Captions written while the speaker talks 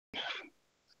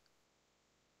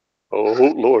Oh,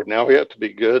 Lord, now we have to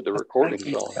be good. The recording's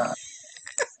on.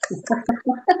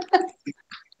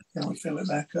 Can we fill it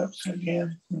back up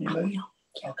again when you leave?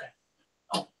 Okay.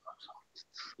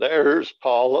 There's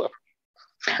Paula.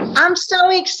 I'm so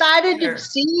excited to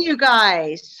see you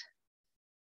guys.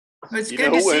 It's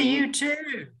good to see you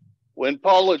too. When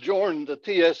Paula joined the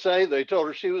TSA, they told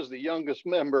her she was the youngest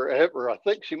member ever. I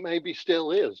think she maybe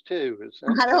still is too.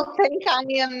 I don't think I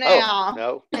am now.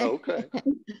 Oh, no, okay.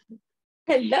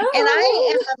 And Hello.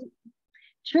 I am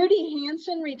Trudy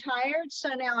Hansen retired, so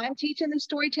now I'm teaching the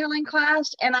storytelling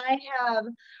class, and I have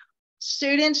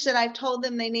students that I've told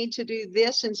them they need to do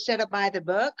this instead of buy the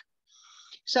book.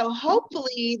 So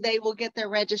hopefully they will get their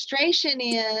registration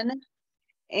in,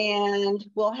 and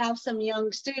we'll have some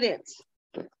young students.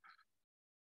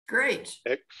 Great.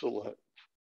 Excellent.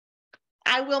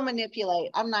 I will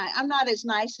manipulate. I'm not as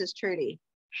nice as Trudy.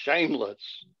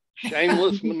 Shameless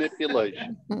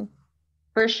manipulation.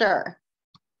 For sure.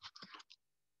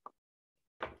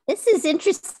 This is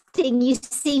interesting. You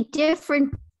see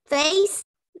different face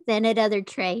than at other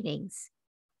trainings.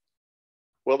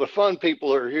 Well, the fun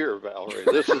people are here, Valerie.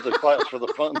 This is the class for the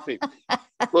fun people.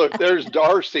 Look, there's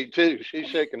Darcy too. She's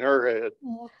shaking her head.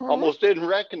 Almost didn't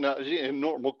recognize you in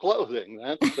normal clothing.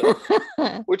 That's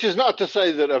which is not to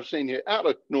say that I've seen you out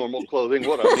of normal clothing.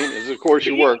 What I mean is, of course,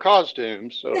 you wear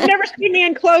costumes. So. You've never seen me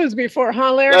in clothes before,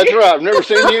 huh, Larry? That's right. I've never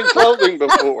seen you in clothing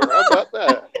before. How about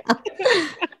that?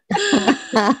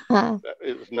 That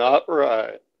is not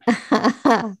right.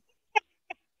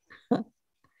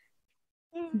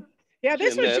 Yeah,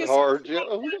 this was just hard.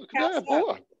 Oh, look at that,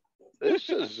 boy. This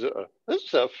is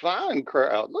a fine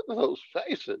crowd. Look at those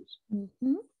faces.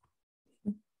 Mm-hmm.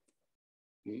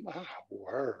 My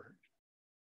word.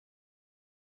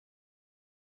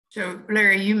 So,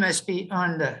 Larry, you must be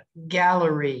on the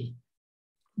gallery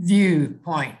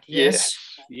viewpoint. Yes.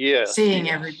 Yes.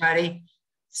 Seeing everybody.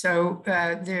 So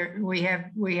there we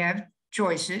have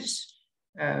choices.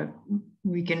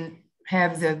 We can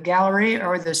have the gallery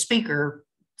or the speaker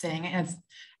thing. And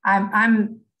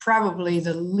I'm probably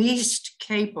the least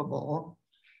capable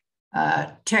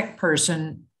tech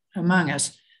person among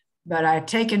us, but I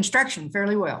take instruction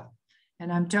fairly well.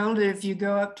 And I'm told that if you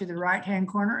go up to the right-hand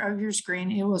corner of your screen,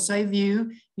 it will say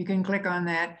view. You can click on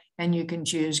that and you can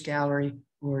choose gallery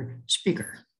or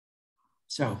speaker.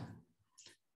 So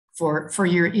for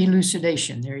your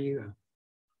elucidation, there you go.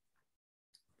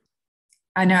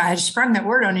 I know I sprung that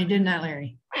word on you, didn't I,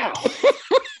 Larry? Wow.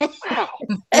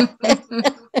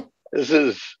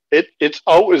 It's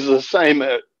always the same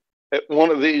at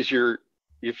one of these. You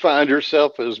find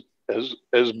yourself as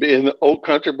being the old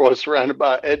country boy surrounded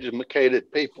by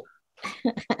educated people,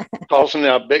 tossing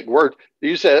out big words.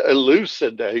 You said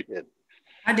elucidated.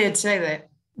 I did say that.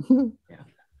 Yeah.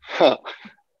 Huh.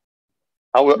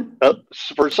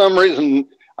 For some reason,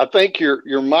 I think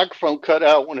your microphone cut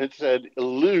out when it said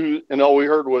elude, and all we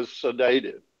heard was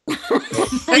sedated. Well,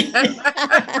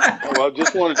 I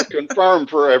just wanted to confirm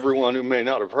for everyone who may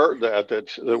not have heard that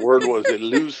the word was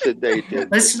elucidated.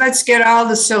 Let's get all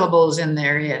the syllables in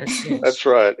there. Yes. That's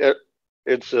right.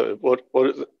 It's what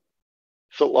is it?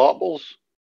 Syllables.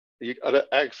 You got to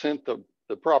accent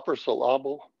the proper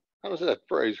syllable. How does that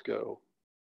phrase go?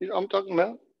 You know what I'm talking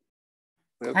about?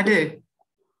 I do.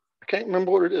 I can't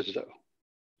remember what it is though.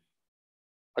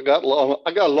 I got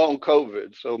long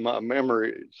COVID, so my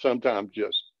memory sometimes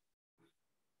just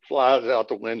flies out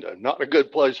the window. Not a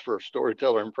good place for a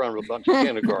storyteller in front of a bunch of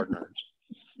kindergartners.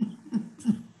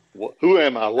 Who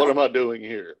am I? What am I doing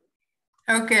here?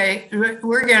 Okay,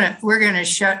 we're gonna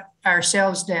shut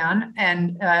ourselves down,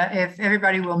 and if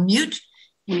everybody will mute,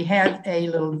 we have a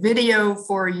little video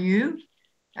for you.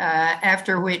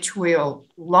 After which we'll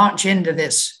launch into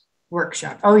this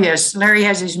workshop. Oh yes, Larry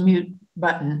has his mute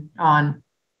button on.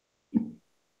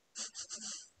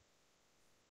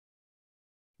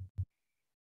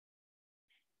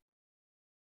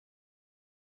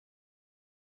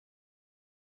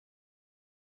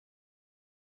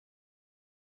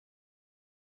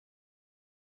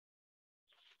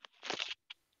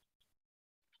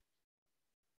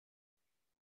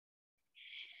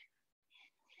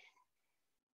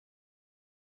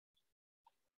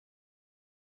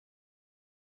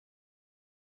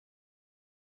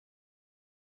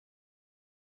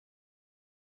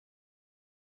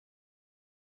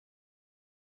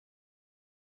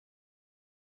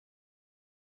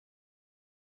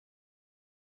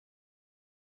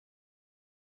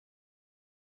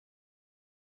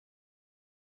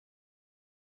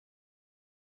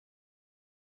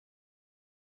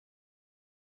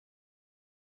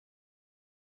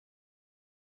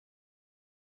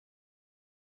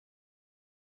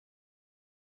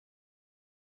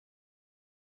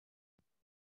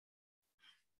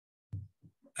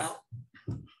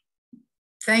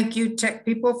 Thank you, tech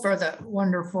people, for the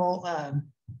wonderful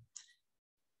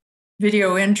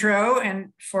video intro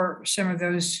and for some of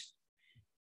those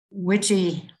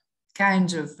witty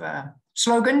kinds of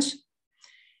slogans.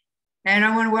 And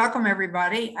I want to welcome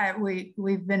everybody.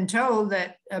 We've been told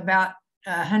that about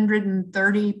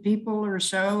 130 people or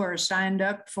so are signed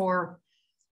up for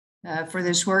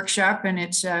this workshop, and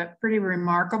it's pretty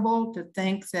remarkable to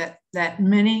think that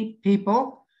many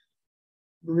people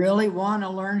really want to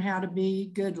learn how to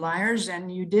be good liars.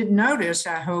 And you did notice,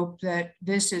 I hope, that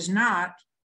this is not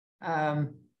a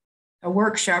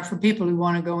workshop for people who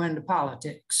want to go into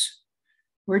politics.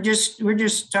 We're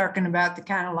just talking about the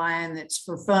kind of lying that's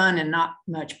for fun and not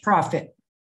much profit.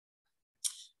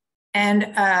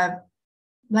 And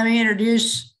let me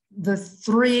introduce the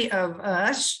three of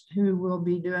us who will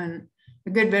be doing a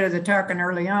good bit of the talking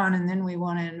early on, and then we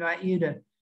want to invite you to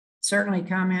certainly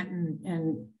comment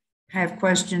and have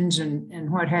questions and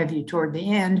what have you toward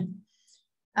the end.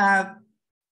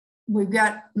 We've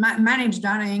got, my name's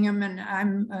Donna Ingham, and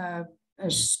I'm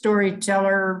a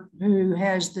storyteller who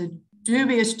has the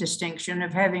dubious distinction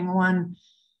of having won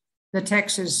the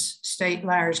Texas State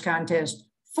Liars Contest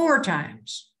 4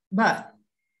 times, but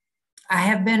I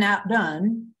have been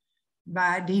outdone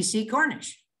by DeCee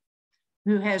Cornish,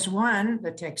 who has won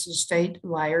the Texas State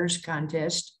Liars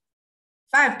Contest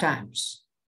 5 times.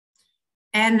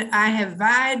 And I have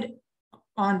vied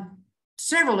on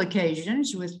several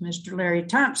occasions with Mr. Larry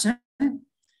Thompson,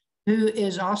 who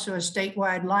is also a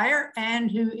statewide liar and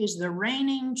who is the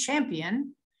reigning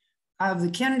champion of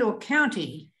the Kendall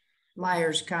County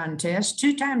Liars Contest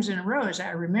 2 times in a row, as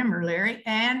I remember, Larry.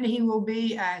 And he will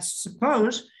be, I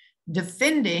suppose,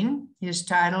 defending his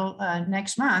title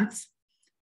next month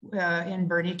in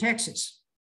Boerne, Texas.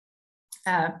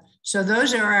 So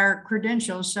those are our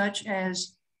credentials, such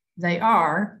as they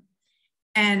are.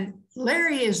 And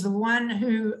Larry is the one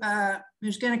who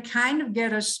is going to kind of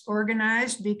get us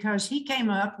organized, because he came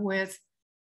up with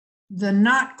the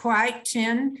not quite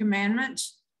 10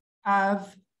 commandments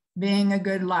of being a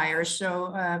good liar.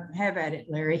 So have at it,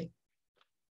 Larry.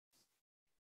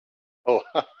 Oh,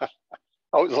 I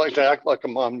always like to act like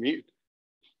I'm on mute.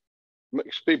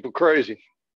 Makes people crazy.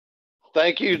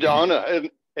 Thank you, Donna.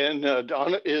 And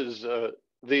Donna is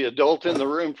the adult in the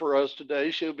room for us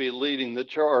today. She'll be leading the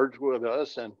charge with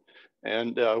us.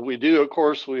 And we do, of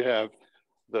course, we have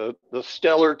the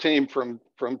stellar team from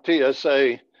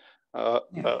TSA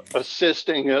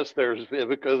assisting us. There's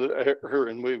Viveca,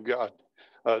 and we've got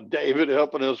David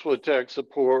helping us with tech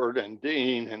support, and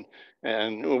Dean,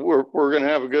 and we're going to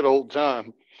have a good old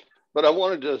time. But I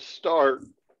wanted to start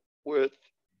with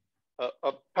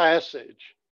a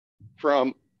passage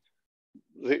from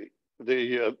the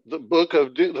book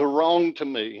of Do the Wrong to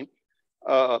Me,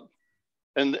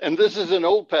 and this is an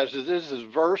old passage. This is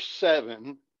verse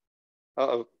 7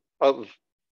 of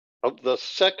the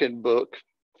second book,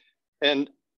 and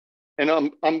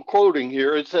I'm quoting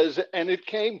here. It says, "And it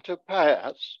came to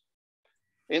pass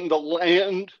in the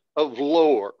land of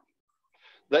Lore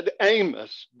that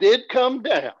Amos did come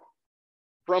down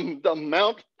from the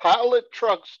Mount Pilot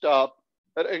truck stop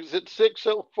at exit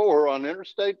 604 on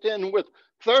Interstate 10 with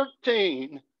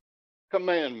 13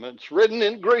 commandments written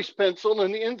in grease pencil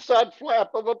in the inside flap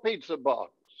of a pizza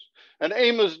box. And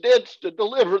Amos did to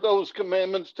deliver those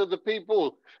commandments to the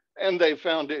people, and they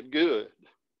found it good.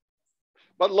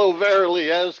 But lo,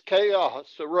 verily, as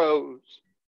chaos arose,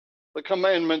 the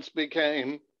commandments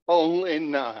became only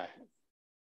 9.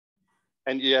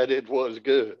 And yet it was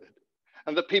good.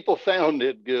 And the people found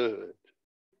it good.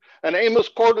 And Amos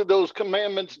quoted those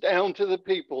commandments down to the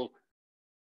people.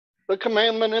 The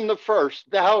commandment in the first,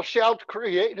 thou shalt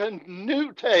create a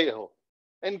new tale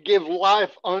and give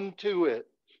life unto it.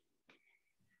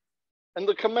 And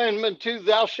the commandment 2,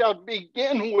 thou shalt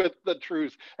begin with the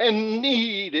truth and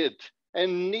knead it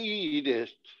and knead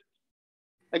it.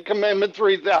 And commandment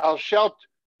 3, thou shalt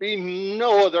be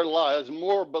no other lies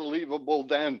more believable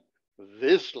than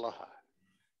this lie.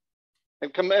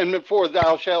 And commandment 4,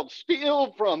 thou shalt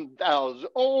steal from thou's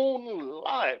own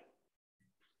life.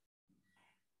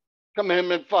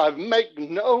 Commandment 5, make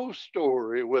no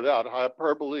story without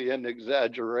hyperbole and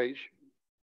exaggeration.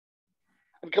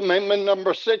 And commandment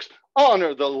number 6,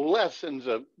 honor the lessons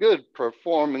of good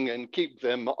performing and keep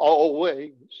them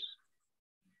always.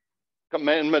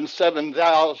 Commandment 7,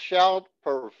 thou shalt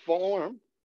perform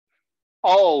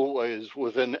always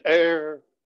with an air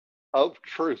of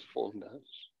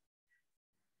truthfulness.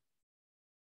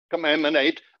 Commandment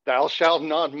 8, thou shalt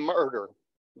not murder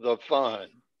the fun.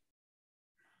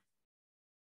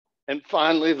 And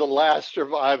finally, the last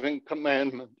surviving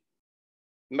commandment,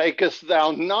 Makest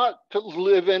thou not to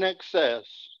live in excess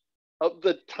of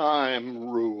the time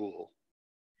rule.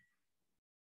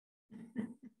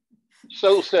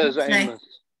 So says Amos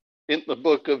in the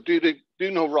book of Do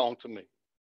No Wrong to Me.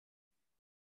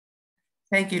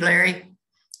 Thank you, Larry.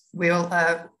 We'll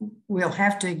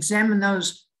have to examine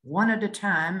those one at a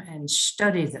time and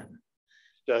study them.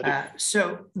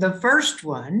 So the first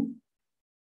one,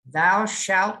 thou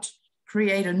shalt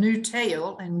create a new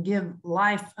tale and give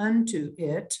life unto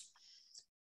it,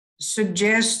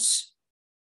 suggests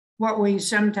what we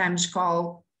sometimes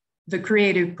call the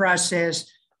creative process,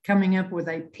 coming up with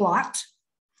a plot.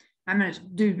 I'm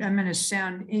going to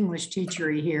sound English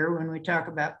teachery here when we talk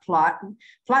about plot.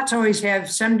 Plots always have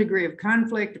some degree of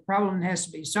conflict, a problem that has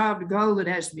to be solved, a goal that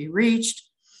has to be reached.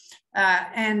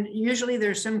 And usually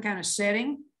there's some kind of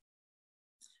setting.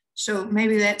 So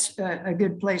maybe that's a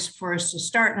good place for us to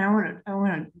start. And I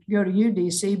want to go to you,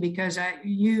 DeCee, because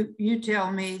you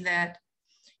tell me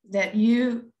that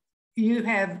you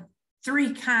have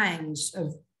three kinds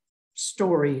of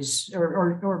stories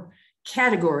or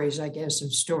categories, I guess,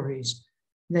 of stories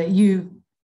that you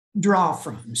draw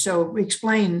from. So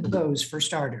explain those for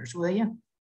starters, will you?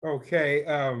 Okay.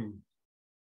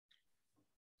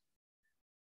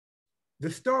 The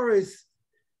stories,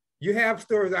 you have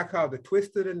stories I call the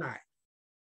twist of the knife.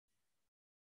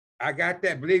 I got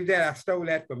that, believe that, I stole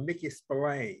that from Mickey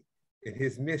Spillane and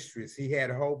his mistress. He had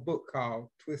a whole book called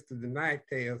Twist of the Knife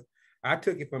Tales. I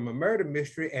took it from a murder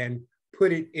mystery and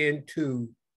put it into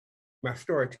my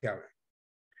storytelling.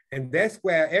 And that's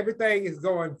where everything is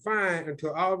going fine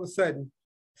until all of a sudden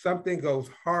something goes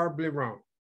horribly wrong.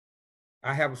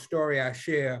 I have a story I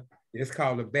share. It's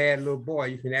called A Bad Little Boy.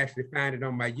 You can actually find it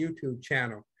on my YouTube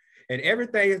channel. And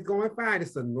everything is going fine.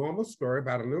 It's a normal story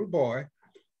about a little boy,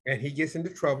 and he gets into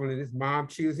trouble, and his mom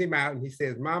chews him out, and he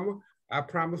says, "Mama, I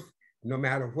promise, no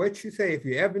matter what you say, if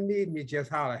you ever need me, just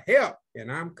holler help, and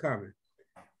I'm coming."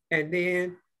 And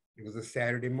then it was a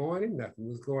Saturday morning, nothing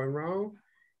was going wrong.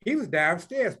 He was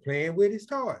downstairs playing with his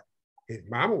toy. His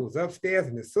mama was upstairs,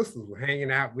 and his sisters were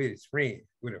hanging out with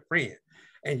a friend.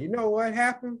 And you know what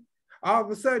happened? All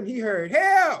of a sudden, he heard,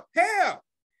 "Help, help."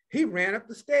 He ran up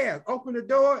the stairs, opened the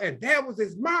door, and there was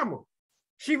his mama.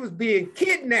 She was being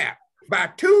kidnapped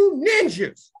by two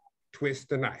ninjas. Twist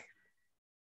the knife.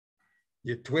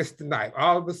 You twist the knife.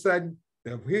 All of a sudden,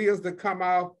 the wheels that come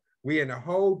off, we're in a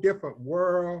whole different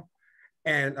world.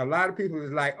 And a lot of people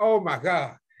is like, "Oh my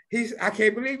God, I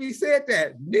can't believe he said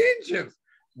that. Ninjas."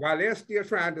 While they're still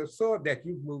trying to absorb that,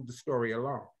 you move the story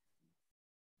along.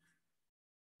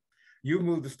 You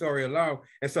move the story along.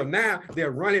 And so now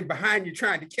they're running behind you,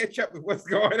 trying to catch up with what's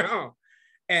going on.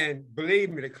 And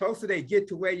believe me, the closer they get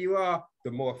to where you are,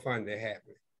 the more fun they're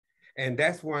having. And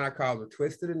that's one I call the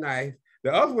twist of the knife.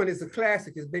 The other one is a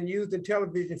classic. It's been used in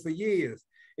television for years.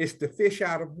 It's the fish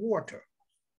out of water.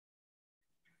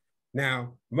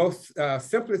 Now, most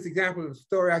simplest example of the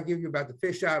story I'll give you about the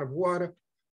fish out of water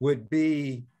would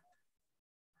be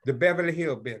the Beverly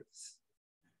Hillbillies.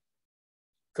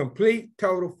 Complete,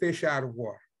 total fish out of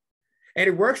water. And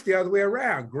it works the other way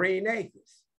around. Green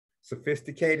Acres,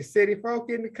 sophisticated city folk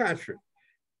in the country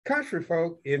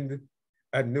folk in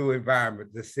a new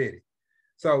environment, the city.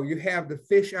 So you have the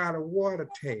fish out of water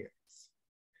tales.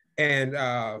 And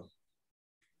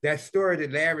that story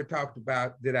that Larry talked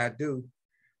about that I do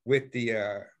with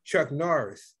the Chuck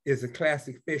Norris is a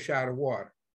classic fish out of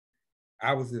water.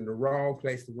 I was in the wrong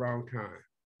place at the wrong time.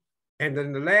 And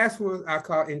then the last one I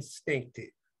call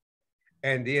instinctive.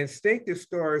 And the instinctive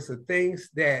stories are things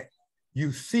that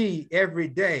you see every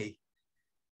day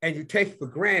and you take for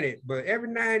granted, but every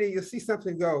now and then you'll see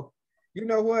something go, "You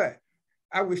know what?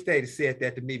 I wish they'd have said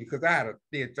that to me because I'd have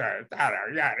been yada,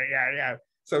 yada, yada."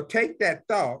 So take that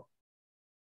thought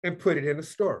and put it in a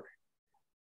story.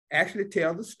 Actually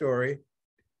tell the story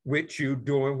with you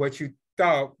doing what you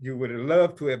thought you would have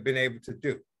loved to have been able to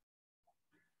do.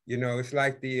 You know, it's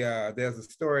like there's a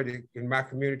story in my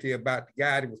community about the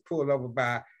guy that was pulled over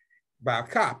by a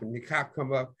cop, and the cop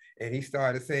come up and he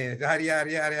started saying, yada,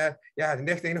 yada, yada, yada. The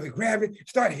next thing you know, he grabbed it,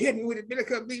 started hitting with it,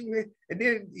 beating it, and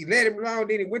then he let him alone,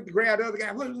 then he went to grab the other guy.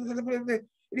 And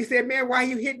he said, "Man, why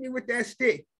you hitting me with that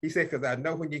stick?" He said, "Because I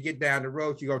know when you get down the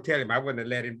road, you're going to tell him I wouldn't have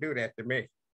let him do that to me."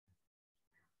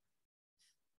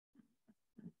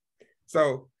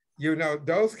 So, you know,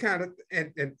 those kind of,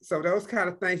 and so those kind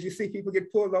of things, you see people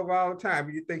get pulled over all the time,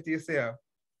 and you think to yourself,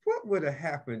 what would have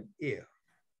happened if?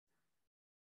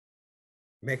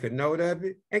 Make a note of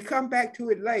it and come back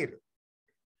to it later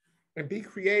and be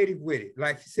creative with it.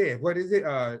 Like you said, what is it?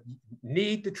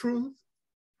 Need the truth?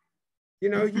 You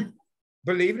know, you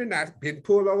believe it or not, being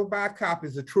pulled over by a cop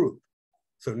is the truth.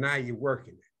 So now you're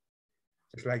working it.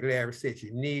 It's like Larry said,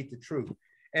 you need the truth.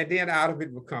 And then out of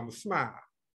it will come a smile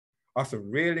or some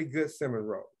really good cinnamon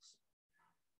rolls.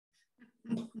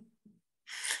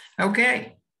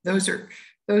 Okay, those are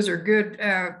good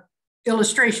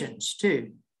illustrations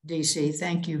too, DeCee.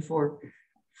 Thank you for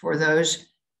those.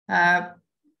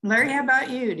 Larry, how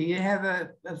about you? Do you have a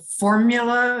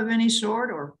formula of any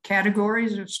sort or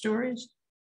categories of stories?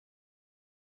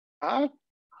 I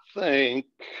think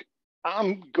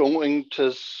I'm going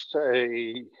to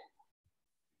say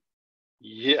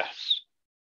yes.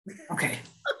 Okay.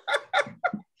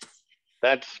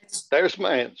 There's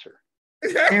my answer.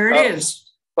 There it is.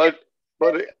 But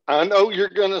I know you're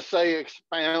going to say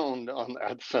expound on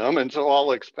that some, and so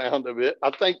I'll expound a bit.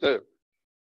 I think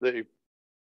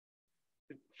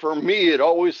for me, it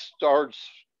always starts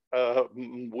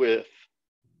with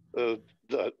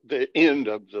the end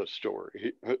of the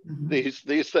story. Mm-hmm.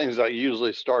 These things I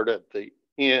usually start at the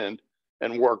end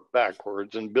and work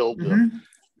backwards and build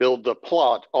the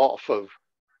plot off of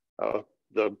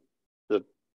the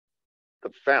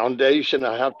foundation.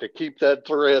 I have to keep that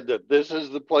thread that this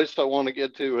is the place I want to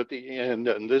get to at the end,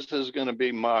 and this is going to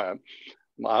be my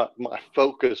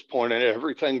focus point, and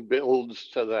everything builds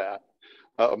to that.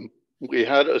 We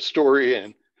had a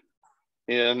story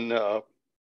in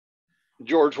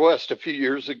George West a few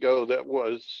years ago that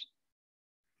was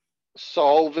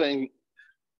solving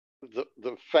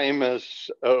the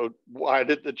famous why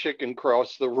did the chicken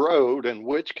cross the road, and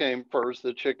which came first,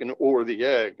 the chicken or the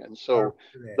egg? And so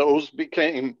those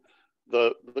became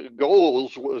the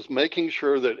goals, was making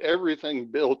sure that everything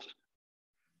built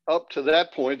up to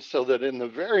that point, so that in the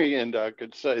very end I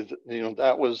could say that,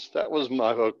 that was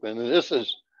my hook. And this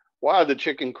is why the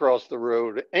chicken crossed the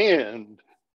road, and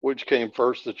which came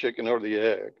first, the chicken or the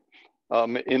egg.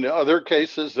 In other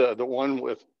cases, the one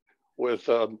with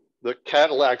the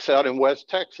Cadillacs out in West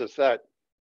Texas,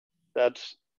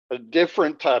 that's a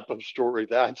different type of story.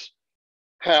 That's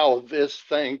how this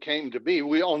thing came to be.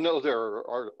 We all know there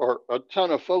are a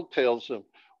ton of folk tales of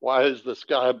why is the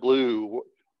sky blue?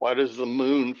 Why does the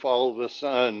moon follow the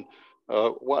sun?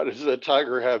 Why does the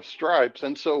tiger have stripes?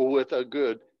 And so with a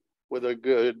good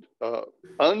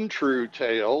untrue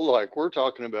tale like we're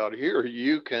talking about here,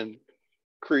 you can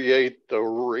create the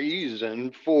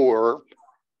reason for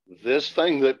this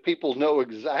thing that people know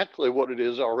exactly what it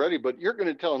is already, but you're going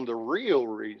to tell them the real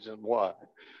reason why.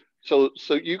 So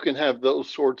you can have those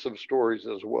sorts of stories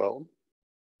as well.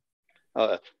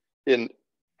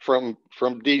 From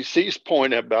DeCee's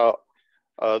point about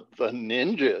the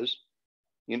ninjas,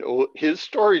 his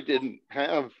story didn't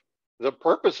have, the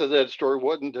purpose of that story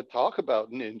wasn't to talk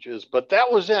about ninjas, but that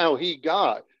was how he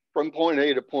got from point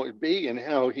A to point B, and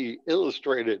how he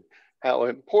illustrated how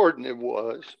important it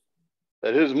was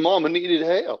that his mama needed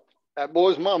help. That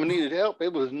boy's mama needed help.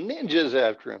 It was ninjas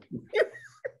after him.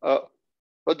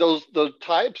 But those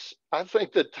types, I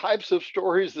think the types of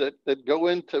stories that go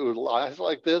into lies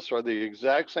like this are the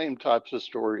exact same types of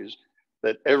stories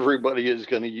that everybody is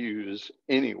going to use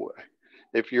anyway.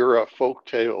 If you're a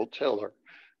folktale teller,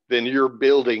 then you're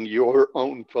building your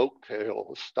own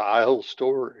folktale style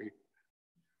story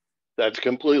that's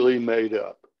completely made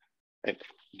up. And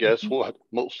guess what?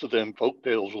 Most of them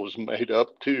folktales was made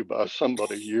up too by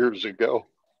somebody years ago.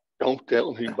 Don't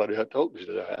tell anybody I told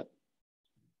you that.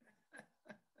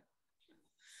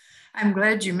 I'm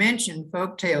glad you mentioned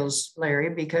folktales, Larry,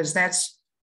 because that's,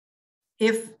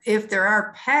 if there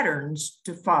are patterns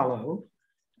to follow,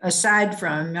 aside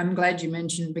from, I'm glad you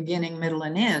mentioned beginning, middle,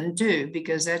 and end too,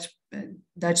 because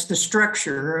that's the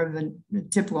structure of the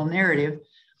typical narrative.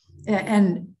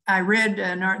 And I read,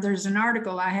 there's an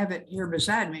article, I have it here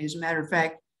beside me, as a matter of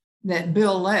fact, that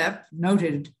Bill Lepp,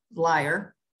 noted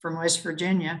liar from West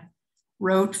Virginia,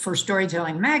 wrote for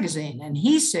Storytelling Magazine. And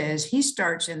he says he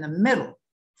starts in the middle,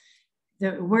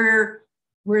 where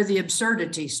the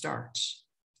absurdity starts.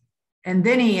 And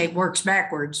then he works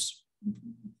backwards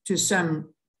to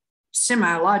some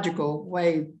semi-logical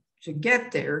way to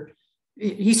get there.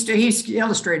 He's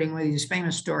illustrating with his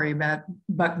famous story about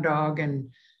Buck Dog,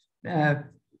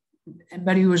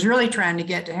 but he was really trying to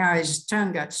get to how his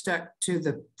tongue got stuck to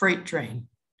the freight train.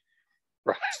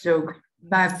 Right. So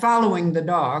by following the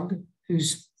dog,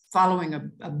 who's following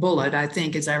a bullet, I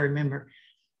think, as I remember.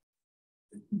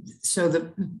 So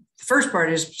the first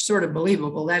part is sort of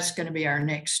believable. That's going to be our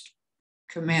next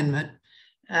commandment.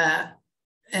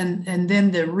 And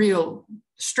then the real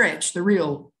stretch, the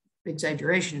real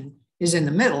exaggeration is in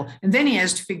the middle. And then he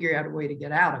has to figure out a way to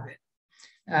get out of it.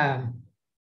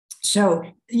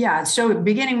 So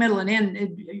beginning, middle, and end,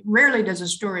 it rarely does a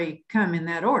story come in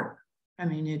that order. I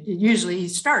mean, it usually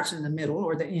starts in the middle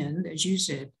or the end, as you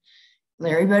said,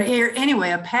 Larry. But here,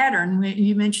 anyway, a pattern,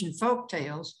 you mentioned folk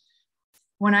tales.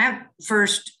 When I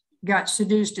first got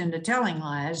seduced into telling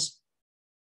lies,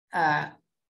 I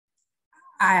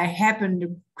happened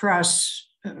to cross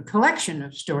a collection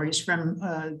of stories from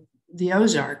the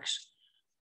Ozarks,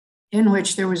 in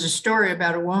which there was a story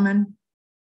about a woman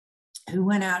who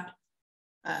went out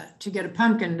to get a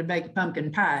pumpkin to bake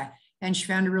pumpkin pie, and she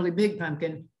found a really big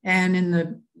pumpkin. And in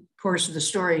the course of the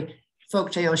story,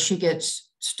 folktale, she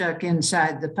gets stuck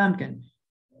inside the pumpkin.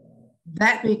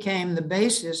 That became the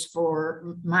basis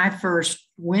for my first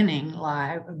winning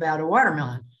lie about a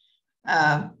watermelon,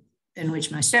 in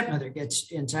which my stepmother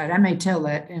gets inside. I may tell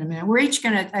that in a minute. We're each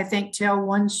going to, I think, tell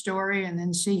one story and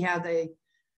then see how they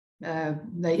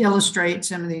illustrate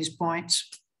some of these points.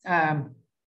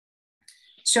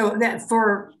 So that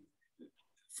for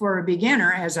a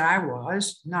beginner, as I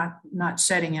was, not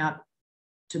setting out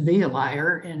to be a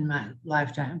liar in my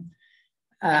lifetime,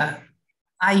 I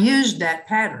used that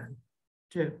pattern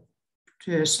to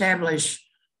establish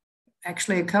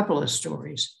actually a couple of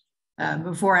stories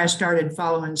before I started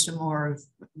following some more of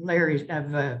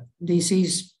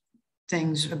DeCee's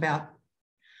things about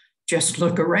just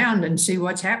look around and see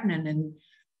what's happening,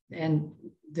 and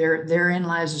therein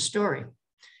lies a story.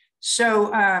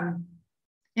 So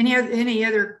any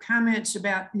other comments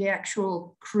about the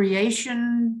actual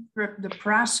creation, the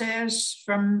process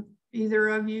from either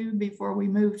of you before we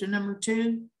move to number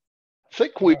 2? I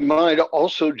think we might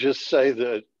also just say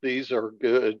that these are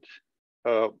good.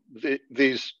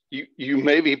 You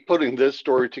may be putting this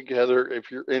story together if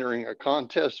you're entering a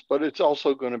contest, but it's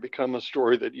also going to become a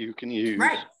story that you can use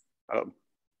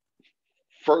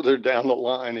further down the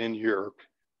line in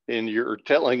your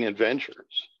telling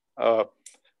adventures.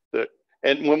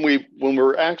 And when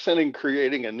we're accenting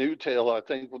creating a new tale, I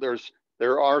think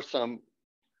there are some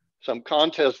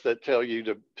contests that tell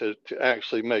you to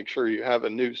actually make sure you have a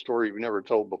new story you've never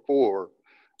told before.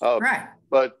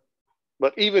 But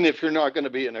even if you're not going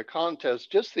to be in a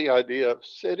contest, just the idea of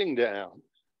sitting down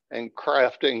and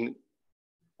crafting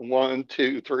 1,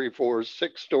 2, 3, 4,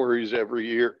 6 stories every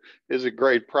year is a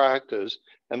great practice.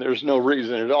 And there's no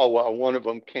reason at all why one of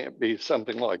them can't be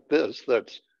something like this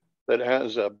that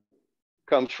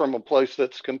comes from a place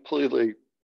that's completely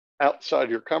outside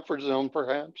your comfort zone,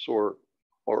 perhaps, or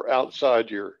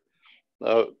outside your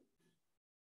the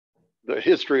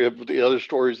history of the other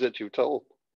stories that you've told.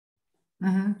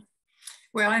 Mm-hmm.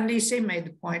 Well, and DeCee made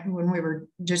the point when we were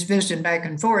just visiting back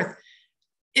and forth,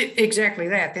 exactly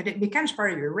that it becomes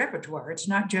part of your repertoire. It's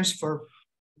not just for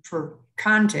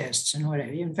contests and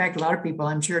whatever. In fact, a lot of people,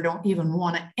 I'm sure, don't even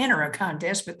want to enter a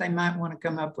contest, but they might want to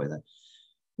come up with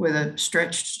a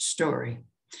stretched story.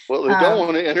 Well, they don't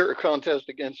want to enter a contest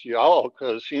against y'all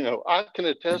because, I can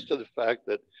attest to the fact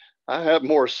that I have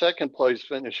more second place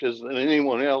finishes than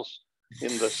anyone else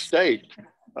in the state.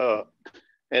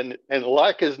 And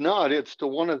like as not, it's to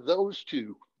one of those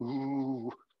two.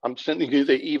 Ooh, I'm sending you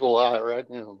the evil eye right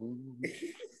now.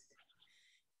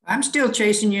 I'm still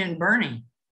chasing you and Bernie.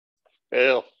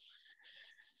 Well,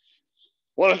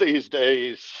 one of these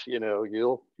days,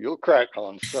 you'll crack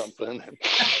on something.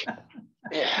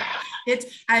 Yeah.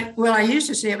 I used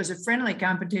to say it was a friendly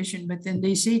competition, but then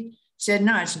DeCee said,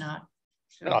 no, it's not.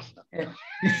 So, no, it's not.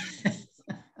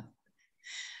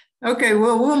 Okay,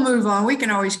 well, we'll move on. We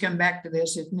can always come back to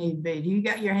this if need be. Do you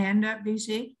got your hand up,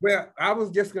 DeCee? Well, I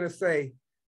was just going to say,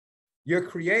 your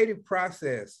creative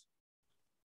process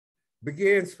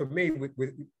begins for me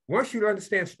with once you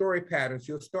understand story patterns,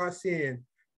 you'll start seeing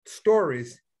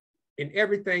stories in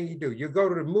everything you do. You'll go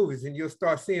to the movies and you'll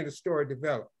start seeing the story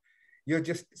develop.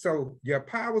 So your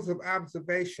powers of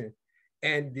observation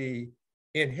and the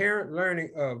inherent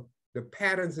learning of the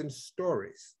patterns and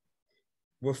stories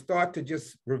will start to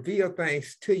just reveal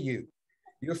things to you.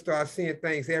 You'll start seeing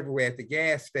things everywhere at the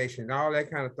gas station, all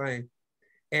that kind of thing.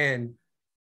 And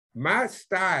my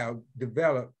style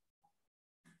developed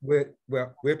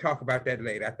we'll talk about that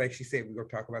later. I think she said we're going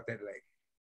to talk about that later.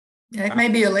 It may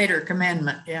be a later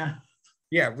commandment, yeah.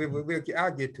 Yeah,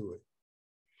 I'll get to it.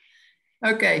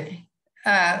 Okay.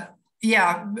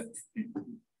 Yeah.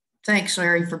 Thanks,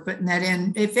 Larry, for putting that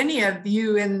in. If any of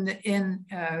you in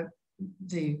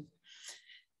the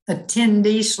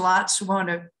attendee slots want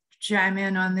to chime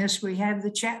in on this, we have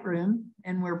the chat room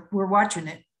and we're watching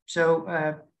it.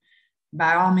 So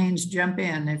by all means, jump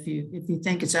in if you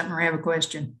think it's something or have a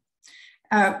question.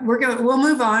 We'll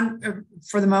move on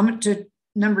for the moment to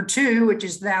number 2, which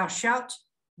is thou shalt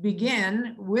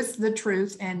begin with the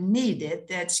truth and need it.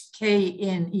 That's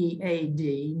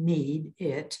K-N-E-A-D, need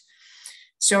it.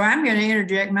 So I'm going to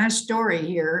interject my story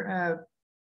here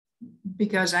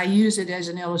because I use it as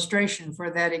an illustration for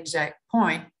that exact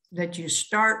point. that you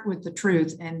start with the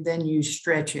truth and then you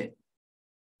stretch it.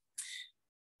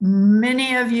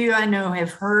 Many of you I know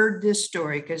have heard this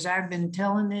story because I've been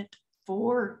telling it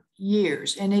for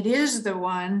years. And it is the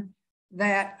one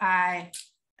that I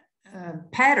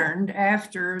patterned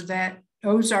after that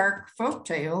Ozark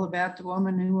folktale about the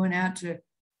woman who went out to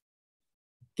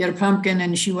get a pumpkin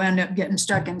and she wound up getting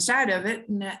stuck inside of it.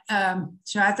 And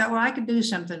so I thought, well, I could do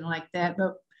something like that.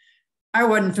 But I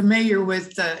wasn't familiar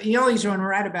with, you always want to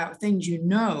write about things you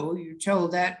know. You're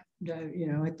told that,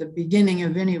 at the beginning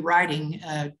of any writing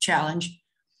challenge.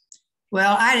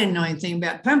 Well, I didn't know anything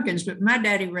about pumpkins, but my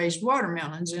daddy raised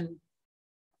watermelons. And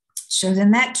so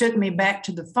then that took me back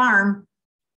to the farm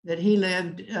that he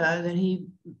lived, that he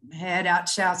had out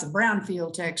south of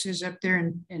Brownfield, Texas, up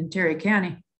there in Terry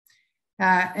County.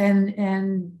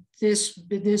 And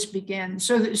this began,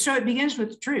 so it begins with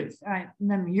the truth. I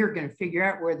mean, you're going to figure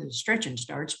out where the stretching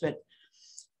starts, but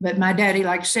my daddy,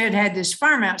 like I said, had this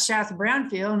farm out south of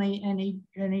Brownfield, and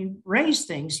he raised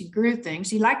things, he grew things,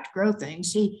 he liked to grow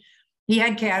things. He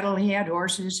had cattle, he had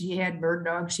horses, he had bird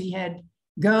dogs, he had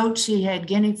goats, he had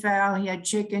guinea fowl, he had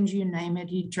chickens, you name it,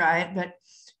 he'd try it,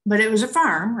 but it was a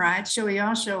farm, right? So he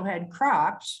also had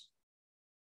crops.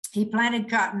 He planted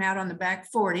cotton out on the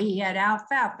back 40. He had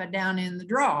alfalfa down in the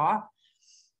draw.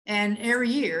 And every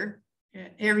year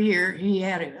he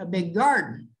had a big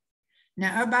garden.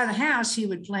 Now, up by the house, he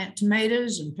would plant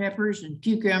tomatoes and peppers and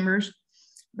cucumbers.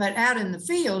 But out in the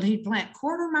field, he'd plant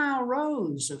quarter-mile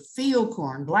rows of field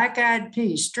corn, black-eyed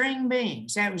peas, string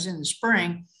beans. That was in the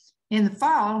spring. In the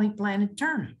fall, he planted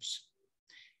turnips.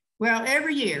 Well,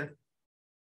 every year,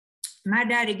 my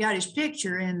daddy got his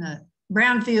picture in the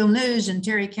Brownfield News and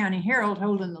Terry County Herald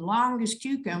holding the longest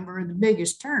cucumber and the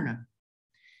biggest turnip.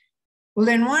 Well,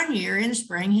 then one year in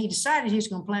spring, he decided he's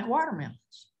going to plant watermelons,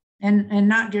 and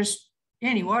not just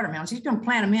any watermelons. He's going to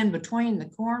plant them in between the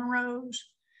corn rows.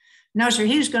 No, sir,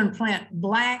 he was going to plant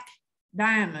black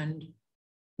diamond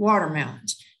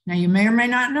watermelons. Now, you may or may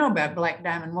not know about black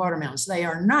diamond watermelons. They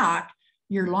are not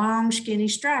your long, skinny,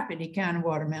 stripedy kind of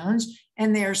watermelons.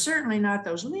 And they are certainly not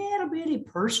those little bitty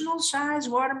personal size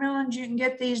watermelons you can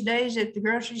get these days at the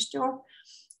grocery store.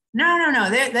 No.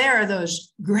 They are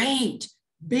those great,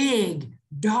 big,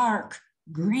 dark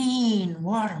green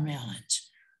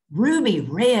watermelons, ruby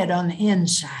red on the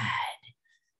inside,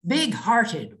 big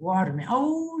hearted watermelon.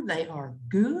 Oh, they are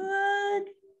good.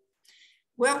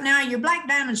 Well, now your black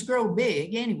diamonds grow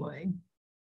big anyway.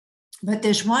 But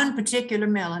this one particular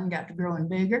melon got to growing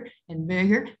bigger and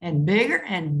bigger and bigger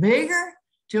and bigger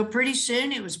till pretty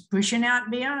soon it was pushing out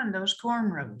beyond those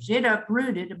corn rows. It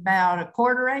uprooted about a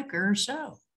quarter acre or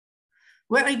so.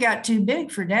 Well, he got too big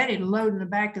for Daddy to load in the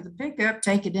back of the pickup,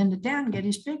 take it into town, and get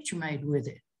his picture made with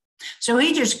it. So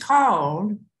he just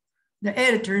called the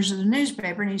editors of the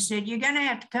newspaper and he said, "You're going to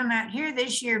have to come out here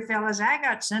this year, fellas. I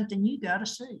got something you got to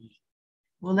see."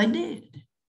 Well, they did.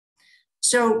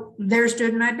 So there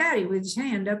stood my daddy with his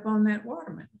hand up on that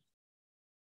watermelon.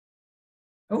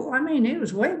 Oh, I mean, it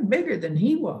was way bigger than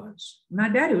he was. My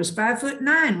daddy was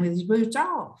 5'9" with his boots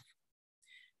off.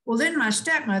 Well, then my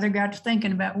stepmother got to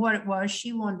thinking about what it was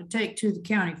she wanted to take to the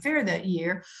county fair that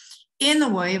year in the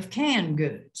way of canned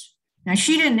goods. Now,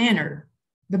 she didn't enter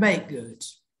the baked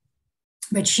goods,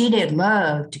 but she did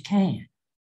love to can.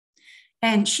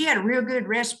 And she had a real good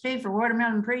recipe for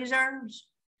watermelon preserves.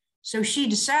 So she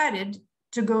decided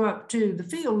to go up to the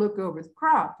field, look over the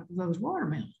crop of those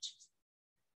watermelons.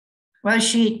 Well,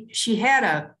 she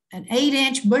had an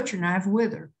 8-inch butcher knife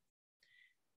with her.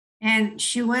 And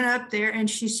she went up there and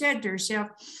she said to herself,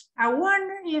 "I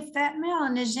wonder if that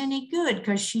melon is any good,"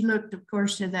 because she looked, of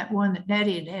course, to that one that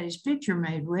Daddy had had his picture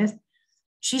made with.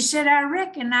 She said, "I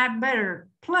reckon I'd better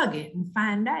plug it and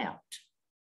find out."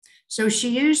 So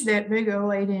she used that big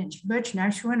old 8-inch butcher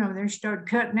knife. She went over there, started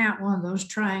cutting out one of those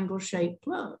triangle-shaped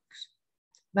plugs.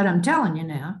 But I'm telling you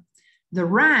now, the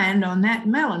rind on that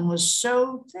melon was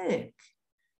so thick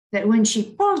that when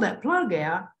she pulled that plug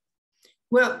out,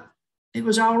 well, it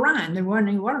was all rind. There wasn't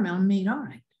any watermelon meat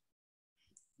on it.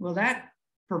 Well, that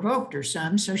provoked her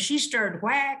some. So she started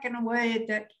whacking away at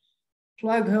that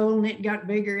plug hole, and it got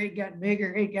bigger, it got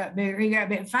bigger, it got bigger, it got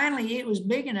bigger. Finally, it was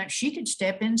big enough she could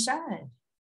step inside,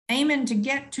 aiming to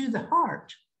get to the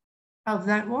heart of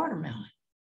that watermelon.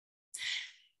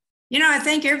 You know, I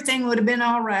think everything would have been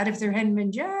all right if there hadn't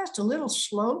been just a little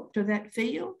slope to that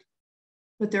field,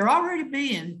 but there already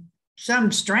being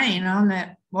some strain on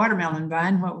that watermelon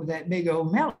vine, what with that big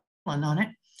old melon on it.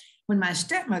 When my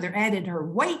stepmother added her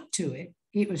weight to it,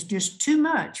 it was just too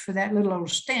much for that little old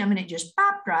stem, and it just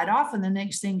popped right off. And the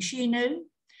next thing she knew,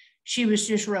 she was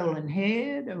just rolling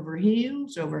head over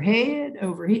heels, over head,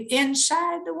 over head,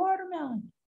 inside the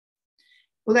watermelon.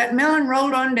 Well, that melon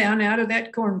rolled on down out of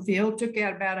that cornfield, took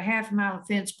out about a half mile of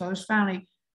fence post, finally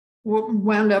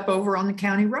wound up over on the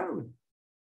county road.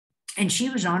 And she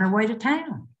was on her way to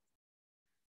town.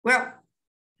 Well,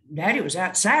 Daddy was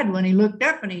outside when he looked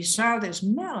up and he saw this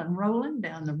melon rolling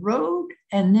down the road.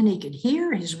 And then he could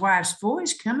hear his wife's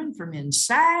voice coming from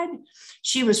inside.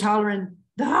 She was hollering,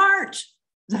 "The heart,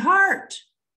 the heart."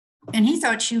 And he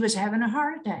thought she was having a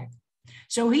heart attack.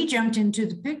 So he jumped into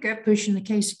the pickup, pushing the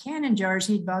case of cannon jars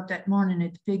he'd bought that morning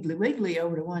at the Piggly Wiggly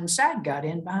over to one side, got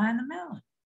in behind the melon.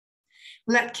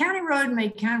 Well, that county road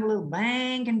made kind of a little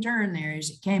bank and turn there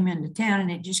as it came into town,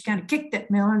 and it just kind of kicked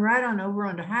that melon right on over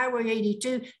onto Highway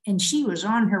 82, and she was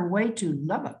on her way to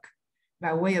Lubbock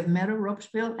by way of Meadow,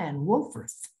 Ropesville, and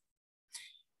Wolforth.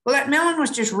 Well, that melon was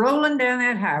just rolling down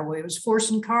that highway. It was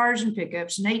forcing cars and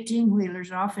pickups and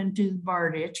 18-wheelers off into the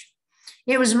bar ditch.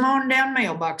 It was mowing down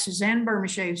mailboxes and Burma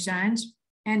shave signs,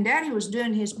 and Daddy was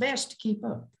doing his best to keep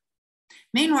up.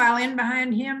 Meanwhile, in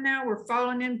behind him now were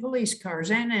falling in police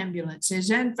cars and ambulances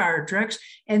and fire trucks,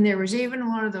 and there was even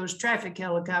one of those traffic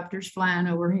helicopters flying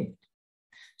overhead.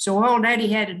 So all Daddy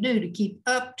had to do to keep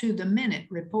up to the minute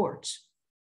reports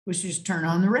was just turn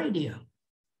on the radio.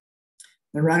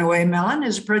 The runaway melon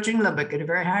is approaching Lubbock at a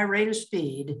very high rate of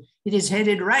speed. It is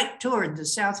headed right toward the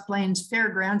South Plains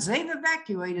Fairgrounds. They've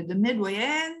evacuated the Midway,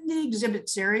 and the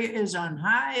exhibits area is on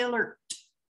high alert.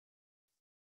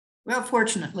 Well,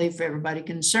 fortunately for everybody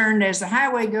concerned, as the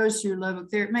highway goes through Lubbock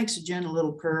there, it makes a gentle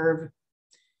little curve.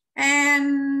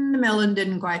 And the melon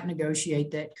didn't quite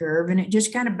negotiate that curve, and it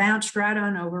just kind of bounced right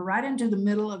on over, right into the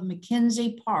middle of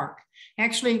McKenzie Park,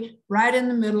 actually right in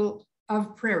the middle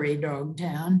of Prairie Dog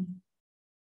Town.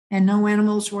 And no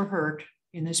animals were hurt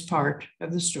in this part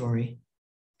of the story.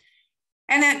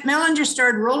 And that melon just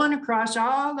started rolling across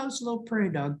all those little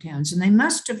prairie dog towns, and they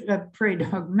must have prairie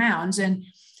dog mounds, and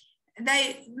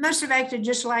they must have acted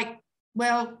just like,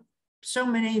 well, so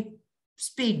many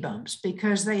speed bumps,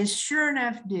 because they sure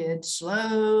enough did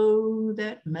slow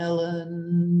that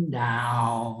melon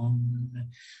down.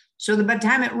 So that by the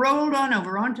time it rolled on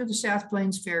over onto the South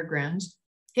Plains Fairgrounds,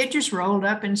 it just rolled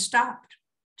up and stopped,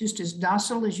 just as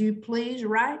docile as you please,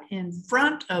 right in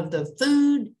front of the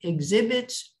food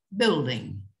exhibits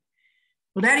building.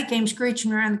 Well, Daddy came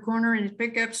screeching around the corner in his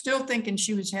pickup, still thinking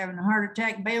she was having a heart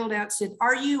attack, bailed out, said,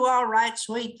 "Are you all right,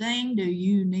 sweet thing? Do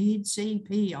you need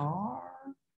CPR?"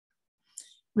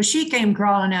 Well, she came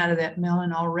crawling out of that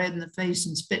melon all red in the face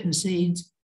and spitting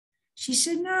seeds. She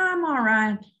said, "No, I'm all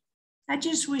right. I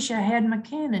just wish I had my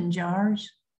cannon jars,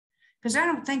 because I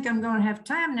don't think I'm going to have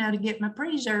time now to get my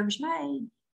preserves made."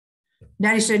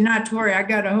 Daddy said, "Not to worry, I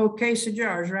got a whole case of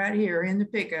jars right here in the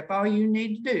pickup. All you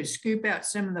need to do is scoop out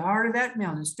some of the heart of that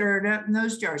melon, stir it up in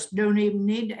those jars. Don't even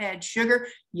need to add sugar.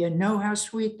 You know how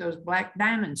sweet those black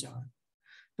diamonds are.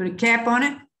 Put a cap on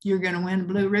it, you're going to win a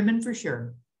blue ribbon for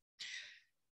sure."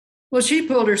 Well, she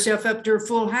pulled herself up to her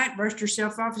full height, brushed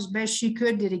herself off as best she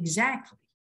could, did exactly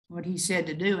what he said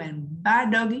to do, and by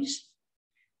doggies,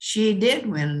 she did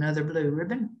win another blue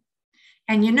ribbon.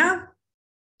 And you know,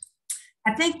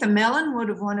 I think the melon would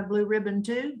have won a blue ribbon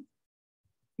too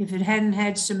if it hadn't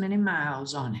had so many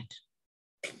miles on it.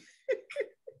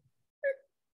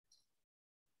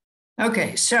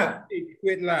 Okay, so. You need to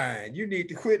quit lying. You need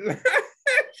to quit lying.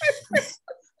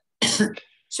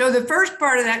 So the first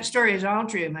part of that story is all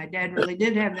true. My dad really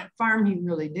did have that farm. He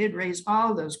really did raise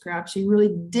all those crops. He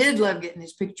really did love getting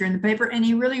his picture in the paper, and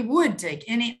he really would take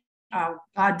any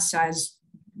odd size,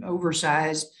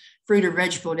 oversized fruit or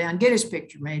vegetable down, get his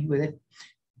picture made with it,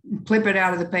 clip it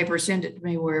out of the paper, send it to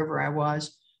me wherever I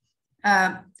was.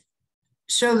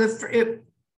 So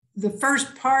the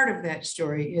first part of that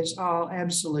story is all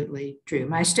absolutely true.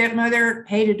 My stepmother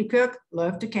hated to cook,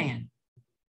 loved to can.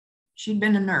 She'd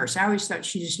been a nurse. I always thought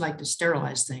she just liked to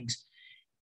sterilize things.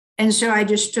 And so I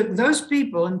just took those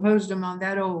people and posed them on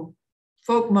that old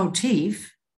folk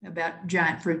motif about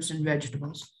giant fruits and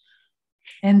vegetables,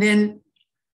 and then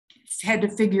had to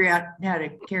figure out how to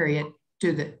carry it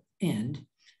to the end.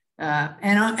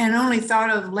 And only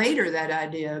thought of later that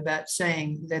idea about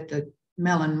saying that the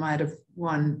melon might have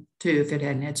won too if it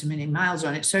hadn't had so many miles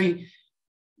on it. So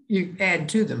you add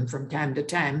to them from time to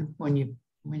time when you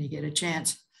get a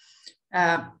chance.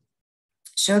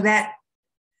 So that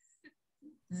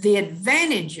the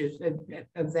advantage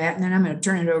of that, and then I'm going to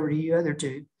turn it over to you other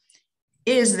two,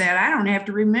 is that I don't have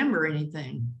to remember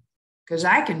anything because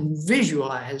I can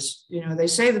visualize. You know, they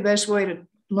say the best way to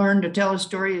learn to tell a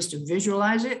story is to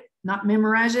visualize it, not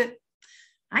memorize it.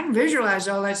 I can visualize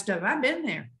all that stuff. I've been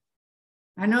there.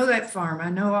 I know that farm. I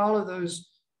know all of those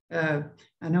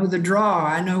I know the draw.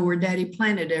 I know where Daddy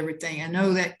planted everything. I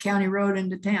know that county road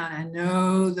into town. I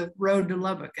know the road to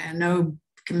Lubbock. I know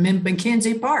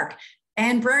McKenzie Park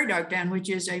and Prairie Dog Town, which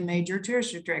is a major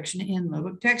tourist attraction in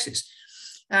Lubbock, Texas.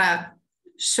 And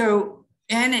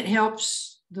it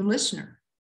helps the listener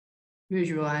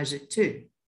visualize it too.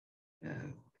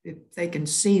 If they can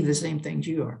see the same things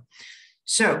you are.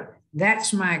 So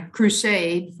that's my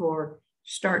crusade for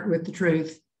start with the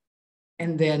truth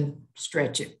and then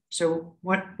stretch it. So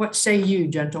what say you,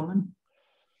 gentlemen?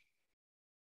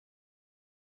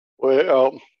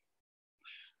 Well,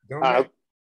 I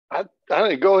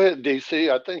think go ahead,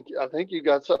 DeCee. I think you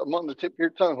got something on the tip of your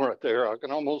tongue right there. I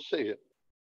can almost see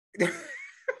it.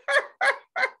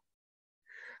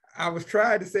 I was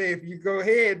trying to say if you go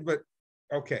ahead, but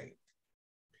okay.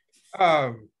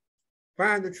 Find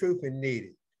the truth and need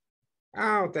it.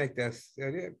 I don't think that's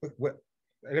what.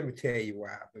 Let me tell you why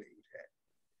I believe that.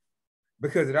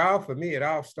 Because for me, it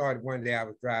all started one day I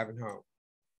was driving home.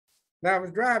 Now I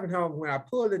was driving home when I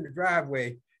pulled in the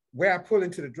driveway. Where I pull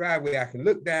into the driveway, I can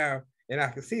look down and I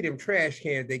can see them trash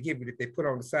cans they give you that they put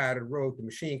on the side of the road. The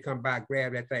machine come by,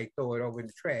 grab that thing, throw it over in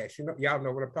the trash. You know, y'all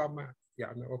know what I'm talking about?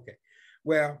 Y'all know, okay.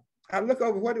 Well, I look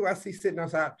over, what do I see sitting on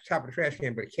top of the trash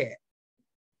can but a cat?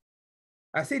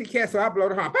 I see the cat, so I blow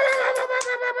the horn.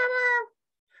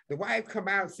 The wife come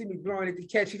out, see me blowing at the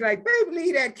cat. She's like, baby,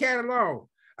 leave that cat alone.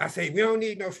 I say, we don't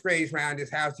need no strays around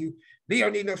this house. We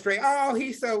don't need no stray. Oh,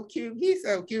 he's so cute. He's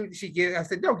so cute. I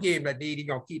said, don't give him that need. He's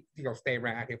gonna stay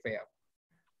around here forever.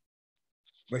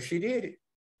 But she did it.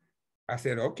 I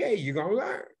said, okay, you're gonna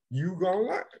learn. You gonna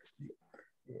learn.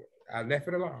 I left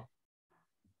it alone.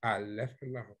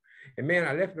 And man,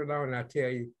 I left it alone, and I tell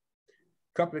you,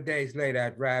 a couple of days later, I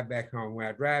drive back home. When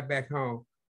I drive back home,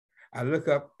 I look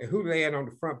up, and who laying on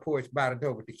the front porch by the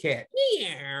door with the cat?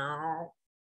 Meow.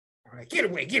 I'm like, get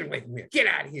away from here. Get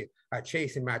out of here. I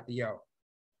chase him out the yard.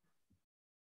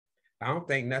 I don't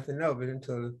think nothing of it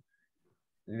until the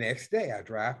next day. I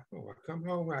drive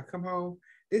home. I come home.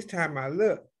 This time I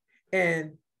look,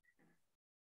 and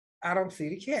I don't see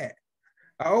the cat.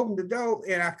 I open the door,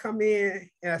 and I come in,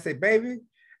 and I say, baby,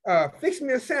 fix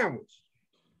me a sandwich.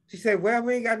 She said, well,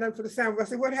 we ain't got nothing for the sandwich. I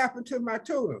said, what happened to my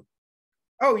tuna?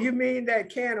 Oh, you mean that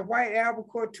can of white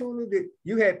albacore tuna that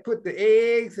you had put the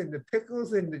eggs and the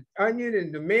pickles and the onion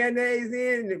and the mayonnaise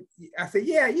in? I said,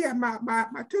 yeah, my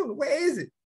tuna, where is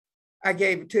it? I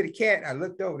gave it to the cat. I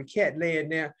looked over, the cat laying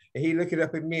there, and he looking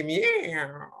up at me,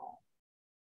 meow.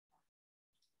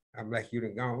 I'm like, you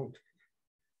done gone.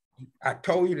 I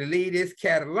told you to leave this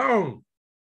cat alone.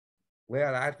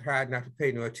 Well, I tried not to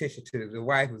pay no attention to it. The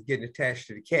wife was getting attached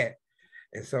to the cat.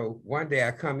 And so one day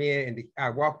I come in and I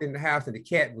walked in the house and the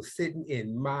cat was sitting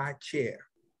in my chair.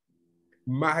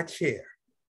 My chair.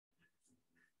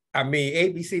 I mean,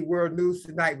 ABC World News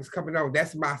Tonight was coming on.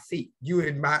 That's my seat. You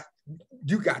got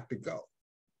to go.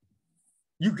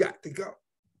 You got to go.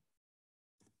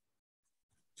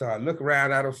 So I look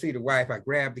around, I don't see the wife. I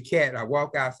grab the cat, I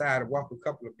walk outside, I walk a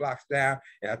couple of blocks down,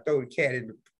 and I throw the cat in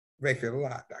the vacant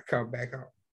lot. I come back home.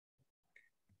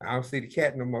 I don't see the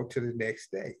cat no more till the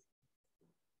next day.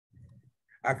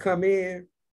 I come in,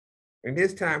 and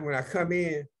this time when I come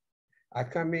in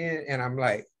and I'm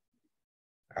like,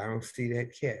 I don't see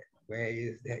that cat. Where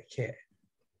is that cat?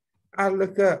 I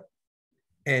look up,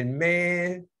 and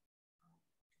man,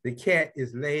 the cat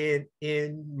is laying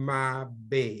in my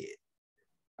bed.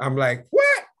 I'm like,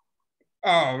 what?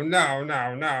 Oh, no.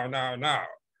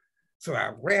 So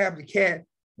I grab the cat.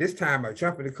 This time I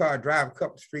jump in the car, drive a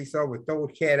couple streets over, throw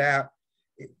the cat out.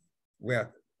 I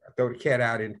throw the cat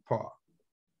out in the park.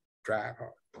 Drive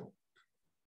home.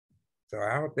 So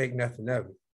I don't think nothing of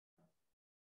it.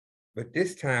 But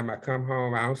this time I come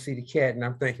home, I don't see the cat, and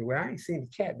I'm thinking, well, I ain't seen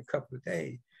the cat in a couple of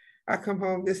days. I come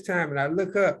home this time and I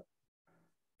look up,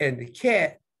 and the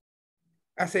cat,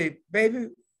 I say, baby,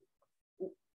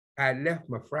 I left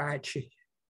my fried chicken.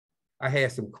 I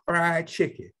had some fried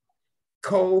chicken.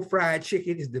 Cold fried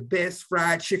chicken is the best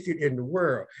fried chicken in the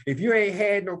world. If you ain't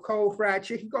had no cold fried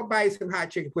chicken, go buy some hot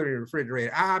chicken, put it in the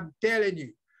refrigerator. I'm telling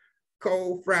you,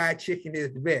 cold fried chicken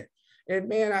is the best. And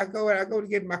man, I go to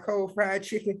get my cold fried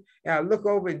chicken, and I look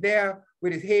over there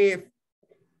with his head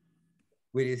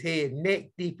neck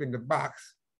deep in the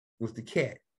box was the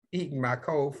cat eating my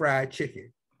cold fried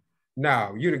chicken.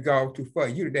 No, you'd have gone too far.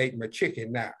 You'd have eaten my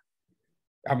chicken now.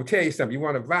 I'm gonna tell you something. You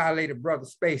want to violate a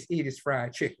brother's space, eat his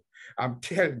fried chicken. I'm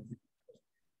telling you.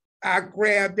 I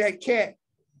grabbed that cat.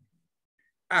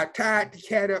 I tied the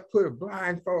cat up, put a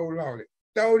blindfold on it,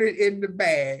 throwed it in the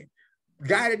bag,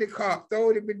 got in the car,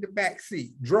 throwed him in the back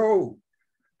seat, drove.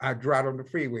 I drove on the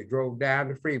freeway, drove down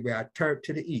the freeway. I turned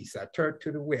to the east. I turned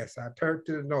to the west. I turned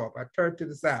to the north. I turned to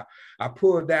the south. I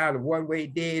pulled down the one-way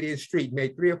dead-end street,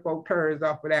 made 3 or 4 turns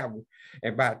off of that one.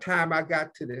 And by the time I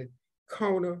got to the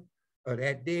corner of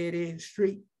that dead-end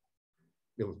street,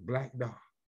 there was black dog.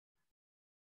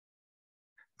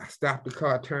 I stopped the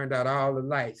car, turned out all the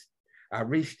lights. I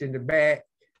reached in the back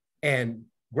and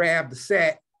grabbed the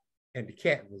sack, and the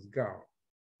cat was gone.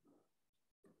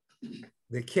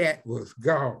 The cat was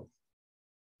gone.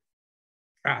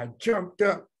 I jumped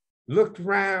up, looked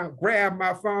around, grabbed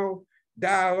my phone,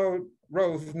 dialed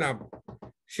Rose's number.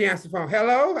 She answered the phone.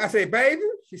 Hello? I said, baby?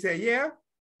 She said, yeah.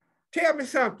 Tell me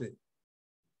something.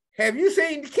 Have you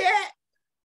seen the cat?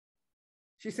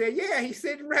 She said, yeah, he's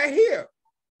sitting right here.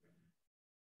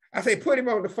 I said, put him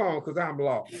on the phone because I'm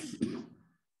lost.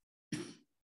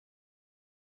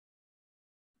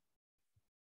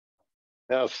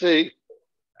 Now, see,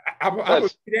 I'm gonna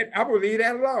leave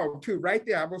that alone too, right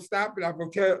there. I'm gonna stop it. I'm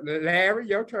gonna tell Larry,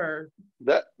 your turn.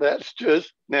 That's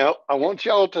just, now I want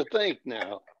y'all to think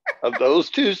now of those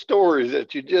 2 stories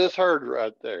that you just heard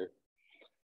right there.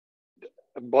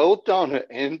 Both Donna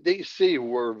and DeCee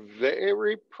were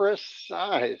very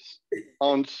precise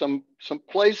on some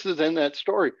places in that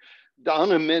story.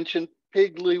 Donna mentioned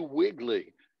Piggly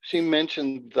Wiggly. She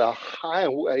mentioned the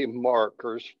highway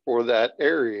markers for that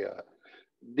area.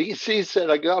 DeCee said,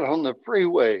 I got on the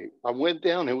freeway. I went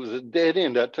down. It was a dead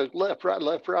end. I took left, right,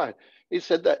 left, right. He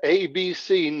said the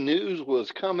ABC News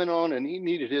was coming on and he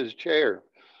needed his chair.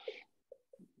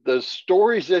 The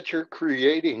stories that you're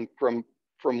creating from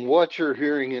what you're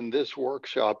hearing in this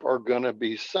workshop are going to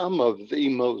be some of the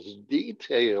most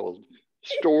detailed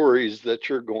stories that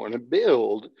you're going to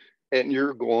build. And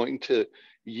you're going to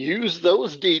use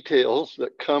those details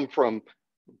that come from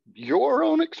your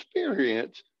own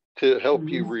experience to help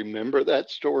you remember that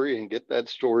story and get that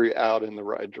story out in the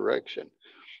right direction.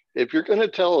 If you're going to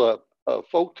tell a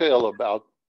folk tale about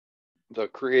the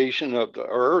creation of the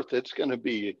earth, it's going to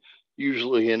be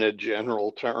usually in a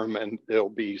general term, and there'll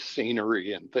be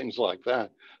scenery and things like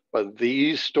that. But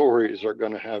these stories are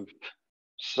going to have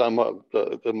some of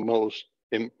the most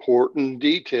important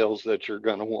details that you're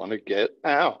going to want to get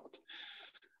out.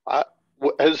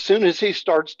 As soon as he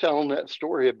starts telling that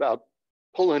story about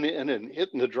pulling in and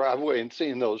hitting the driveway and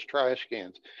seeing those trash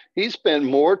cans, he spent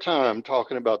more time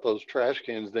talking about those trash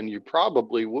cans than you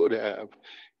probably would have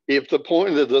if the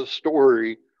point of the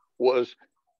story was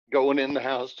going in the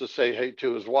house to say hey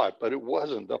to his wife. But it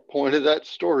wasn't. The point of that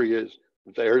story is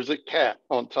there's a cat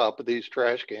on top of these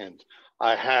trash cans.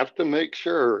 I have to make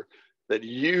sure that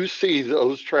you see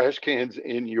those trash cans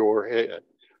in your head.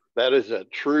 That is a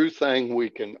true thing. We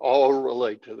can all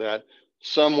relate to that.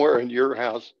 Somewhere in your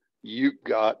house, you've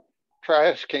got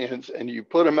trash cans and you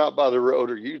put them out by the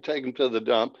road or you take them to the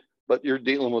dump, but you're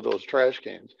dealing with those trash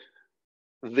cans.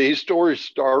 These stories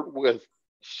start with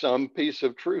some piece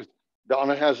of truth.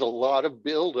 Donna has a lot of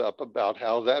buildup about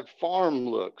how that farm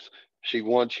looks. She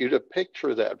wants you to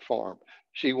picture that farm.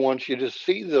 She wants you to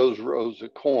see those rows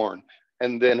of corn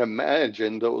and then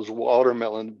imagine those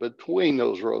watermelons between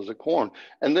those rows of corn.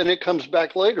 And then it comes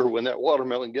back later when that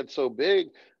watermelon gets so big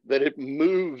that it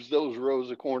moves those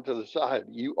rows of corn to the side.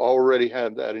 You already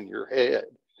have that in your head.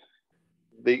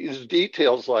 These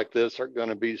details like this are going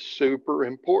to be super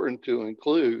important to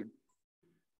include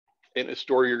in a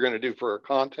story you're going to do for a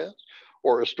contest,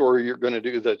 or a story you're going to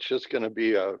do that's just going to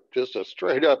be just a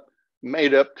straight up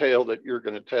made up tale that you're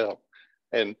going to tell.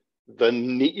 And the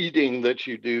kneading that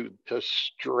you do to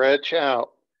stretch out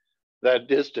that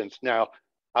distance. Now,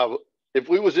 if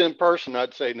we was in person,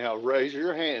 I'd say, now raise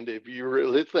your hand if you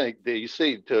really think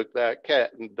DeCee took that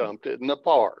cat and dumped it in the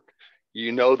park.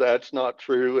 You know that's not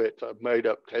true. It's a made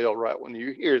up tale right when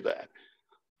you hear that.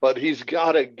 But he's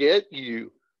got to get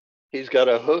you. He's got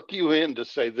to hook you in to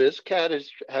say this cat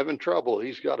is having trouble.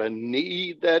 He's got to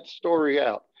knead that story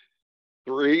out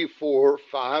 3, 4,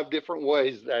 5 different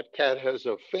ways that cat has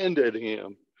offended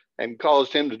him and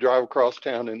caused him to drive across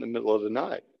town in the middle of the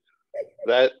night.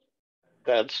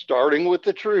 That's starting with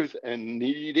the truth and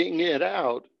kneading it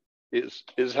out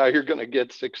is how you're going to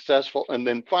get successful. And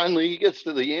then finally he gets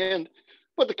to the end,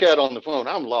 put the cat on the phone.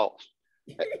 I'm lost.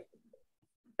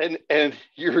 And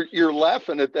you're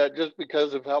laughing at that just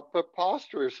because of how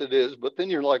preposterous it is. But then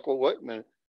you're like, well, wait a minute.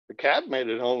 The cat made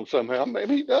it home somehow.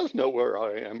 Maybe he does know where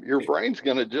I am. Your brain's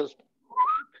going to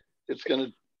it's going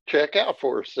to check out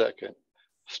for a second.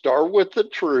 Start with the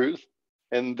truth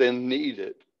and then knead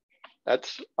it.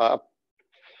 That's the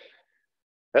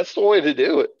way to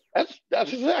do it.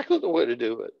 That's exactly the way to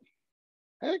do it.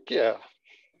 Heck yeah.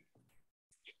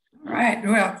 right.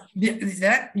 Well,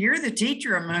 that you're the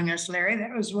teacher among us, Larry.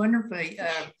 That was wonderfully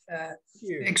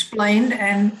explained.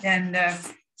 And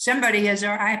somebody has,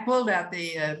 I pulled out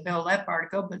the Bell Lep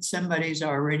article, but somebody's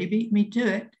already beat me to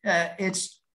it.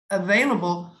 It's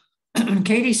available,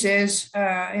 Katie says,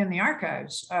 in the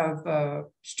archives of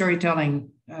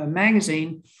Storytelling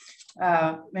magazine.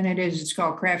 And it's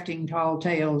called Crafting Tall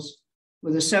Tales,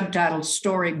 with a subtitle,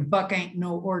 Story Buck Ain't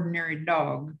No Ordinary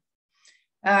Dog.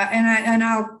 And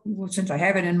I'll, since I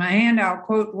have it in my hand, I'll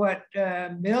quote what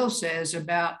Bill says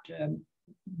about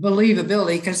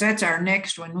believability, because that's our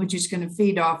next one, which is going to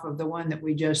feed off of the one that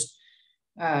we just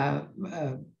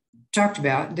talked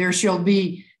about. There shall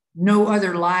be no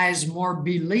other lies more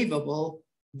believable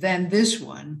than this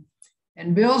one.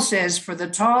 And Bill says, for the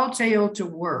tall tale to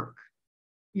work,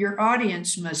 your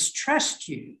audience must trust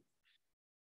you.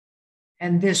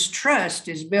 And this trust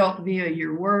is built via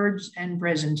your words and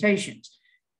presentations.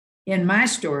 In my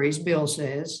stories, Bill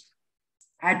says,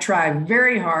 I try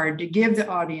very hard to give the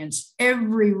audience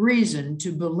every reason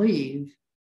to believe,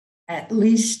 at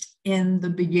least in the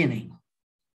beginning.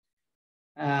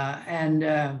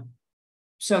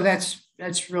 So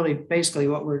that's really basically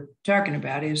what we're talking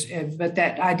about but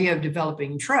that idea of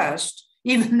developing trust,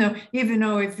 even though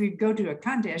if you go to a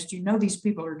contest, you know these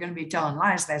people are going to be telling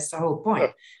lies. That's the whole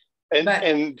point.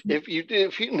 And if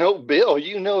you know Bill,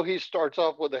 you know he starts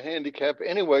off with a handicap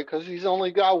anyway, because he's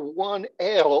only got one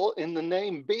L in the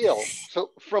name Bill.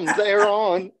 So from there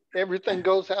on, everything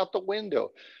goes out the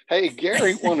window. Hey,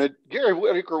 Gary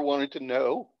Whitaker wanted to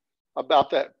know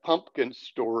about that pumpkin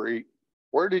story.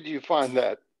 Where did you find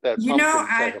that pumpkin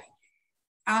tale?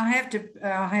 I'll have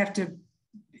to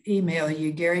email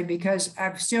you, Gary, because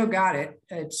I've still got it.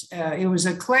 It was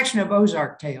a collection of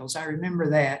Ozark tales. I remember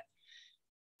that.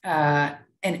 And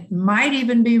it might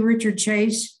even be Richard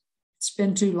Chase. It's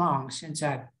been too long since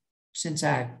I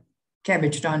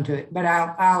cabbaged onto it, but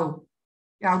I'll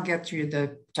get through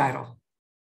the title.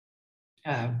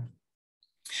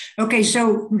 Okay,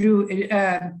 so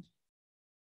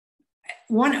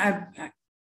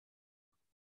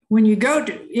when you go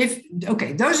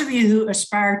to, those of you who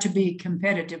aspire to be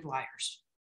competitive liars,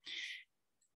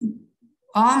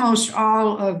 almost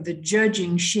all of the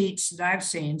judging sheets that I've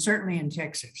seen, certainly in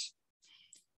Texas,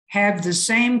 have the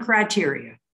same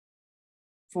criteria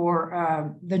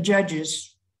for the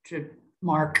judges to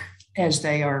mark as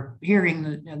they are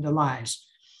hearing the lies.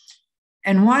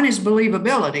 And one is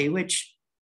believability, which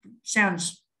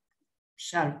sounds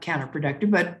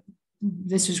counterproductive, but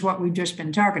this is what we've just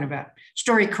been talking about.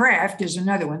 Story craft is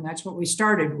another one. That's what we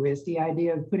started with, the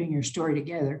idea of putting your story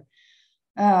together.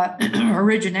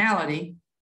 Originality.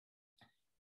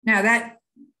 Now that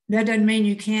doesn't mean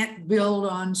you can't build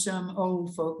on some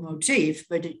old folk motif,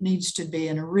 but it needs to be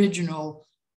an original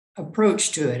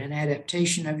approach to it, an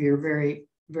adaptation of your very,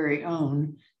 very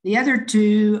own. The other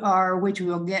two are, which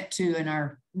we'll get to in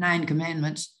our 9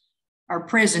 commandments, are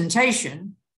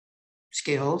presentation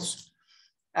skills.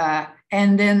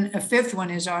 And then a 5th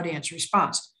one is audience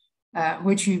response,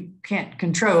 which you can't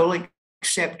control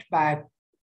except by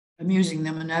amusing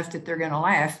them enough that they're going to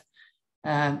laugh.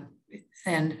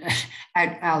 And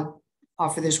I'll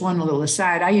offer this one little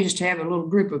aside. I used to have a little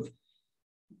group of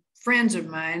friends of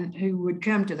mine who would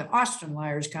come to the Austin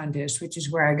Liars Contest, which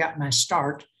is where I got my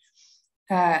start.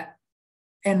 And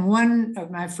one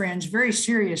of my friends very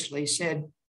seriously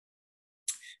said,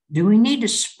 do we need to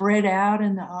spread out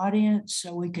in the audience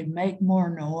so we can make more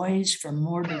noise from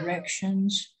more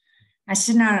directions? I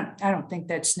said, no, I don't think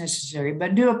that's necessary,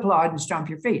 but do applaud and stomp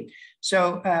your feet.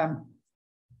 So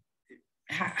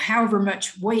however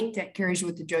much weight that carries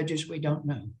with the judges, we don't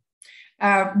know.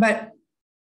 But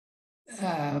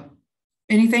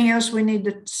anything else we need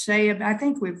to say? I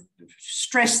think we've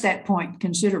stressed that point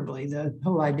considerably, the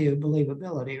whole idea of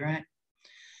believability, right?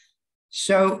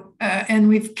 So, and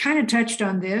we've kind of touched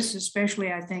on this,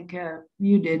 especially I think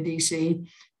you did, DeCee.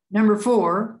 Number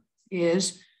 4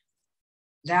 is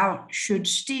thou should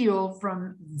steal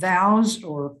from thou's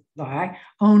or thy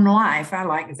own life. I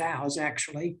like thou's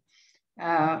actually.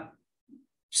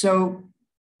 So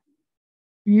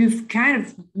you've kind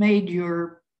of made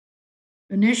your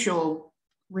initial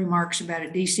remarks about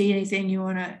it. DeCee, anything you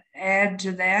want to add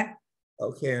to that?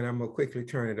 Okay, and I'm going to quickly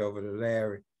turn it over to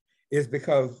Larry. It's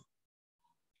because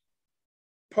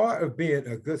part of being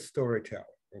a good storyteller,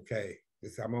 okay,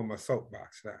 I'm on my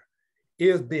soapbox now,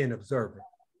 is being observant.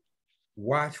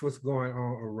 Watch what's going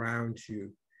on around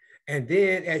you. And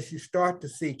then as you start to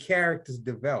see characters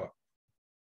develop,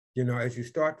 make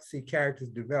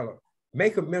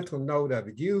a mental note of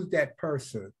it. Use that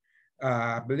person.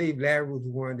 I believe Larry was the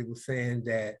one that was saying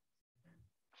that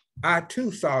I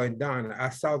too saw in Donna, I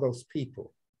saw those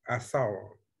people, I saw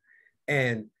them.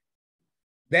 And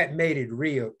that made it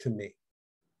real to me.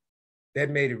 That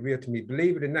made it real to me.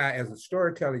 Believe it or not, as a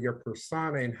storyteller, your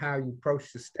persona and how you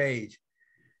approach the stage,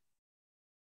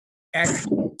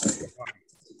 actually,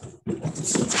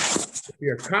 if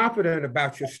you're confident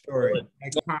about your story,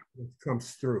 that confidence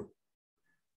comes through.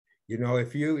 You know,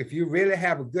 if you really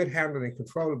have a good handle and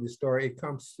control of your story, it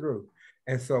comes through.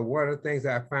 And so one of the things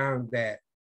I found that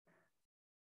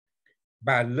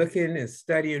by looking and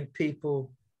studying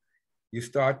people, you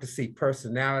start to see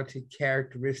personality,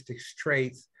 characteristics,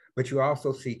 traits, but you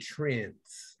also see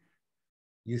trends.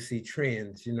 You see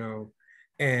trends, you know,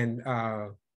 and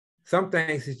some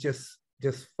things is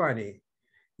just funny,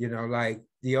 you know, like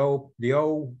the old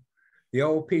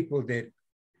people that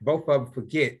both of them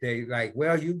forget. They like,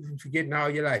 well, you've been forgetting all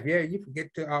your life. Yeah, you forget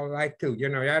all life too, you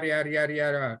know, yada, yada, yada,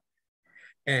 yada.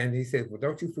 And he said, well,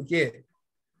 don't you forget,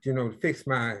 you know, to fix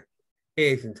my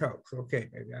eggs and toast. Okay,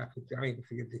 baby, I ain't gonna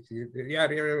forget this.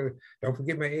 Yada, yada, don't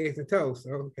forget my eggs and toast.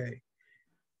 Okay.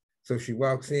 So she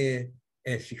walks in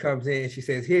and she comes in and she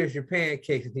says, here's your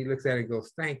pancakes. And he looks at it and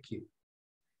goes, thank you.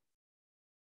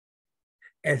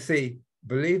 And see,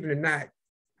 believe it or not,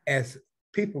 as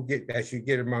you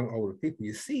get among older people,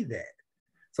 you see that.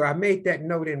 So I made that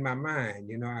note in my mind,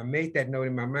 you know,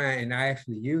 and I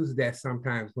actually use that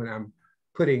sometimes when I'm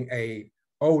putting a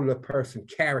older person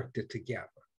character together.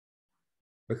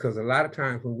 Because a lot of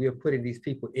times when we're putting these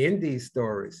people in these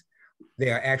stories,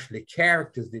 they are actually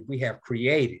characters that we have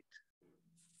created.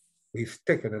 We've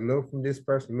taken a little from this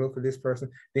person, a little from this person,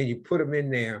 then you put them in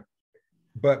there.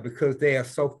 But because they are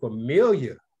so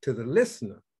familiar to the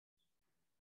listener,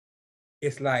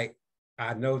 it's like,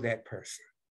 I know that person.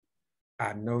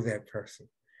 I know that person.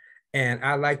 And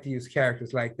I like to use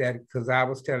characters like that because I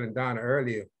was telling Donna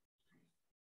earlier,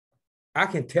 I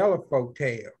can tell a folk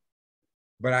tale,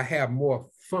 but I have more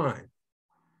fun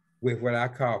with what I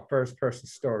call first person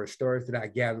stories that I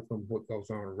gather from what goes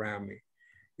on around me,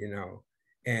 you know.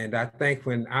 And I think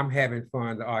when I'm having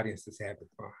fun, the audience is having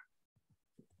fun.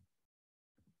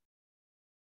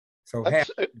 So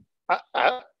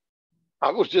I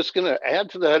was just going to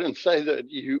add to that and say that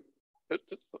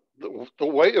the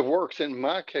way it works in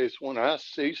my case, when I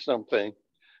see something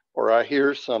or I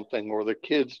hear something or the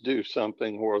kids do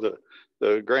something or the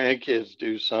grandkids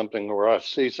do something or I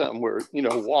see something where, you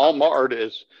know, Walmart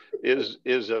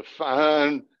is a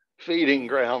fine feeding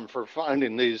ground for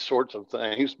finding these sorts of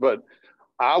things, but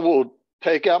I will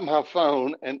take out my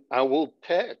phone and I will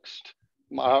text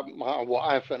my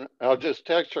wife and I'll just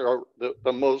text her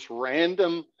the most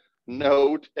random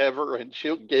note ever, and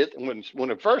she'll get, when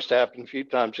it first happened a few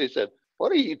times, she said,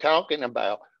 what are you talking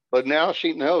about? But now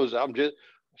she knows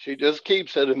she just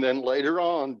keeps it. And then later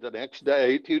on, the next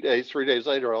day, 2 days, 3 days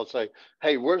later, I'll say,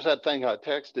 hey, where's that thing I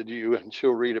texted you? And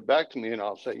she'll read it back to me and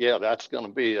I'll say, yeah, that's going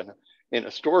to be in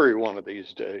a story one of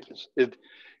these days.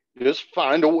 Just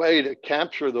find a way to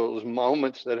capture those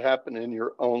moments that happen in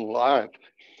your own life.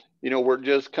 You know, we're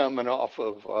just coming off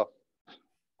of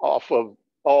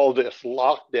all this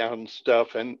lockdown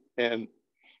stuff, and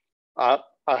I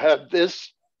have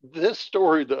this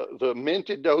story, the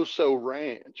Mentidoso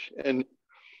Ranch, and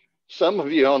some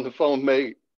of you on the phone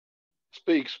may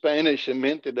speak Spanish, and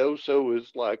Mentidoso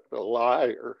is like the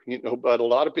liar, you know, but a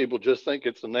lot of people just think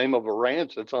it's the name of a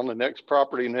ranch that's on the next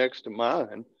property next to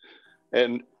mine.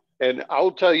 And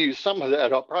I'll tell you some of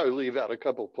that. I'll probably leave out a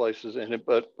couple of places in it,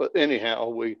 but anyhow,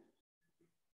 we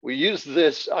use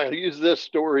this. I use this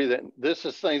story that this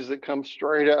is things that come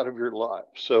straight out of your life.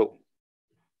 So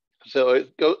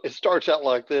it starts out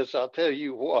like this. I'll tell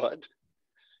you what.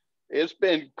 It's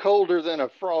been colder than a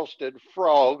frosted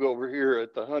frog over here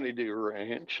at the Honeydew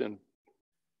Ranch, and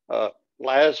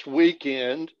last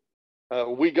weekend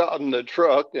we got in the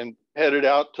truck and headed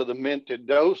out to the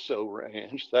Mentidoso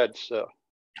Ranch. That's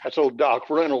old Doc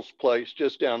Reynolds' place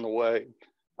just down the way.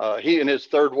 He and his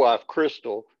third wife,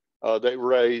 Crystal, they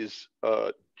raise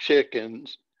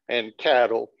chickens and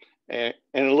cattle and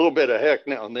a little bit of heck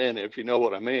now and then, if you know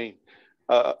what I mean.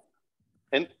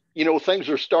 And, you know, things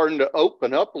are starting to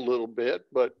open up a little bit,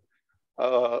 but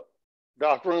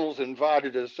Doc Reynolds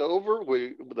invited us over.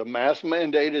 The mask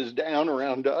mandate is down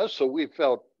around us, so we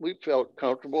felt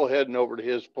comfortable heading over to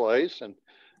his place and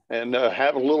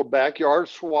having a little backyard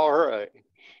soiree.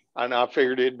 And I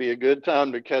figured it'd be a good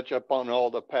time to catch up on all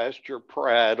the pasture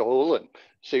prattle and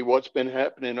see what's been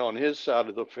happening on his side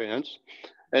of the fence.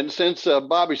 And since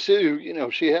Bobby Sue, you know,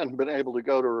 she hadn't been able to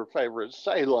go to her favorite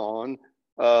salon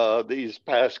these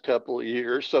past couple of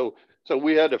years, so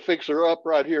we had to fix her up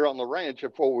right here on the ranch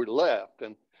before we left.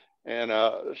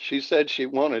 And she said she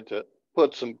wanted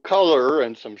put some color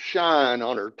and some shine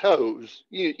on her toes.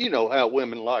 You know how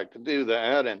women like to do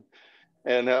that.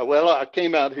 And well, I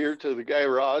came out here to the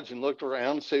garage and looked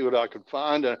around to see what I could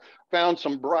find. And found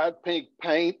some bright pink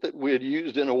paint that we had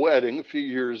used in a wedding a few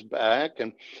years back.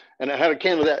 And I had a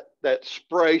can of that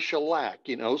spray shellac,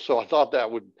 you know, so I thought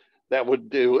that would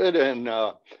do it. And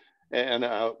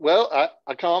well,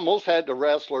 I almost had to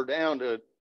wrestle her down to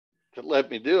let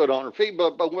me do it on her feet.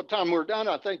 But by what time we were done,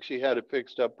 I think she had it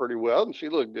fixed up pretty well and she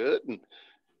looked good. And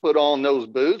put on those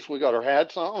boots. We got our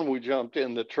hats on. We jumped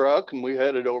in the truck and we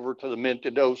headed over to the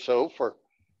Mentidoso for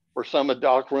some of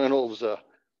Doc Reynolds'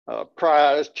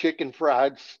 prized chicken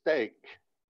fried steak.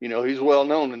 You know, he's well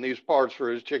known in these parts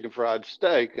for his chicken fried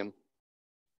steak.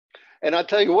 And I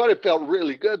tell you what, it felt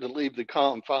really good to leave the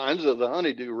confines of the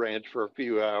Honeydew Ranch for a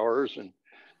few hours. And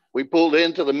we pulled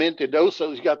into the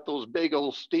Mentidoso. He's got those big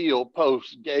old steel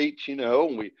post gates, you know,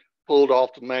 and we pulled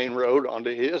off the main road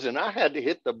onto his. And I had to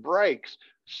hit the brakes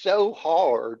so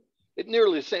hard, it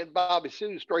nearly sent Bobby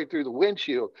Sue straight through the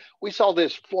windshield. We saw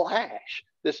this flash,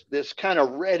 this kind of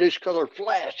reddish colored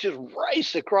flash just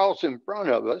race across in front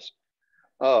of us.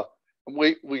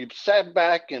 We sat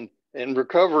back and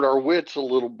recovered our wits a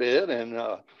little bit. And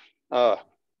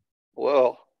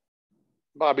well,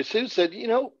 Bobby Sue said, you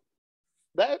know,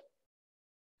 that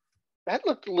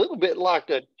looked a little bit like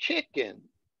a chicken.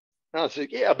 And I said,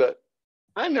 yeah, but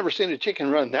I've never seen a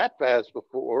chicken run that fast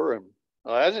before. And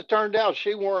as it turned out,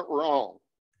 she weren't wrong.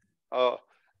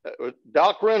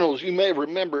 Doc Reynolds, you may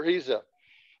remember, he's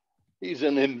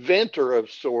an inventor of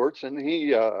sorts, and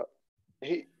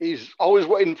he's always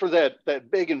waiting for that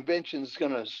big invention that's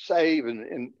going to save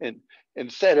and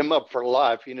set him up for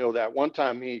life. You know, that one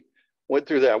time he went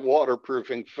through that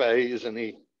waterproofing phase, and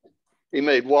he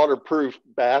made waterproof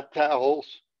bath towels,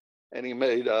 and he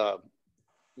made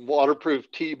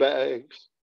waterproof tea bags,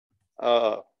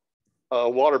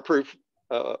 waterproof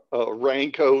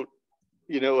raincoat.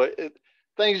 You know,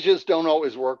 things just don't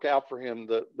always work out for him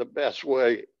the best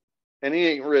way. And he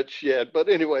ain't rich yet. But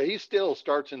anyway, he still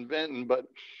starts inventing. But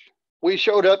we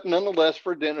showed up nonetheless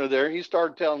for dinner there. He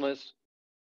started telling us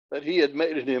that he had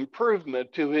made an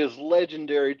improvement to his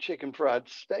legendary chicken fried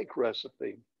steak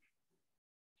recipe.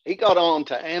 He got on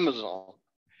to Amazon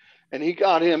and he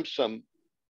got him some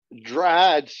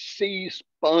dried sea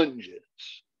sponges.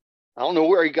 I don't know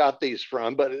where he got these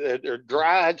from, but they're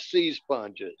dried sea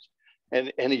sponges.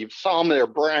 And he saw them, they're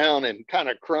brown and kind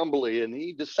of crumbly. And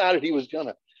he decided he was going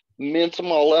to mince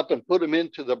them all up and put them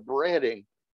into the breading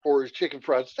for his chicken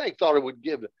fried steak. Thought it would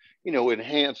give, you know,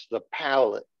 enhance the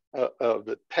palate of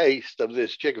the taste of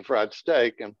this chicken fried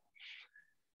steak. And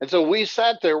so we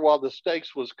sat there while the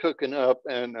steaks was cooking up,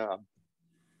 and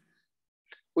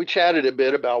we chatted a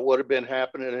bit about what had been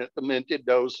happening at the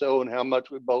Mentidoso and how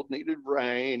much we both needed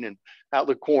rain and how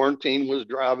the quarantine was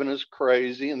driving us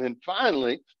crazy. And then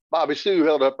finally, Bobby Sue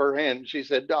held up her hand and she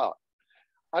said, Doc,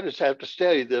 I just have to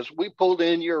tell you this. We pulled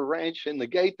in your ranch in the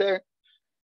gate there,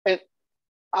 and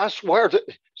I swear that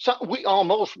we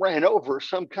almost ran over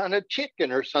some kind of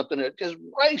chicken or something that just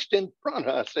raced in front.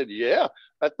 I said, yeah,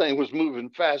 that thing was moving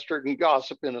faster than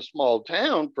gossip in a small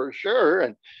town for sure.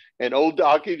 And old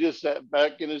Docky just sat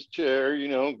back in his chair, you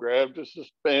know, grabbed his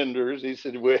suspenders. He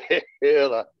said, well,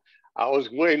 I was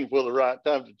waiting for the right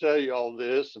time to tell you all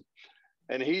this.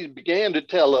 And he began to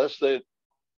tell us that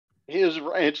his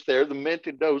ranch there, the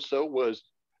Mentidoso, was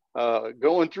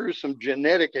going through some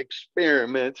genetic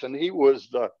experiments, and he was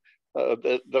the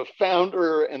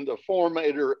founder and the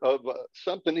formator of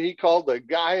something he called the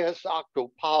Gaius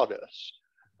octopotus.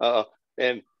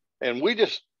 And we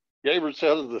just gave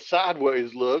ourselves the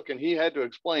sideways look, and he had to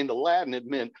explain the Latin. It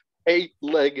meant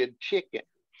 8-legged chicken.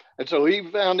 And so he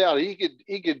found out he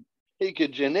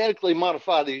could genetically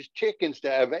modify these chickens to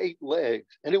have 8 legs,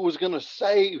 and it was going to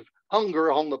save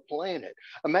hunger on the planet.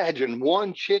 Imagine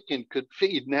one chicken could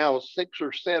feed now 6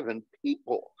 or 7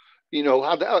 people. You know,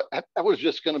 how that was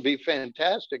just going to be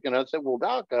fantastic. And I said, well,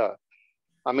 Doc,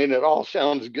 I mean, it all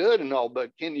sounds good and all,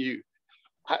 but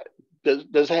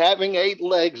does having 8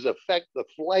 legs affect the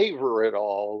flavor at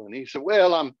all? And he said,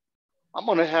 well, I'm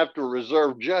going to have to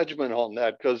reserve judgment on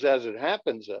that, because as it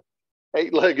happens,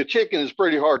 8-legged chicken is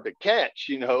pretty hard to catch,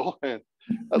 you know. And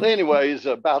but anyways,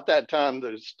 about that time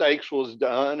the steaks was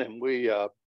done, and we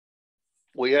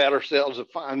had ourselves a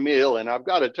fine meal. And I've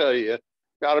got to tell you,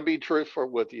 got to be truthful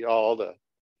with you all,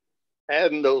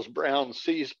 adding those brown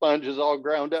sea sponges all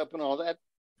ground up and all that.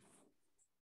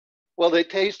 Well, they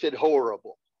tasted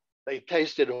horrible.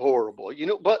 You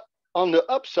know, but on the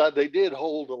upside, they did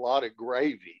hold a lot of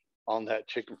gravy on that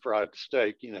chicken fried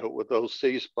steak, you know, with those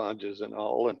sea sponges and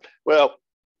all. And well,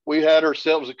 we had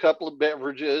ourselves a couple of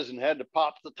beverages and had to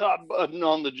pop the top button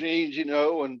on the jeans, you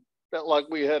know, and felt like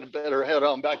we had a better head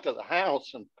on back to the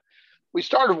house. And we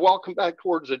started walking back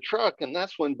towards the truck, and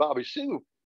that's when Bobby Sue,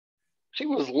 she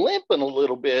was limping a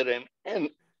little bit, and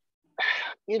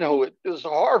you know, it was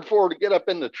hard for her to get up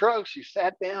in the truck. She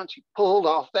sat down, she pulled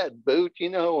off that boot, you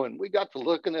know, and we got to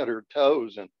looking at her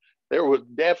toes, and there was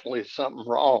definitely something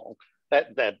wrong.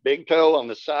 That big toe on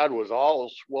the side was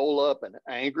all swole up and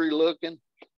angry looking.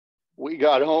 We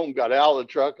got home, got out of the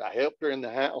truck. I helped her in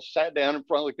the house, sat down in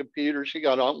front of the computer. She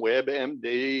got on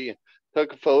WebMD,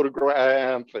 took a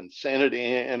photograph and sent it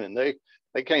in, and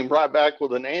they came right back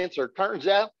with an answer. Turns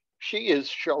out she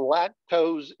is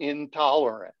lactose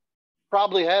intolerant.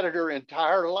 Probably had it her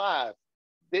entire life.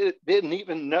 Didn't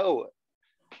even know it.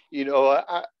 You know,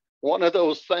 one of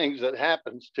those things that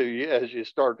happens to you as you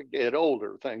start to get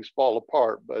older, things fall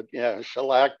apart. But yeah,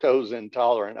 lactose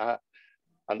intolerant. I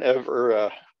never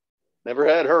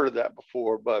had heard of that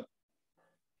before. But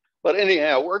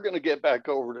anyhow, we're going to get back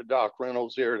over to Doc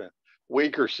Reynolds here in a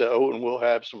week or so, and we'll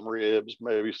have some ribs,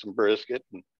 maybe some brisket.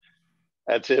 And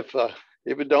that's if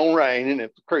it don't rain and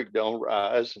if the creek don't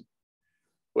rise.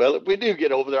 Well, if we do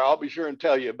get over there, I'll be sure and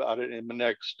tell you about it in the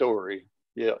next story.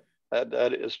 Yeah,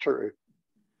 that is true.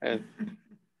 And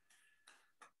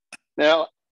now,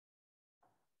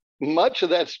 much of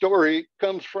that story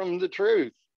comes from the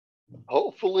truth.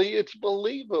 Hopefully, it's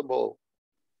believable.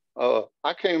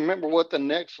 I can't remember what the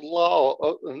next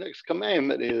the next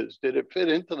commandment is. Did it fit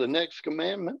into the next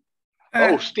commandment?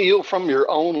 Steal from your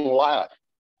own life.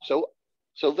 So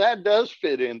that does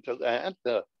fit into that.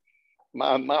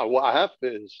 My wife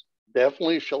is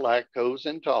definitely lactose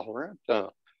intolerant.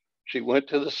 She went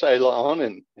to the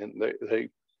salon and they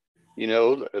you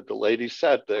know, the lady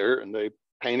sat there and they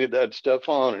painted that stuff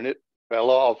on, and it fell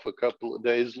off a couple of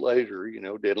days later. You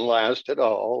know, didn't last at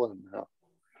all.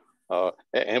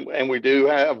 And we do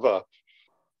have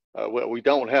well, we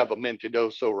don't have a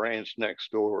Mentidoso Ranch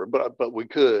next door, but we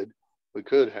could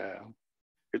have.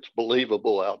 It's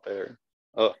believable out there.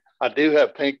 I do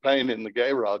have pink paint in the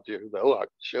garage here, though. I can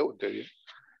show it to you.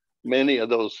 Many of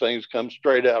those things come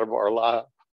straight out of our life.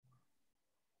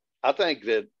 I think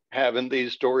that having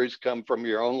these stories come from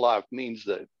your own life means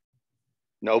that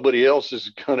nobody else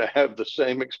is going to have the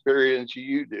same experience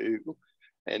you do.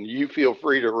 And you feel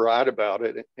free to write about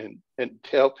it and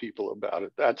tell people about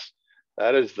it. That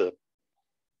is the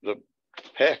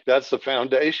heck, that's the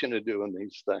foundation of doing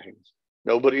these things.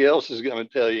 Nobody else is going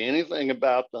to tell you anything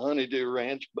about the Honeydew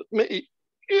Ranch but me.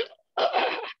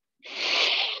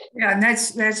 Yeah, and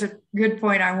that's a good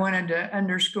point I wanted to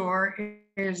underscore,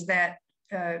 is that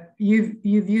you've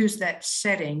used that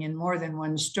setting in more than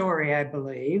one story, I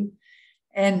believe.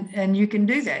 And you can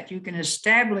do that. You can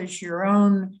establish your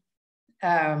own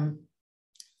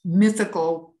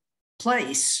mythical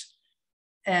place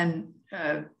and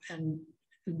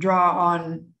draw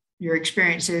on your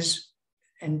experiences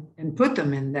and put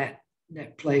them in that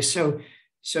place. So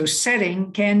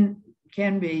setting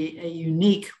can be a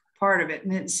unique part of it.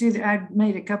 And see, I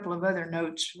made a couple of other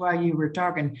notes while you were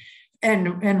talking,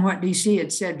 and what DeCee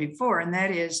had said before, and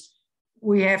that is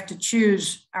we have to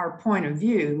choose our point of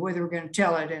view, whether we're going to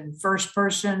tell it in first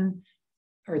person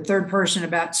or third person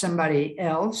about somebody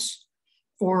else,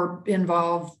 or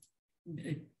involve,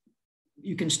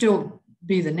 you can still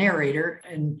be the narrator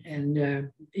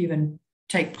and even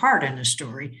take part in a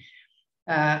story.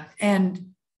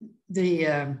 And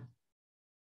the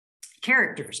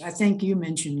characters, I think you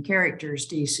mentioned characters,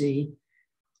 DeCee.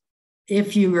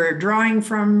 If you are drawing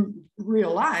from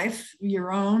real life,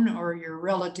 your own or your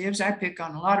relatives, I pick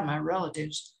on a lot of my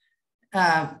relatives,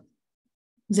 then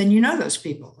you know those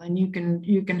people, and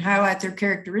you can highlight their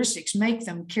characteristics, make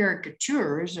them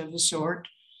caricatures of a sort,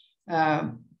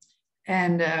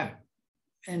 and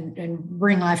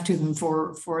bring life to them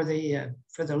for the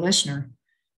listener.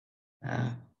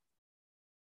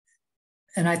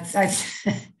 And I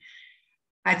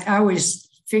always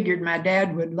figured my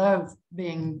dad would love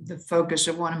being the focus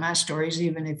of one of my stories,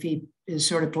 even if he is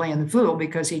sort of playing the fool,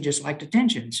 because he just liked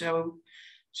attention. So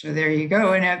there you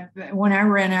go. And when I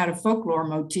ran out of folklore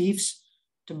motifs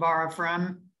to borrow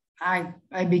from, I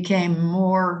became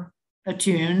more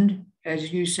attuned,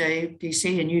 as you say,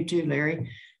 DeCee, and you too, Larry,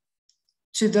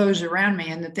 to those around me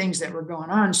and the things that were going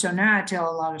on. So now I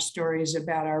tell a lot of stories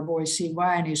about our boy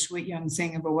CY and his sweet young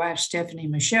thing of a wife, Stephanie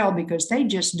Michelle, because they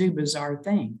just do bizarre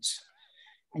things.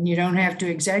 And you don't have to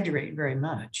exaggerate very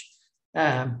much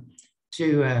to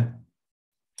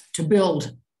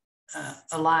build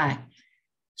a lie.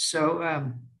 So I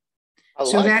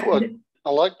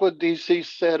like what DeCee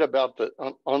said about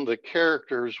on the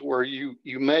characters, where you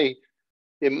may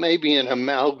it may be an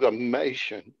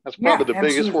amalgamation. That's probably the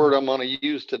biggest word I'm going to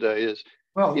use today is,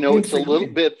 well, you know, it's a little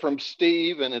bit from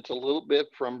Steve and it's a little bit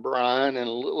from Brian and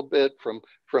a little bit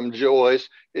from Joyce.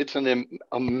 It's an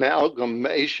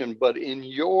amalgamation, but in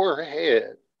your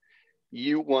head,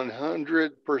 you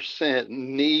 100%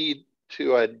 need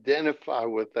to identify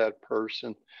with that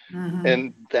person. Mm-hmm.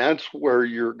 And that's where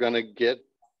you're going to get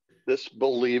this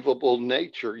believable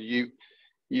nature. You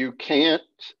can't,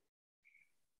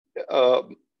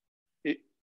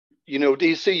 you know,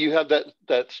 DeCee, you have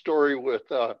that story with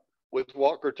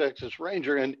Walker, Texas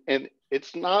Ranger, and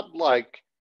it's not like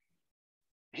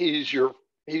he's your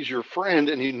friend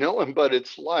and you know him, but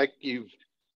it's like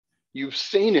you've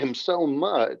seen him so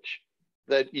much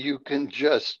that you can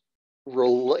just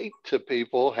relate to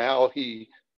people how he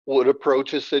would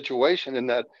approach a situation, and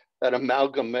that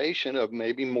amalgamation of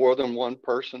maybe more than one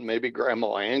person, maybe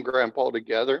grandma and grandpa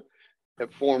together,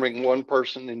 and forming one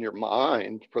person in your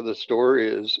mind for the story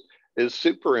is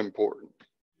super important.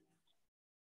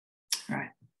 All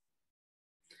right.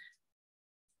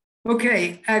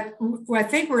 Okay, I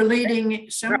think we're leading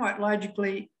somewhat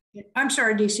logically. I'm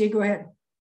sorry, DeCee, go ahead.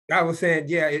 I was saying,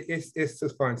 yeah, it's a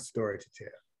fun story to tell.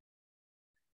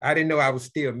 I didn't know I was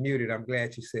still muted. I'm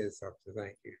glad you said something.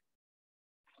 Thank you.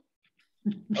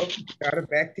 Okay, Donna,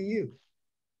 back to you.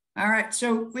 All right,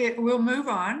 so we'll move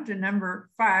on to number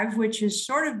 5, which has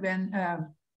sort of been,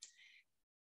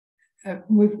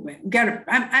 we've got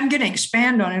I'm going to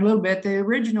expand on it a little bit. The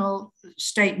original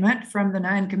statement from the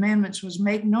 9 Commandments was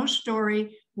make no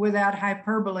story without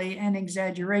hyperbole and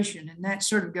exaggeration. And that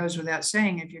sort of goes without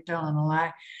saying if you're telling a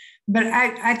lie. But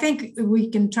I think we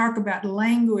can talk about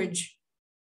language,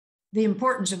 the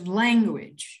importance of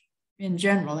language in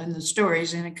general in the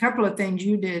stories. And a couple of things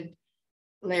you did,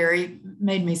 Larry,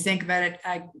 made me think about it.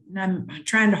 I'm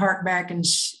trying to hark back, and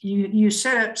you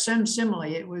set up some simile.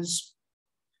 It was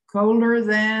colder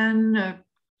than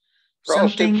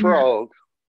Frosted frog.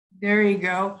 There you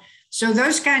go. So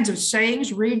those kinds of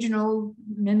sayings, regional,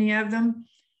 many of them,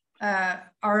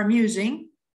 are amusing,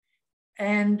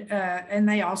 and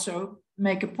they also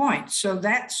make a point. So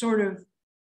that sort of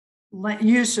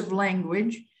use of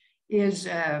language is,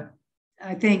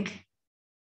 I think,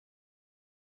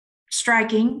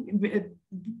 striking.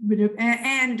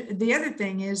 And the other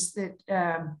thing is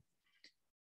that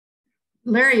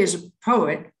Larry is a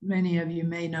poet. Many of you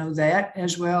may know that,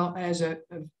 as well as a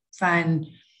fine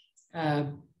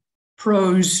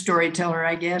prose storyteller,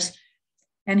 I guess.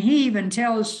 And he even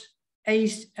tells a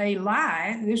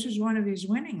lie. This is one of his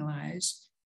winning lies,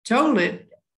 told it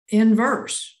in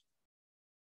verse.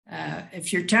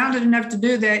 If you're talented enough to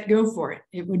do that, go for it.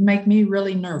 It would make me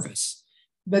really nervous.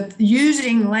 But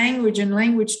using language and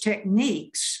language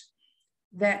techniques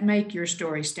that make your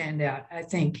story stand out, I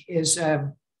think, is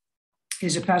a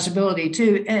possibility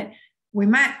too. And we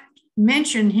might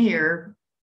mention here,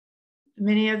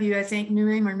 many of you, I think, knew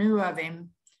him or knew of him,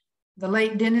 the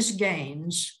late Dennis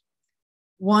Gaines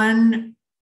won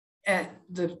at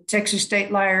the Texas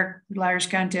State Liars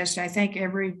Contest. I think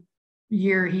every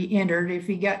year he entered. If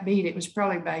he got beat, it was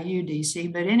probably by you,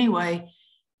 DeCee. But anyway,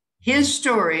 his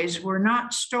stories were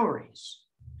not stories.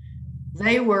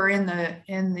 They were in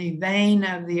the vein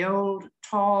of the old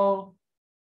tall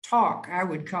talk, I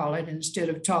would call it, instead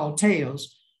of tall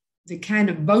tales. The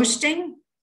kind of boasting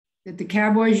that the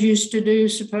cowboys used to do,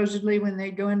 supposedly, when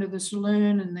they'd go into the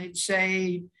saloon and they'd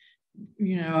say,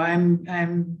 you know,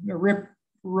 I'm a rip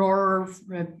roarer.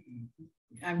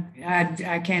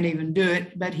 I can't even do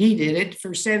it, but he did it for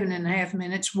 7.5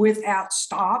 minutes without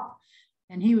stop.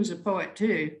 And he was a poet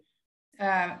too.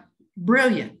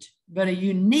 Brilliant, but a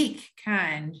unique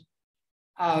kind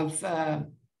of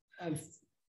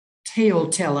tale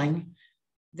telling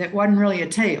that wasn't really a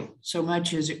tale so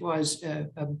much as it was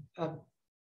an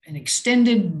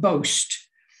extended boast.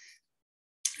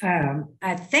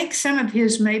 I think some of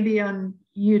his may be on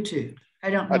YouTube. I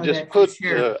don't know.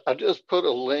 I just put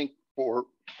a link for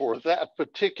that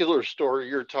particular story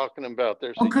you're talking about.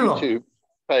 There's a cool YouTube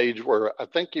page where I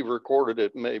think he recorded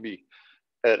it maybe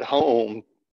at home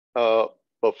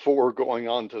before going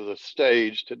onto the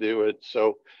stage to do it.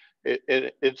 So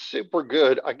it's super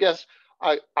good. I guess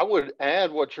I would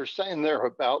add what you're saying there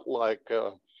about like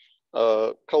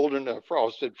cold in a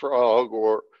frosted frog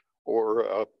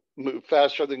or move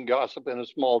faster than gossip in a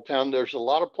small town. There's a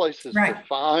lot of places to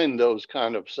find those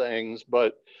kind of sayings,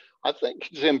 but I think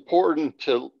it's important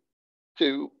to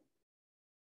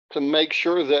make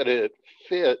sure that it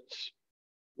fits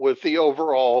with the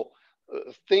overall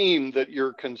theme that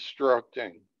you're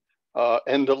constructing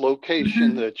and the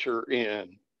location that you're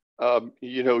in.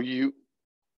 You know,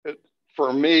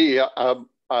 for me,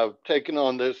 I've taken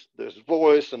on this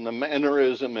voice and the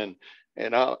mannerism, and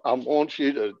I want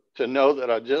you to know that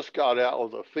I just got out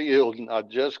of the field and I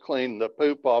just cleaned the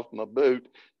poop off my boot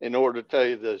in order to tell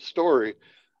you this story.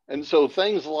 And so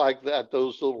things like that,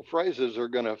 those little phrases are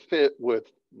going to fit with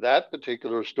that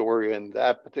particular story and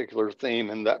that particular theme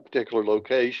and that particular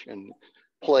location,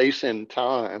 place, and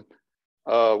time,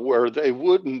 where they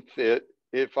wouldn't fit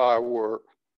if I were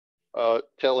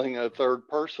telling a third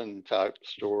person type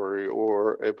story,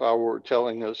 or if I were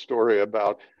telling a story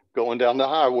about going down the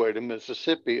highway to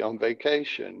Mississippi on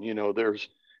vacation. You know,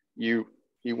 you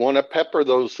want to pepper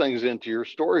those things into your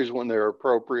stories when they're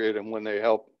appropriate and when they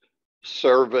help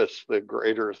service the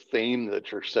greater theme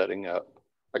that you're setting up.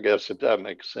 I guess if that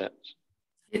makes sense.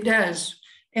 It does.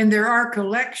 And there are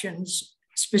collections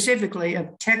specifically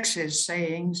of Texas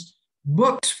sayings,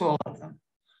 books full of them.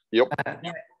 Yep.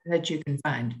 That you can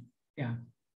find. Yeah.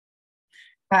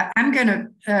 I'm going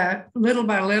to, little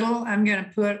by little, I'm going to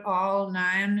put all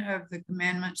 9 of the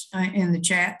commandments in the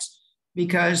chats,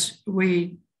 because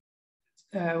we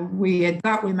had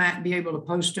thought we might be able to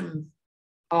post them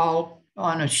all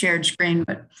on a shared screen,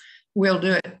 but we'll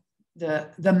do it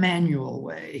the manual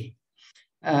way.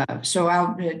 So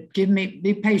I'll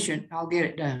be patient. I'll get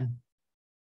it done.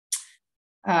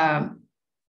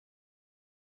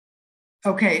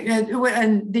 Okay,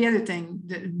 and the other thing,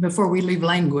 before we leave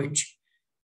language,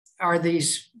 are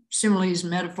these similes,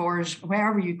 metaphors,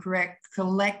 however you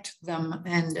collect them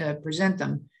and present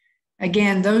them.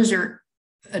 Again, those are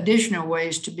additional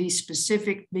ways to be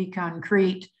specific, be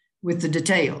concrete with the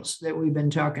details that we've been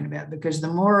talking about, because the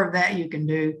more of that you can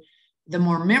do, the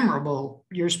more memorable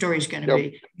your story is going to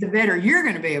be, the better you're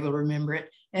going to be able to remember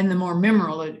it, and the more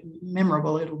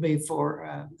memorable it'll be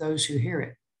for those who hear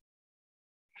it.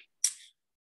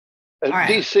 Right.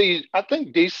 DeCee, I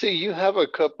think DeCee, you have a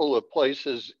couple of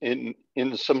places in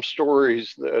some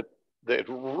stories that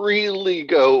really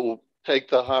take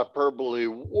the hyperbole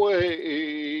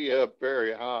way up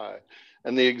very high,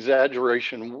 and the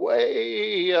exaggeration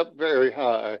way up very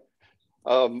high.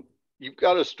 You've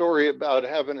got a story about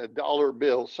having a dollar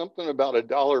bill, something about a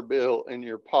dollar bill in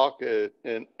your pocket,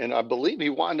 and I believe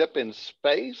you wind up in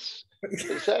space.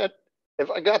 Is that,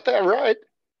 if I got that right?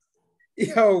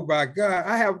 Oh my God,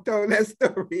 I have told that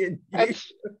story.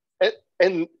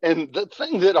 And the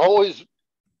thing that always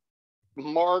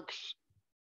marks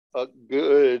a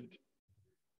good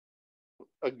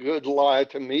lie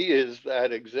to me is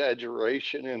that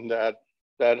exaggeration and that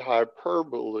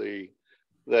hyperbole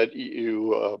that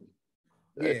you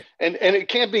and it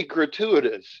can't be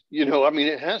gratuitous, you know. I mean,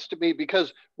 it has to be,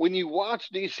 because when you watch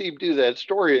DeCee do that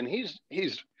story, and he's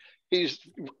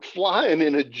flying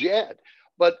in a jet,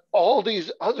 but all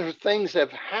these other things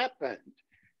have happened,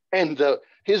 and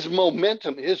his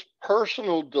momentum, his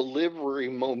personal delivery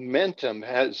momentum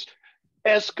has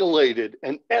escalated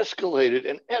and escalated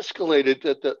and escalated,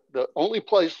 that the only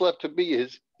place left to be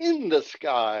is in the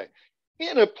sky,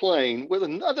 in a plane with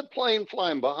another plane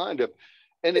flying behind him.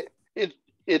 And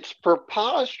it's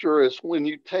preposterous when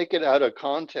you take it out of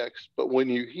context, but when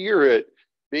you hear it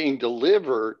being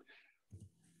delivered,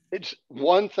 it's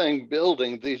one thing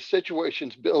building, these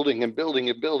situations building and building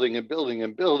and building and building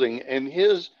and building, and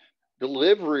his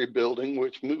delivery building,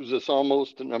 which moves us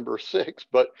almost to number 6,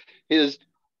 but his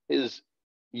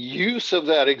use of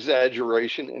that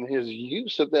exaggeration and his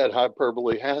use of that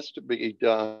hyperbole has to be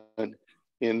done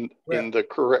in the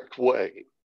correct way.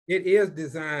 It is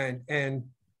designed, and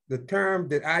the term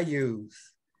that I use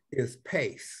is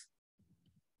pace.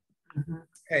 Mm-hmm.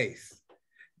 Pace.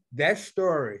 That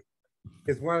story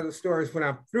is one of the stories when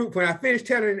I'm through, when I finish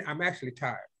telling it, I'm actually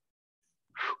tired.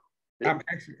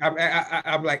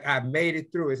 I'm like, I made it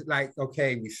through. It's like,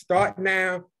 okay, we start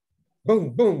now, boom,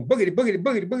 boom, boogity, boogity,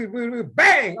 boogity, boogity, boogity,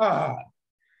 bang,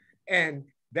 and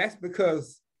that's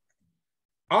because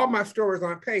all my stories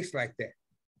aren't paced like that.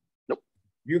 Nope.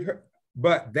 You've heard,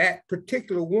 but that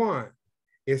particular one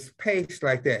is paced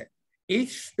like that.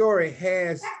 Each story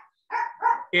has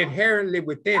inherently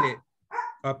within it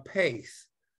a pace,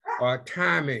 or a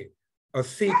timing, a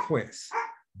sequence,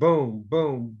 boom,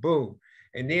 boom, boom.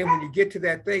 And then when you get to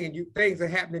that thing and things are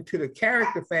happening to the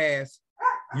character fast,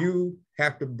 you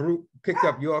have to pick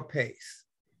up your pace,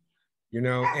 you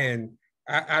know. And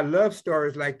I love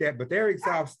stories like that, but they're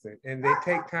exhausting and they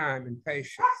take time and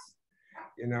patience,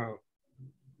 you know.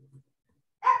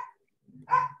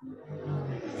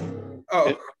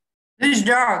 Oh, whose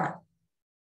dog?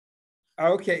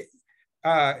 Okay,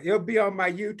 it'll be on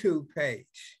my YouTube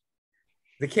page,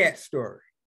 The Cat Story.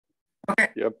 Okay.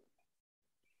 Yep.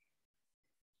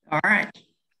 All right.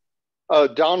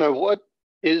 Donna, what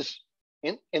is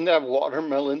in that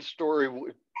watermelon story?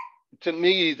 to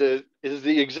me, the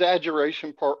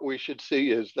exaggeration part we should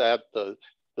see, is that the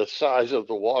size of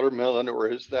the watermelon, or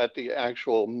is that the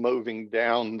actual moving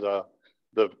down the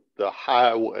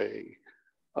highway?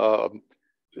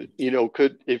 You know,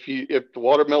 if the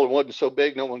watermelon wasn't so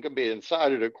big, no one could be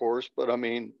inside it, of course. But I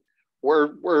mean,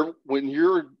 when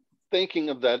you're thinking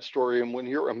of that story and when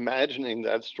you're imagining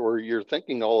that story, you're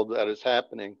thinking all of that is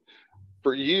happening.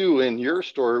 For you in your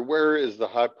story, where is the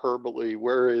hyperbole?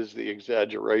 Where is the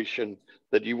exaggeration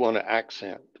that you want to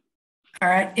accent? All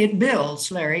right, it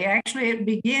builds, Larry. Actually, it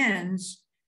begins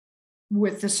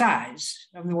with the size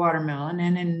of the watermelon,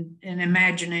 and in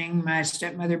imagining my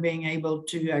stepmother being able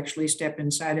to actually step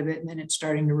inside of it, and then it's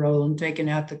starting to roll and taking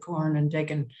out the corn and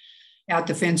taking out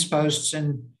the fence posts.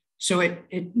 And so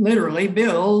it literally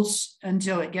builds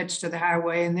until it gets to the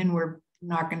highway, and then we're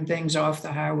knocking things off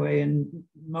the highway and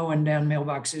mowing down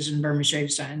mailboxes and Burma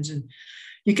shave signs. And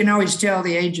you can always tell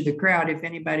the age of the crowd if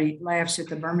anybody laughs at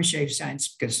the Burma shave signs,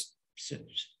 because a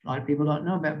lot of people don't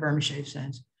know about Burma shave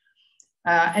signs.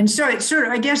 And so it's sort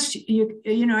of, I guess,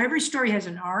 you know, every story has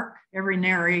an arc, every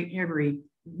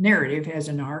narrative has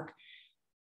an arc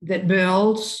that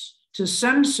builds to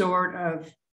some sort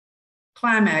of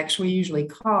climax, we usually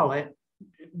call it,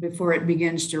 before it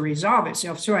begins to resolve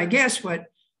itself. So I guess what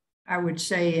I would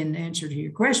say in answer to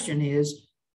your question is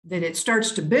that it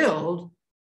starts to build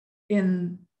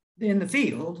in the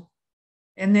field,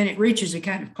 and then it reaches a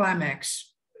kind of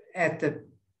climax at the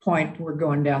point we're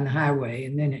going down the highway,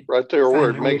 and then it right there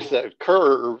where it makes that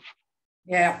curve.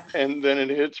 Yeah. And then it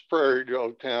hits Prairie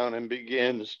Dog Town and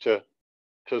begins to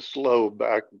slow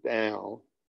back down.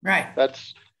 Right.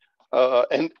 That's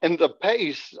and the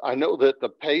pace, I know that the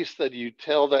pace that you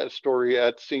tell that story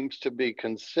at seems to be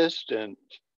consistent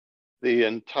the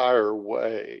entire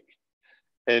way.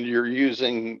 And you're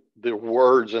using the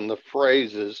words and the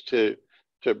phrases to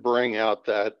bring out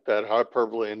that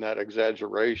hyperbole and that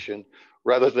exaggeration,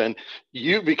 rather than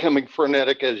you becoming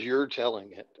frenetic as you're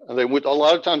telling it. And a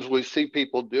lot of times we see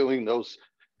people doing those,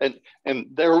 and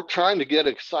they're trying to get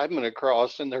excitement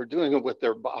across, and they're doing it with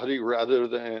their body rather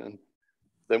than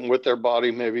with their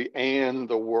body maybe, and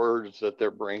the words that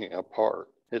they're bringing apart.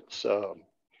 It's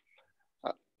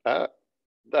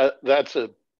that's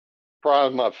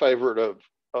probably my favorite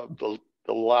of the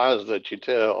lies that you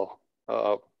tell,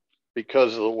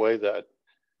 because of the way that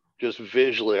just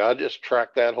visually, I just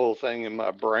track that whole thing in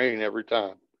my brain every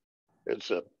time.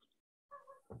 It's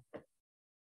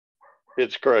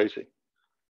crazy.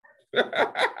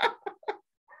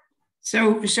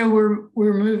 So we're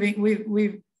moving.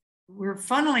 We're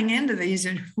funneling into these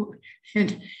in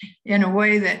a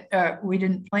way that we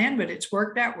didn't plan, but it's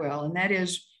worked out well. And that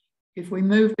is, if we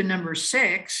move to number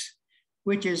 6,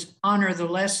 which is honor the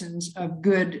lessons of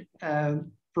good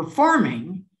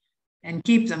performing and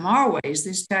keep them always.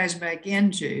 This ties back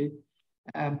into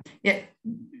it,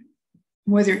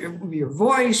 whether your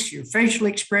voice, your facial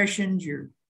expressions,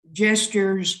 your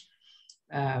gestures,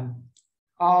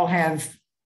 all have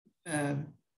a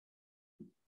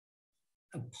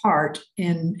part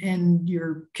in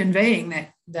your conveying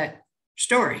that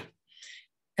story.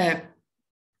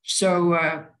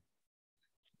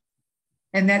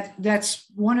 And that's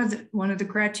one of the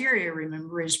criteria,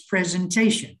 remember, is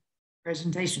presentation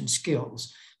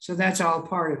skills. So that's all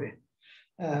part of it.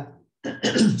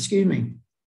 Excuse me.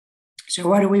 So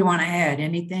what do we want to add?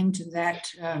 Anything to that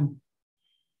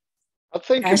I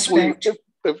think aspect?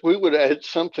 if we would add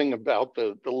something about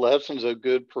the lessons of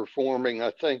good performing,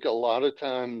 I think a lot of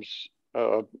times,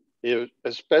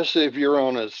 especially if you're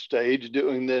on a stage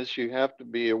doing this, you have to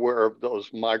be aware of those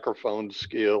microphone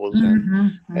skills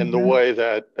and the way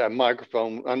that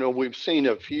microphone, I know we've seen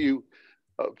a few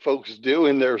folks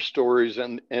doing their stories,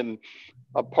 and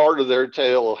a part of their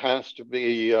tale has to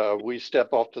be, we step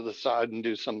off to the side and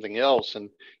do something else. And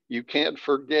you can't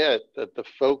forget that the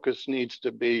focus needs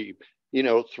to be,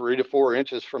 3 to 4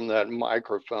 inches from that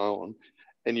microphone,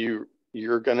 and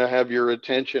you're going to have your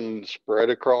attention spread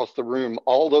across the room,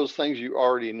 all those things you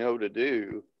already know to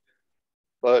do.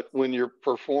 But when you're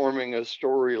performing a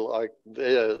story like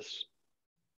this,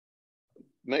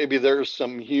 maybe there's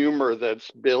some humor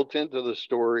that's built into the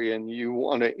story, and you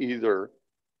want to either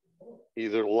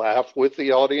laugh with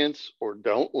the audience or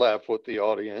don't laugh with the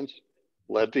audience.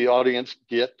 Let the audience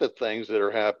get the things that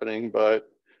are happening, but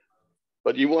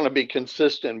you want to be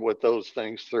consistent with those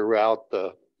things throughout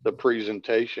the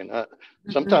presentation.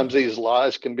 Sometimes these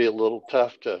lies can be a little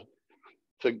tough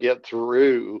to get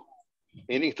through.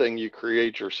 Anything you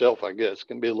create yourself, I guess,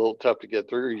 can be a little tough to get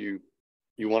through.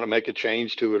 You want to make a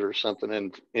change to it or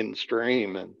something in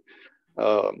stream. And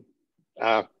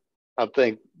I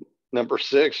think number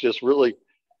 6, just really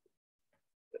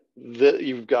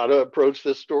you've got to approach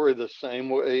this story the same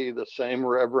way, the same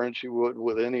reverence you would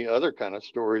with any other kind of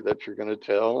story that you're going to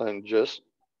tell, and just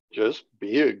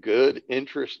be a good,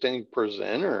 interesting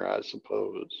presenter, I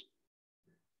suppose.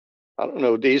 I don't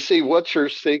know, DeCee, what's your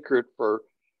secret for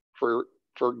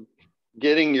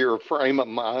getting your frame of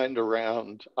mind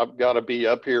around, I've got to be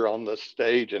up here on the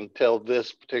stage and tell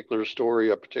this particular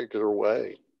story a particular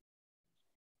way?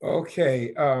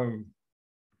 Okay.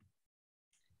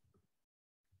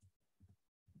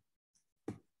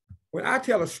 When I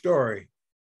tell a story,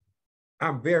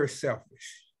 I'm very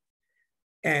selfish.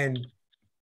 And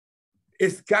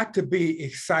it's got to be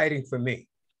exciting for me.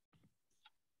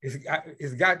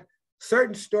 It's got,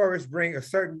 certain stories bring a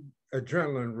certain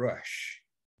adrenaline rush.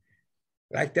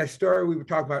 Like that story we were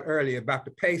talking about earlier about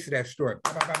the pace of that story.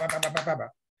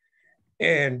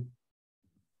 And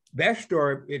that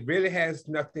story, it really has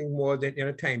nothing more than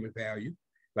entertainment value.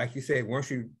 Like you said, once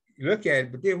you look at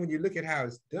it, but then when you look at how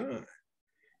it's done,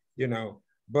 you know,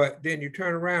 but then you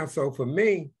turn around. So for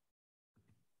me,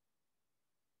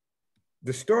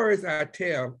 the stories I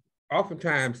tell,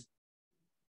 oftentimes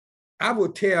I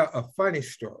will tell a funny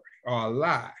story or a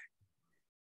lie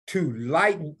to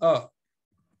lighten up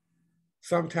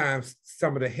sometimes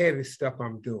some of the heavy stuff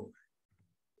I'm doing,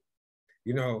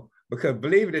 you know, because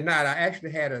believe it or not, I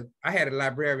actually had a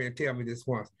librarian tell me this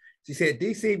once. She said,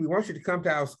 DeCee, we want you to come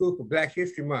to our school for Black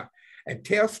History Month and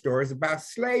tell stories about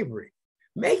slavery.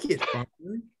 Make it fun.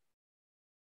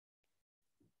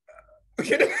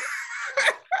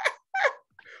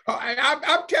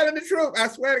 I'm telling the truth. I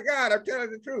swear to God, I'm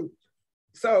telling the truth.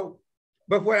 So,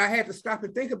 but what I had to stop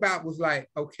and think about was like,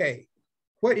 okay,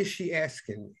 what is she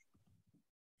asking me?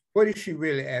 What is she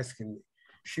really asking me?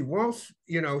 She wants,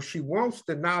 you know, she wants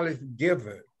the knowledge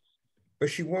given, but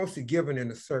she wants it given in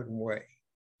a certain way.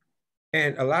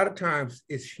 And a lot of times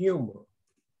it's humor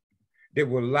that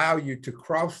will allow you to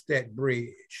cross that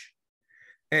bridge.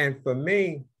 And for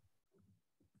me,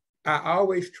 I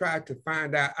always try to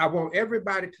find out, I want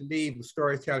everybody to leave the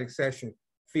storytelling session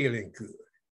feeling good.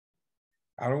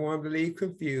 I don't want them to leave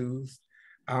confused.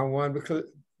 I don't want them to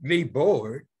leave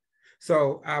bored.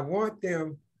 So I want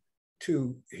them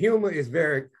to, humor is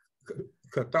very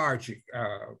cathartic.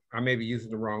 I may be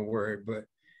using the wrong word, but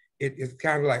it's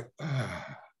kind of like,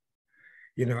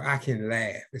 you know, I can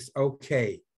laugh. It's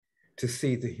okay to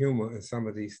see the humor in some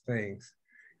of these things,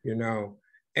 you know.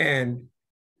 And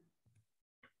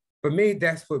for me,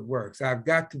 that's what works. I've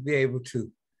got to be able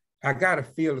to, I got to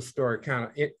feel the story kind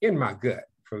of in my gut,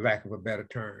 for lack of a better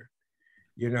term,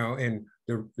 you know. And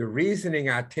the reasoning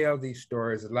I tell these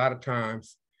stories, a lot of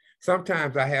times,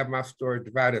 sometimes I have my story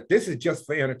divided up. This is just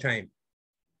for entertainment.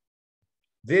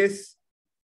 This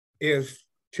is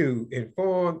to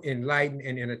inform, enlighten,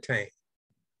 and entertain.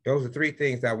 Those are three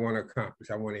things I want to accomplish.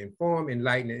 I want to inform,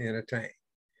 enlighten, and entertain.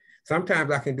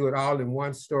 Sometimes I can do it all in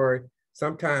one story.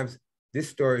 Sometimes this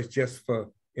story is just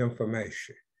for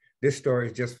information. This story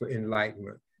is just for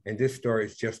enlightenment. And this story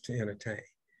is just to entertain.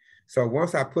 So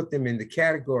once I put them in the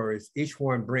categories, each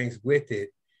one brings with it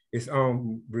its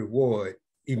own reward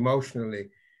emotionally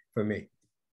for me.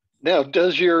 Now,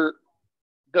 does your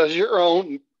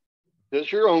own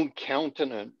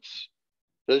countenance,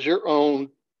 does your own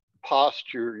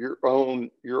posture, your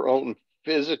own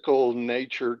physical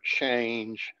nature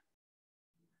change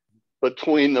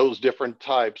between those different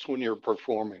types when you're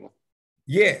performing?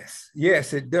 Yes,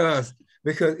 it does,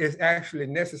 because it's actually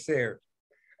necessary.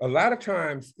 A lot of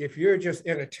times, if you're just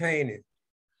entertaining,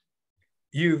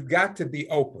 you've got to be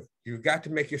open. You've got to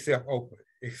make yourself open,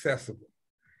 accessible.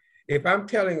 If I'm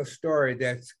telling a story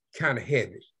that's kind of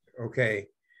heavy, okay,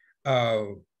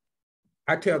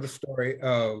 I tell the story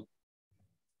of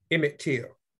Emmett Till.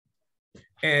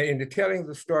 And in the telling of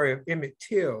the story of Emmett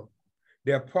Till,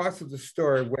 there are parts of the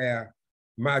story where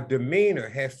my demeanor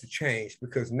has to change,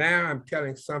 because now I'm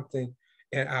telling something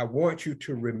and I want you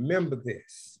to remember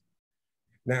this.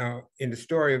 Now, in the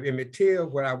story of Emmett Till,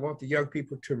 what I want the young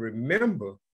people to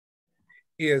remember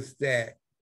is that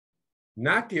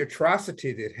not the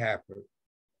atrocity that happened,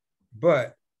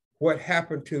 but what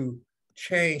happened to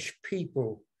change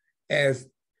people as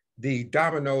the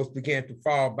dominoes began to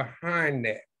fall behind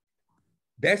that.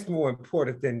 That's more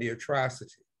important than the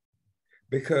atrocity,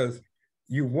 because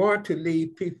you want to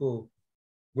leave people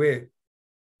with,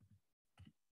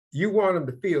 you want them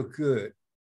to feel good.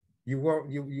 You want,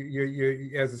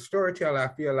 you as a storyteller, I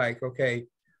feel like, okay,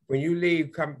 when you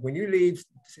leave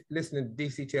listening to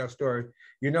DeCee tell stories,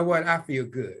 you know what, I feel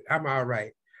good, I'm all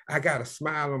right. I got a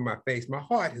smile on my face, my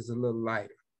heart is a little lighter.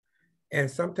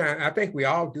 And sometimes, I think we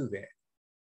all do that.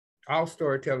 All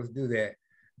storytellers do that,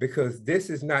 because this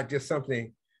is not just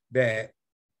something that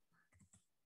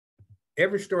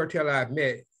every storyteller I've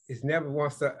met is never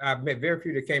once, I've met very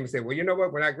few that came and said, well, you know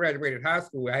what, when I graduated high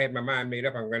school, I had my mind made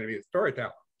up, I'm going to be a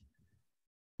storyteller.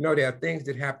 No, there are things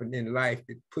that happen in life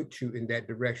that put you in that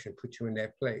direction, put you in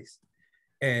that place.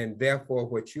 And therefore,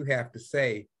 what you have to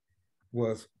say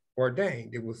was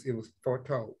ordained. It was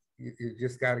foretold. You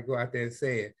just got to go out there and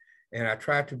say it. And I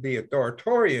try to be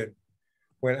authoritarian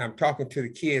when I'm talking to the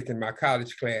kids in my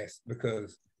college class,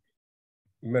 because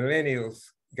millennials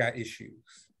got issues.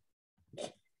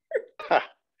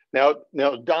 Now,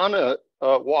 Donna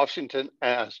Washington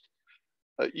asked,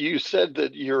 you said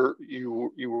that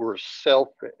you were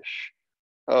selfish.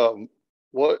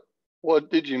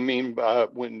 What did you mean by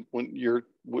when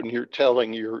you're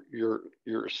telling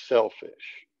you're selfish?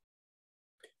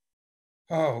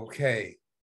 Oh, okay.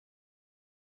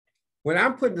 When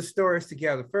I'm putting the stories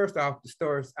together, first off, the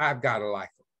stories, I've got to like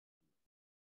them.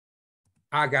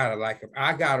 I got to like them.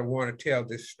 I got to want to tell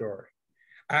this story.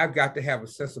 I've got to have a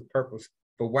sense of purpose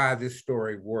for why this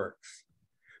story works.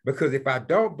 Because if I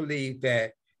don't believe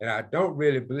that, and I don't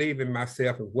really believe in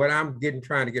myself and what I'm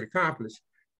trying to get accomplished,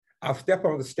 I'll step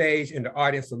on the stage and the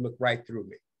audience will look right through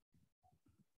me.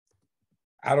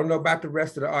 I don't know about the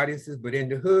rest of the audiences, but in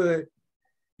the hood,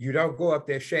 you don't go up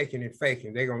there shaking and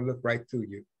faking. They're going to look right through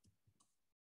you.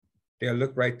 They'll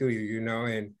look right through you, you know,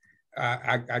 and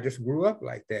I just grew up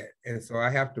like that. And so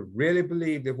I have to really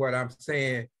believe that what I'm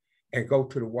saying and go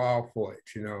to the wall for it,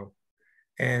 you know.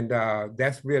 And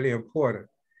that's really important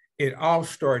in all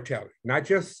storytelling, not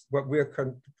just what we're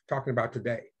talking about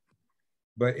today,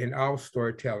 but in all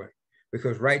storytelling.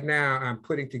 Because right now I'm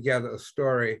putting together a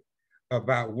story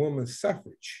about women's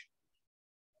suffrage.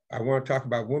 I want to talk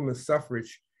about women's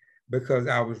suffrage because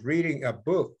I was reading a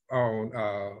book on,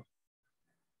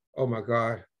 oh my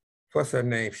God, what's her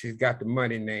name? She's got the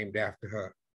money named after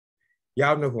her.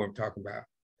 Y'all know who I'm talking about.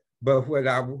 But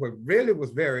what really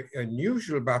was very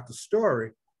unusual about the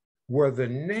story were the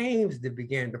names that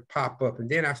began to pop up. And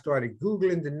then I started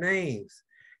Googling the names.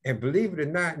 And believe it or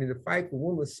not, in the fight for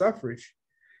women's suffrage,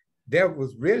 that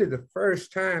was really the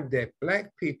first time that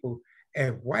Black people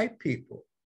and white people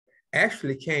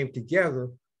actually came together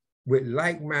with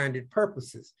like-minded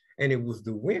purposes. And it was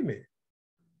the women.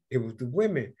 It was the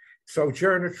women.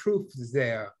 Sojourner Truth is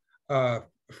there.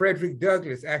 Frederick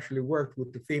Douglass actually worked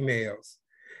with the females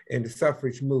in the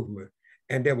suffrage movement.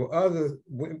 And there were other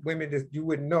women that you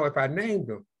wouldn't know if I named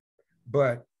them.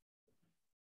 But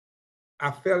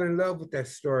I fell in love with that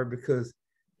story because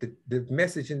the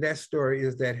message in that story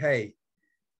is that, hey,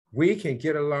 we can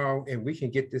get along and we can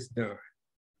get this done.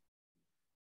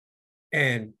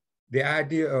 And the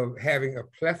idea of having a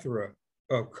plethora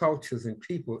of cultures and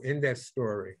people in that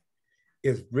story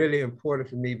is really important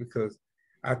to me because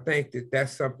I think that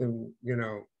that's something, you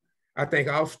know, I think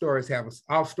all storytellers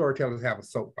have a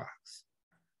soapbox.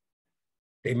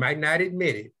 They might not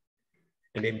admit it,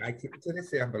 and they might keep it to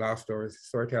themselves, but all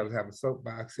storytellers have a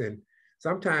soapbox. And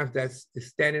sometimes that's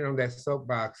standing on that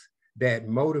soapbox that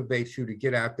motivates you to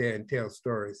get out there and tell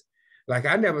stories. Like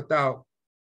I never thought,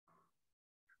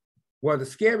 one of the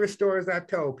scariest stories I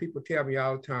told, people tell me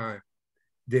all the time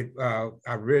that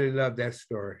I really love that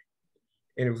story.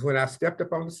 And it was when I stepped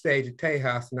up on the stage at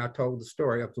Tejas and I told the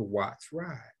story of the Watts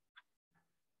ride.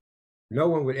 No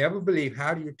one would ever believe,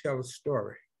 how do you tell a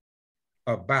story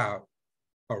about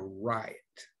a riot?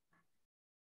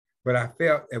 But I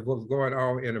felt that what was going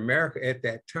on in America at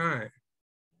that time,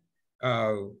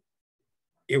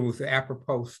 it was an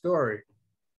apropos story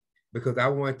because I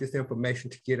wanted this information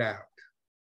to get out.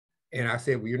 And I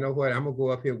said, well, you know what? I'm gonna go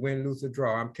up here, win, lose, or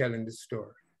draw. I'm telling this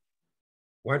story.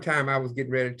 One time I was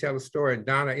getting ready to tell a story and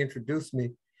Donna introduced me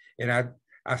and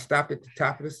I stopped at the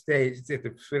top of the stage, at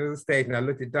the foot of the stage, and I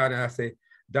looked at Donna and I said,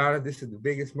 Donna, this is the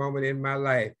biggest moment in my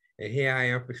life. And here I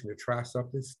am fixing to try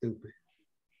something stupid.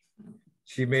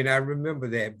 She may not remember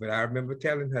that, but I remember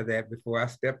telling her that before I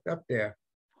stepped up there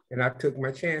and I took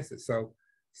my chances. So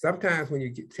sometimes when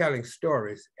you're telling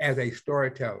stories as a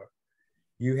storyteller,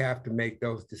 you have to make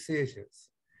those decisions.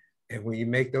 And when you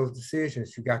make those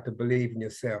decisions, you got to believe in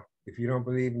yourself. If you don't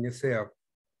believe in yourself,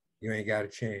 you ain't got a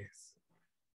chance.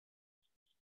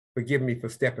 Forgive me for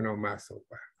stepping on my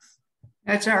soapbox.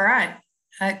 That's all right.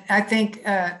 I think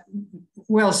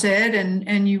well said,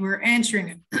 and you were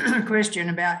answering a question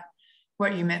about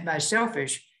what you meant by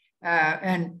selfish,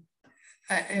 and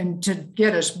to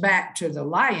get us back to the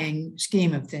lying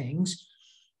scheme of things,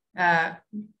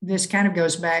 this kind of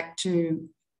goes back to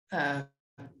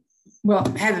well,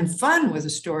 having fun with a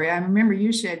story. I remember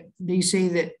you said,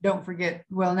 DeCee, that don't forget.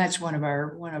 Well, and that's one of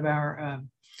our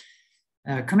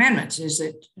commandments is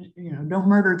that, you know, don't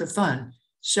murder the fun.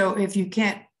 So if you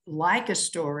can't like a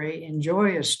story,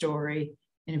 enjoy a story,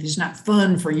 And if it's not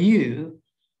fun for you,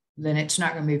 then it's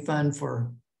not going to be fun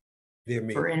for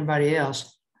anybody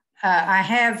else. I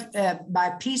have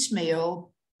by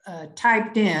piecemeal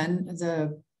typed in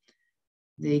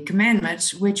the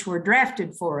commandments, which were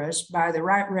drafted for us by the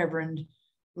Right Reverend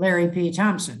Larry P.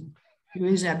 Thompson, who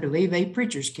is, I believe, a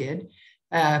preacher's kid.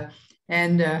 For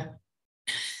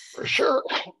sure.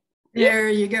 There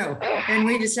you go. And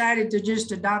we decided to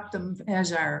just adopt them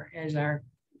as our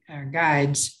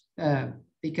guides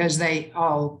because they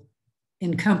all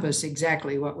encompass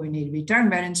exactly what we need to be talking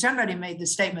about. And somebody made the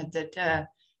statement that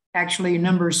actually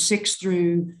numbers 6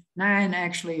 through 9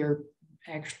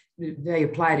 they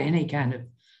apply to any kind of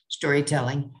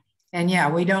storytelling. And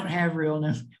yeah, we don't have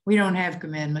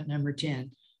commandment number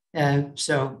 10.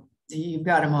 So you've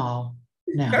got them all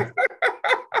now.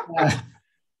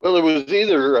 Well, it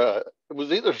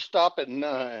was either stop at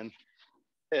 9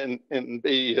 and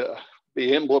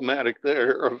be emblematic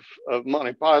there of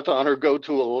Monty Python, or go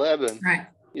to 11. Right.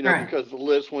 Right. Because the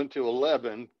list went to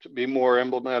 11 to be more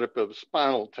emblematic of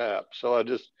Spinal Tap. So I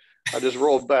just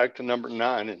rolled back to number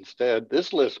 9 instead.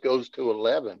 This list goes to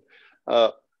 11,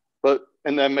 and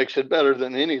that makes it better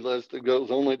than any list that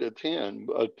goes only to 10.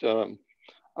 But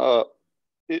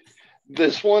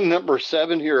this one, number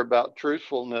 7 here about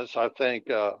truthfulness, I think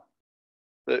that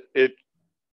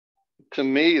to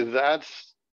me, that's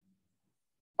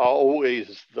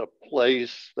always the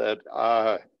place that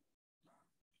I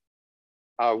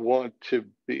want to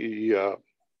be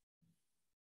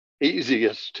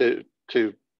easiest to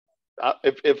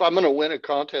if I'm going to win a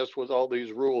contest with all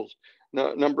these rules,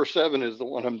 number 7 is the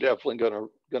one I'm definitely going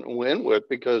to win with,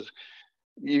 because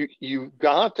you've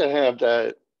got to have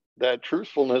that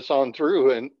truthfulness on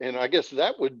through, and I guess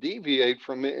that would deviate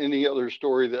from any other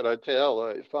story that I tell.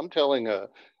 If I'm telling a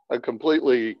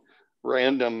completely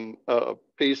random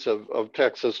piece of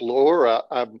Texas lore,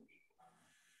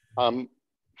 I'm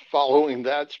following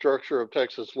that structure of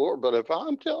Texas lore. But if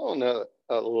I'm telling a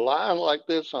lie like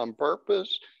this on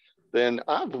purpose, then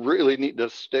I really need to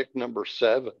stick number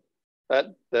 7.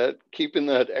 That keeping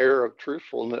that air of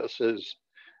truthfulness is,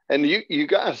 and you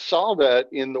guys saw that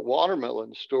in the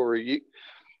watermelon story.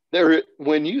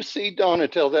 When you see Donna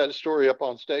tell that story up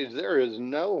on stage, there is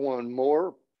no one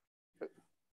more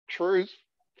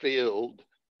truth-filled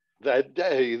that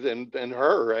day than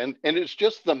her, and it's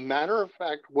just the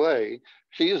matter-of-fact way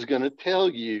she is going to tell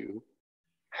you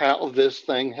how this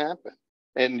thing happened,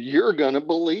 and you're going to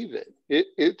believe it.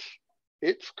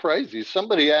 It's crazy.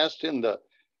 Somebody asked in the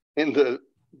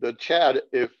chat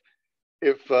if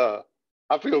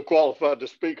I feel qualified to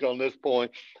speak on this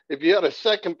point. If you had a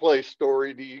second place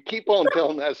story, do you keep on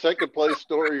telling that second place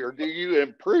story, or do you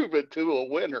improve it to a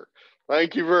winner?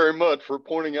 Thank you very much for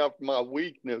pointing out my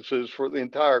weaknesses for the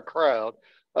entire crowd.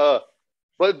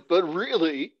 But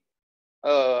really,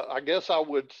 I guess I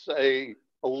would say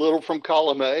a little from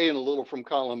column A and a little from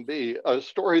column B. A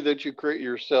story that you create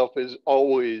yourself is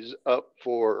always up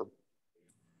for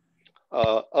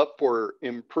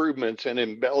improvements and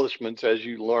embellishments as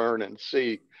you learn and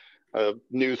see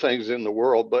new things in the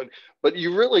world. But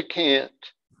you really can't.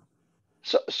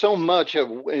 So much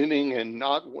of winning and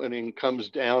not winning comes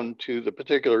down to the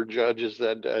particular judges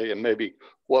that day and maybe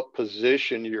what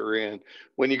position you're in.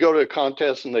 When you go to a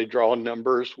contest and they draw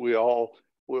numbers, we all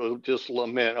will just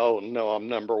lament, oh no, I'm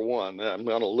number 1. I'm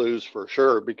going to lose for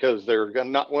sure, because they're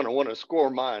not going to want to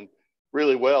score mine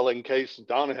really well in case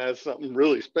Donna has something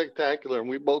really spectacular and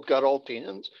we both got all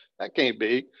 10s. That can't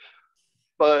be.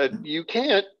 But you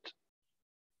can't.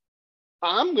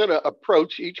 I'm going to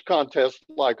approach each contest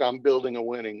like I'm building a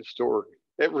winning story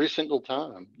every single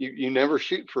time. You never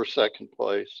shoot for second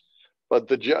place, but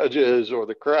the judges or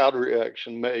the crowd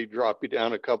reaction may drop you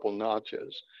down a couple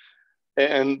notches.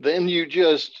 And then you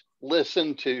just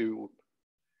listen to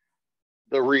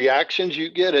the reactions you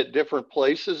get at different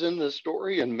places in the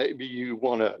story, and maybe you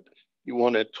want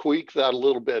to tweak that a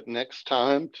little bit next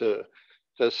time to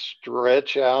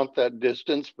stretch out that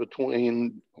distance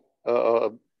between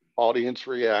audience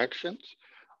reactions.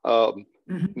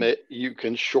 You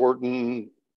can shorten,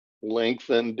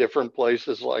 lengthen different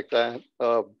places like that.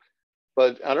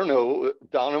 But I don't know,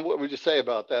 Donna, what would you say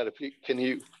about that? Can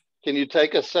you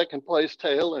take a second place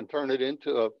tale and turn it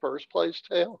into a first place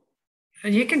tale?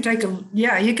 You can take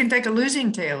a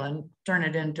losing tale and turn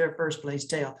it into a first place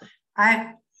tale.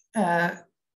 I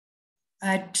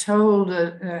told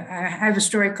I have a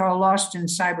story called Lost in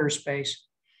Cyberspace.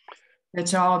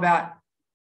 It's all about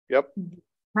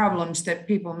problems that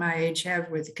people my age have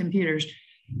with computers.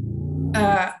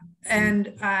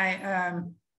 And I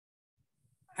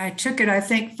took it, I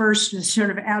think, first as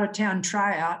sort of out of town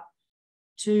tryout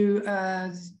to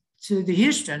to the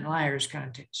Houston Liars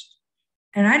Contest.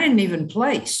 And I didn't even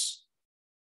place.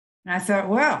 And I thought,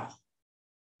 well,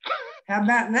 how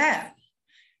about that?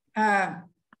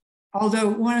 Although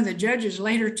one of the judges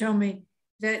later told me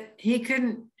that he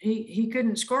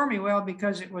couldn't score me well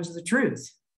because it was the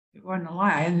truth. It wasn't a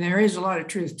lie. And there is a lot of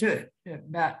truth to it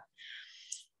about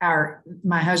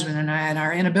my husband and I and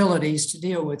our inabilities to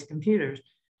deal with computers.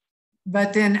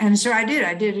 But then, and so I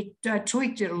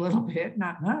tweaked it a little bit,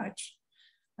 not much.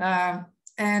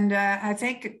 And I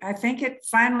think it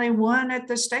finally won at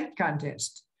the state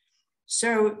contest.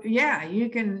 So yeah, you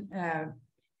can,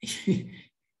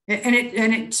 and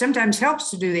it sometimes helps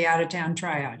to do the out-of-town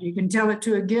tryout. You can tell it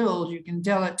to a guild, you can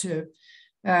tell it to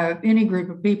any group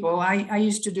of people. I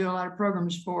used to do a lot of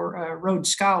programs for Rhodes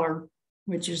Scholar,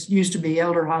 which used to be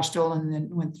Elder Hostel, and then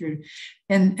went through,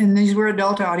 and these were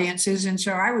adult audiences. And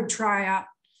so I would try out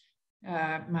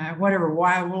my whatever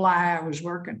wild lie I was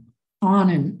working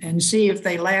on and see if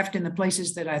they laughed in the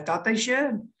places that I thought they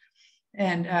should,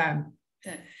 and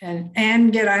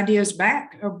get ideas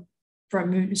back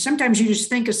from. Sometimes you just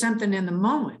think of something in the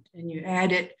moment and you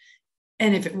add it,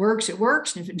 and if it works, it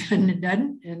works, and if it doesn't, it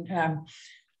doesn't. And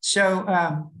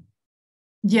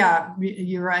yeah,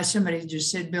 you're right. Somebody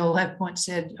just said, Bill Left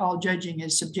said, all judging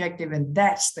is subjective, and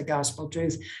that's the gospel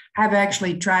truth. I've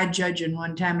actually tried judging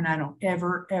one time, and I don't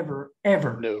ever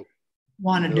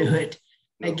want to do it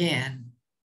again.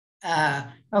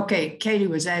 Okay, Katie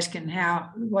was asking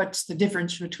what's the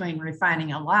difference between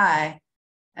refining a lie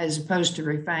as opposed to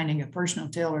refining a personal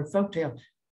tale or folk tale.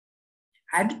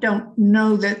 I don't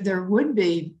know that there would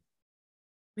be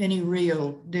any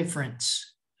real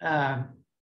difference.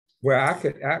 Well,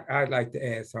 I'd like to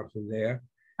add something there.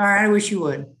 All right, I wish you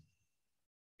would.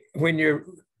 When you're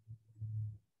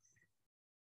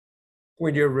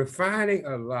refining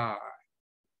a lie,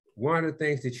 one of the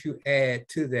things that you add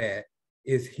to that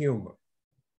is humor.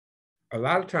 A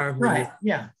lot of times when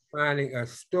you're finding a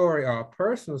story or a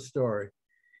personal story,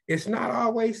 it's not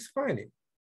always funny.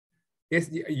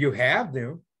 You have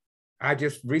them. I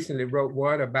just recently wrote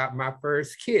one about my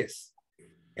first kiss,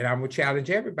 and I'm gonna challenge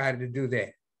everybody to do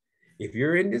that. If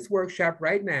you're in this workshop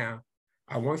right now,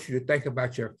 I want you to think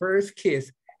about your first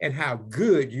kiss and how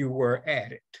good you were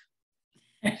at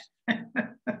it.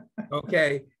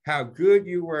 Okay, how good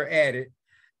you were at it.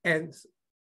 And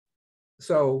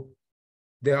so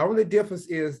the only difference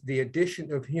is the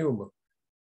addition of humor.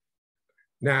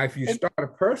 Now, if you start a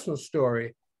personal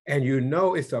story and you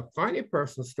know it's a funny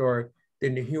personal story,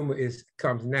 then the humor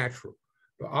comes natural.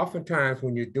 But oftentimes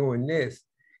when you're doing this,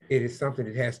 it is something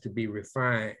that has to be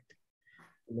refined.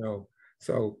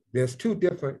 So there's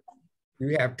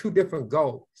you have two different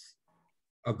goals.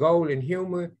 A goal in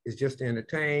humor is just to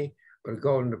entertain, but a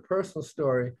goal in the personal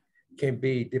story can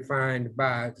be defined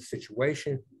by the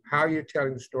situation, how you're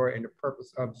telling the story, and the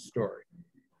purpose of the story.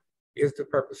 Is the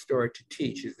purpose story to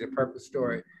teach? Is the purpose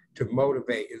story to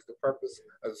motivate? Is the purpose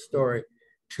of the story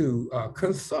to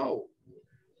console?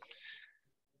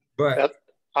 But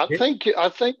I think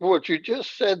what you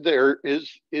just said there is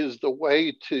the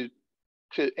way to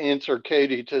answer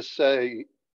Katie, to say,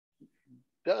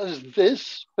 does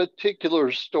this particular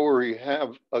story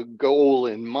have a goal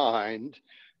in mind?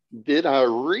 Did I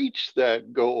reach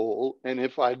that goal? And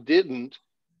if I didn't,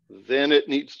 then it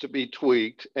needs to be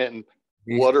tweaked. And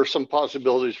what are some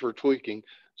possibilities for tweaking?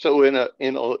 So in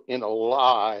a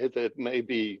lie that may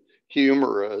be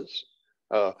humorous,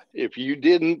 if you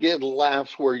didn't get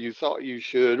laughs where you thought you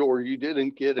should, or you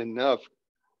didn't get enough,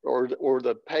 or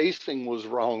the pacing was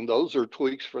wrong, those are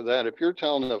tweaks for that. If you're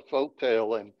telling a folk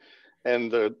tale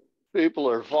and the people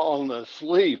are falling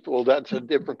asleep, well, that's a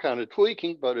different kind of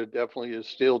tweaking, but it definitely is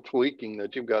still tweaking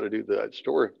that you've got to do that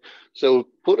story. So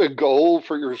put a goal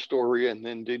for your story, and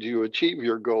then did you achieve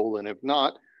your goal? And if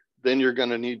not, then you're going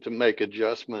to need to make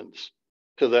adjustments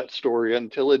to that story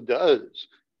until it does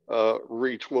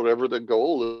reach whatever the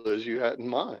goal is you had in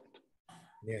mind.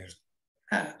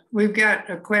 Yeah. We've got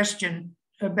a question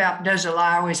about, does a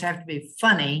lie always have to be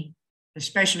funny,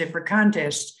 especially for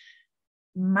contests?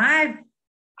 My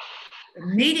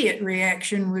immediate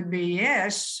reaction would be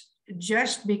yes,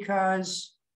 just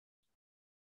because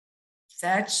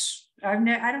I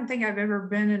don't think I've ever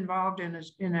been involved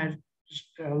in a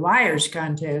liars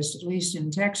contest, at least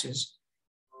in Texas,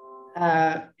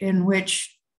 in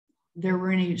which there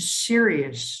were any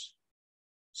serious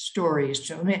stories.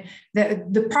 So, I mean,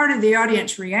 the part of the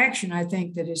audience reaction, I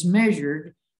think, that is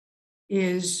measured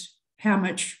is how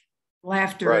much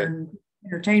laughter and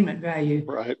entertainment value.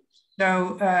 Right.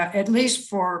 So at least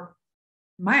for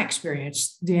my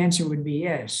experience, the answer would be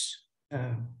yes.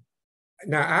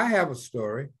 Now I have a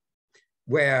story.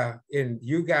 where, and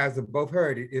you guys have both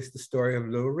heard it, it's the story of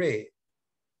Little Red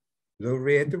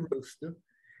the Rooster.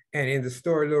 And in the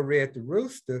story Little Red the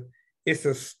Rooster, it's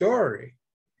a story,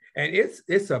 and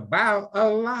it's about a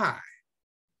lie.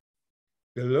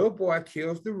 The little boy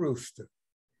kills the rooster.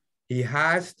 He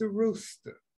hides the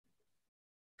rooster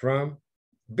from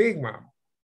Big Mama,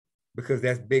 because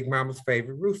that's Big Mama's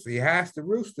favorite rooster. He hides the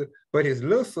rooster, but his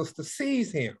little sister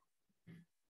sees him.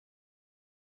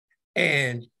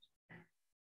 And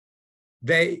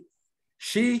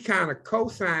she kind of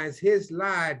co-signs his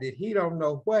lie that he don't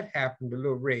know what happened to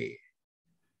Little Red.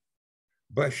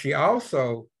 But she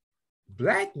also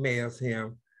blackmails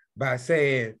him by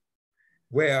saying,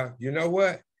 well, you know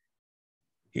what?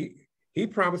 He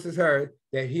promises her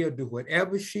that he'll do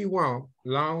whatever she wants,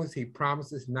 as long as he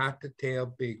promises not to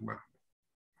tell Big Mama.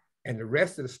 And the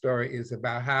rest of the story is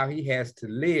about how he has to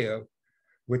live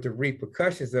with the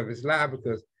repercussions of his lie,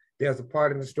 because there's a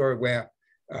part in the story where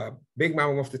Big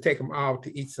Mama wants to take them all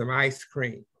to eat some ice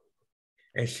cream.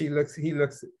 And she looks at him,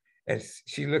 and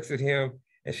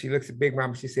she looks at Big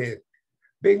Mama. She says,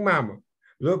 Big Mama,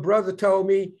 little brother told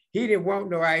me he didn't want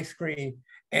no ice cream,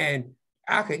 and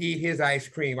I could eat his ice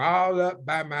cream all up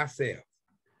by myself.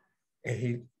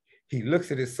 And he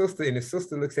looks at his sister, and his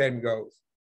sister looks at him and goes,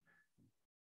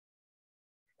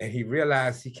 and he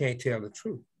realized he can't tell the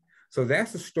truth. So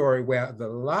that's a story where the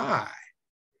lie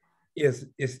it's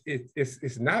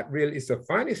not really, it's a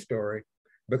funny story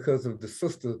because of the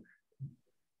sister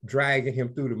dragging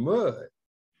him through the mud.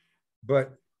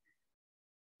 But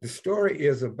the story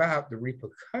is about the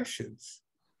repercussions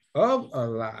of a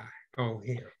lie on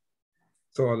him.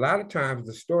 So a lot of times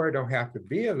the story don't have to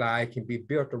be a lie, it can be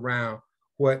built around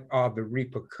what are the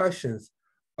repercussions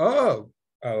of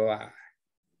a lie,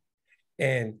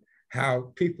 and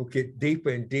how people get deeper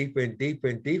and deeper and deeper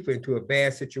and deeper into a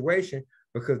bad situation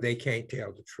because they can't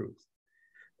tell the truth.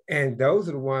 And those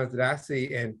are the ones that I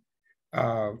see, and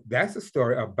that's a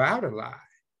story about a lie.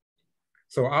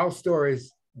 So all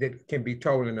stories that can be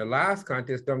told in a lies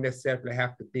contest don't necessarily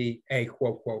have to be a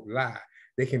quote, quote, lie.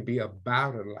 They can be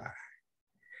about a lie.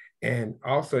 And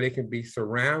also they can be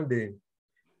surrounding,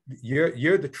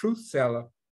 you're the truth seller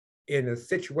in a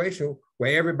situation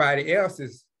where everybody else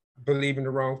is believing the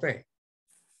wrong thing.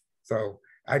 So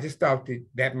I just thought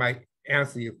that might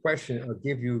answer your question or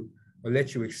give you, or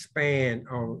let you expand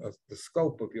on the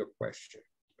scope of your question.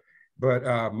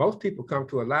 But most people come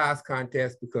to a lies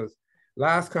contest because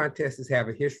lies contests have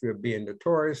a history of being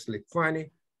notoriously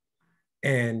funny.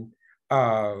 And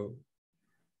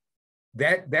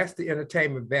that's the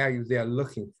entertainment value they're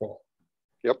looking for.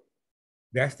 Yep.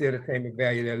 That's the entertainment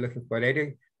value they're looking for.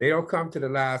 They don't come to the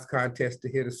lies contest to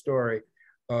hear the story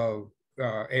of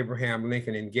Abraham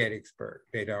Lincoln in Gettysburg.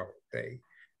 They don't.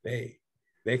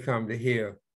 They come to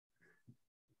hear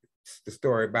the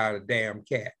story about a damn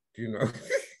cat, you know.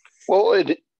 Well,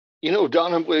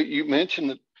 Donna, you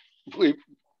mentioned that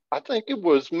I think it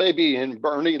was maybe in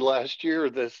Bernie last year,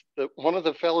 that one of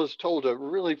the fellows told a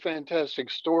really fantastic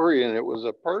story, and it was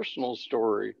a personal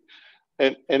story.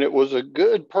 And it was a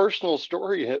good personal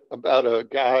story about a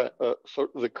guy,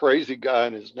 sort of the crazy guy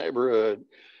in his neighborhood.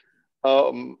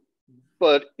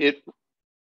 But it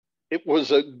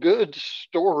was a good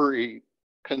story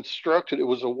constructed. It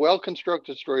was a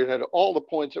well-constructed story. It had all the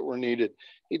points that were needed.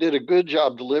 He did a good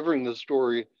job delivering the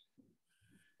story,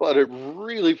 but it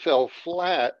really fell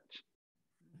flat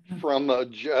from a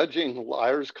judging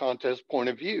liars contest point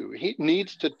of view. He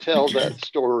needs to tell that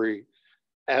story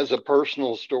as a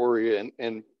personal story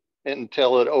and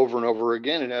tell it over and over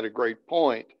again. It had a great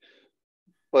point,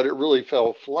 but it really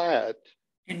fell flat.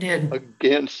 It did.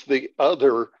 Against the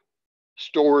other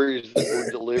stories that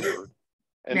were delivered.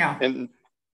 And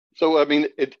so, I mean,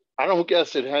 I don't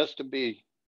guess it has to be,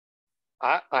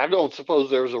 I don't suppose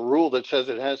there's a rule that says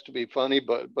it has to be funny,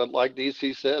 but like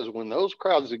DeCee says, when those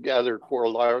crowds are gathered for a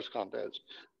liars contest,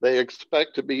 they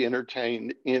expect to be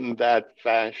entertained in that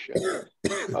fashion.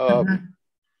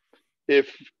 Is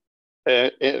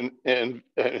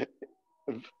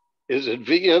it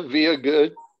Via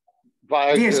good?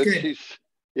 Via good.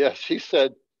 She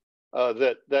said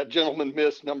that gentleman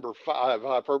missed number 5,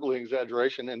 hyperbole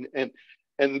exaggeration, and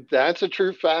that's a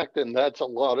true fact, and that's a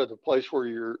lot of the place where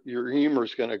your humor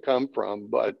is going to come from.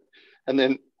 And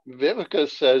then Viveca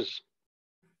says,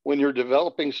 when you're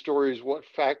developing stories, what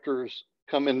factors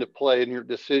come into play in your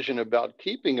decision about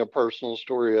keeping a personal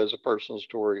story as a personal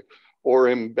story or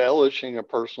embellishing a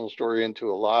personal story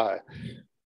into a lie?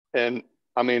 And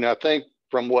I mean, I think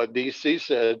from what DeCee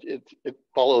said, it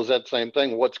follows that same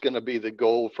thing. What's going to be the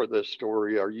goal for this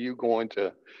story? Are you going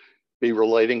to be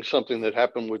relating something that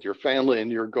happened with your family,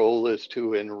 and your goal is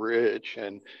to enrich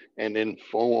and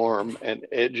inform and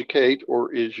educate,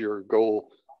 or is your goal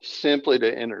simply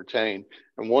to entertain?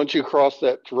 And once you cross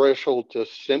that threshold to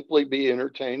simply be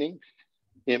entertaining,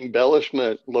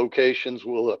 embellishment locations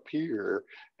will appear,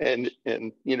 and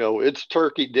you know, it's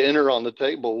turkey dinner on the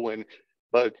table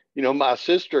but you know, my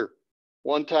sister,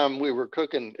 one time we were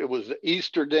cooking, it was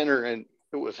Easter dinner, and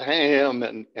it was ham,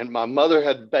 and my mother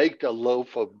had baked a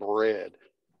loaf of bread,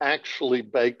 actually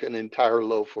baked an entire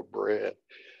loaf of bread.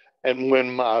 And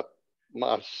when my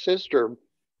sister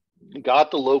got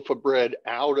the loaf of bread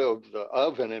out of the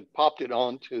oven and popped it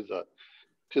onto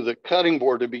the cutting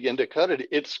board to begin to cut it,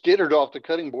 it skittered off the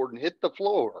cutting board and hit the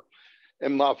floor.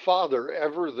 And my father,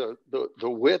 ever the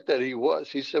wit that he was,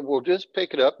 he said, well, just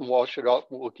pick it up and wash it off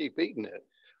and we'll keep eating it.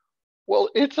 Well,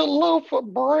 it's a loaf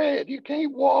of bread. You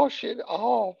can't wash it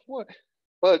off.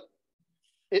 But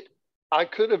I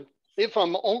could have, if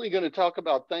I'm only going to talk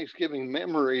about Thanksgiving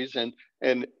memories and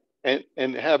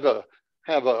have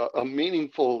a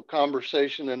meaningful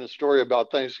conversation and a story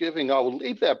about Thanksgiving, I will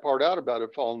leave that part out about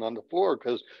it falling on the floor,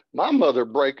 because my mother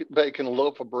baking a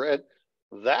loaf of bread,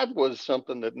 that was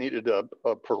something that needed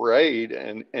a parade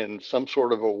and some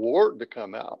sort of award to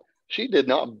come out. She did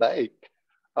not bake.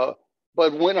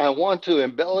 But when I want to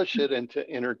embellish it into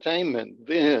entertainment,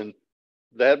 then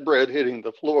that bread hitting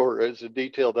the floor is a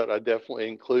detail that I definitely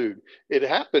include. It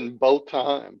happened both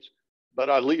times, but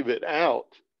I leave it out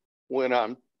when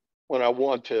I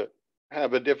want to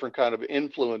have a different kind of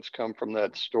influence come from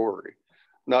that story.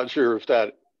 Not sure if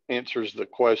that answers the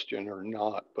question or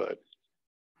not, but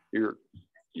you're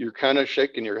kind of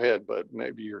shaking your head, but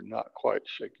maybe you're not quite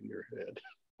shaking your head.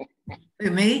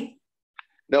 Me?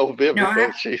 No, Viveca,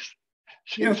 no, she's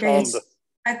okay, on the.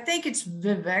 I think it's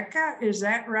Viveca. Is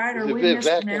that right? Are we Viveca?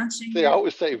 mispronouncing See, it? I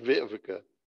always say Viveca.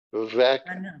 Viveca.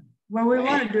 I know. Well, we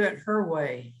want to do it her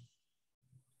way.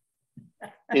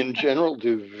 In general,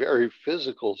 do very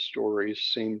physical stories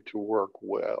seem to work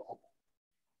well?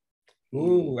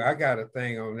 Ooh, I got a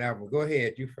thing on that one. Go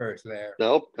ahead, you first, Larry.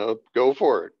 Nope, go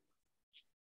for it.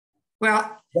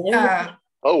 Well,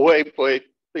 oh, wait.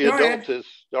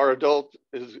 Our adult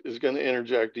is going to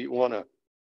interject. Do you want to?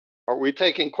 Are we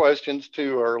taking questions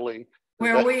too early?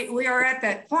 Well, we are at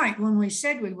that point when we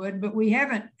said we would, but we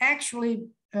haven't actually.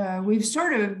 We've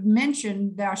sort of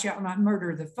mentioned "Thou shalt not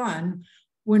murder" the fun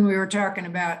when we were talking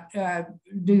about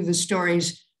do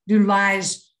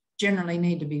lies generally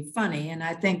need to be funny, and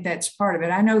I think that's part of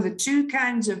it. I know the two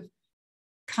kinds of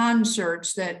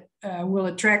concerts that will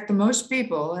attract the most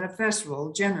people at a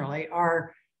festival generally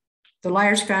are the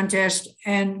Liars Contest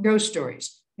and ghost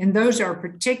stories. And those are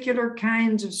particular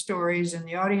kinds of stories, and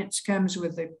the audience comes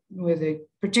with a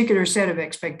particular set of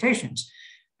expectations,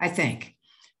 I think.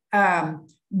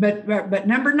 But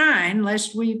number 9,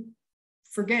 lest we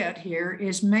forget here,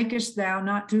 is "Makest thou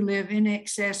not to live in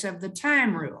excess of the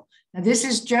time rule." Now, this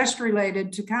is just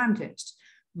related to contests.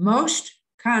 Most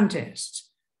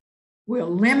contests will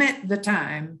limit the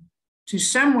time to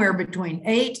somewhere between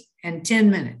 8 and 10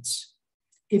 minutes.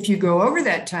 If you go over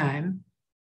that time,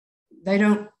 they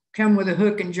don't come with a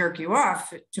hook and jerk you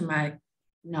off, to my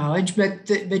knowledge,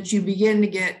 but you begin to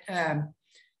get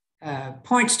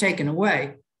points taken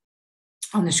away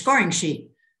on the scoring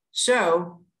sheet.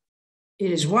 So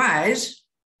it is wise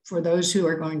for those who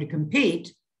are going to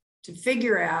compete to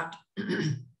figure out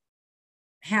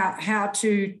how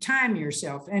to time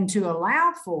yourself and to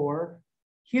allow for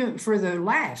the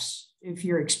laughs if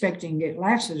you're expecting to get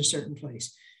laughs at a certain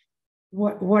place.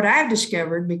 What I've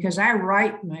discovered, because I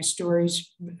write my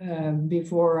stories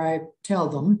before I tell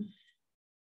them,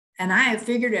 and I have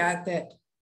figured out that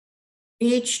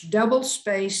each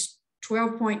double-spaced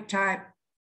 12-point type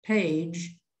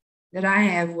page that I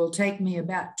have will take me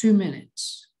about 2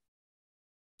 minutes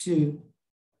to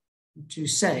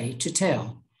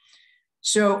tell.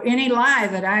 So any lie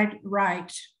that I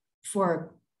write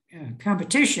for a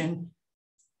competition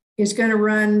is going to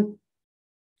run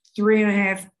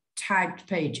 3.5 typed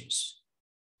pages.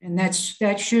 And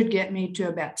that should get me to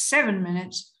about 7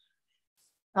 minutes,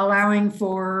 allowing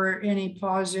for any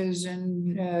pauses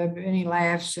and any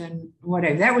laughs and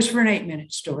whatever. That was for an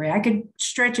 8-minute story. I could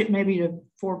stretch it maybe to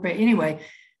 4 pages. Anyway,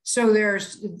 so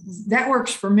that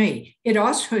works for me. It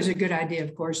also is a good idea,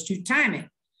 of course, to time it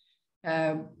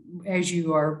as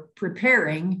you are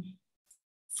preparing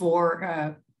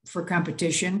for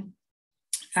competition.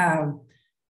 And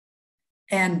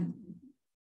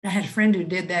I had a friend who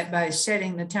did that by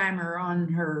setting the timer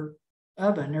on her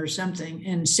oven or something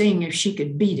and seeing if she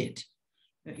could beat it.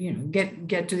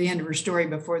 get to the end of her story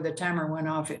before the timer went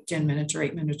off at 10 minutes or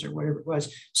 8 minutes or whatever it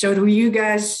was. So do you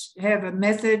guys have a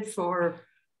method for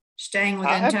staying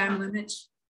within time limits?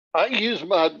 I use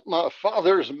my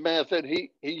father's method.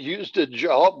 He used a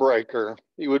jawbreaker.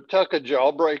 He would tuck a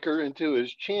jawbreaker into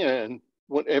his chin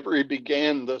whenever he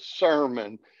began the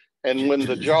sermon. And when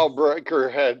the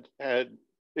jawbreaker had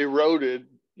eroded,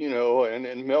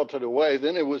 and melted away,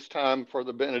 then it was time for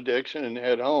the benediction and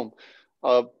head home.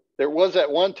 There was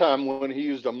that one time when he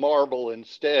used a marble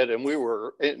instead, and we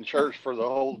were in church for the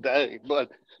whole day.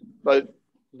 But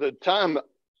the time,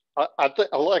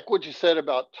 I like what you said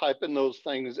about typing those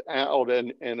things out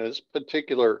and his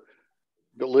particular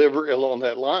delivery along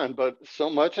that line. But so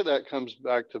much of that comes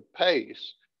back to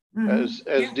pace, as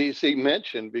DeCee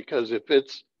mentioned, because if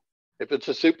it's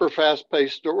a super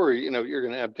fast-paced story, you're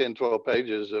going to have 10, 12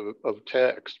 pages of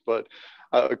text. But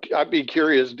I'd be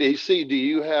curious, DeCee, do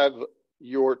you have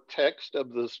your text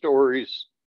of the stories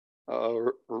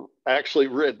actually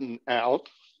written out?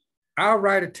 I'll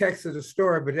write a text of the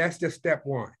story, but that's just step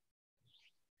one.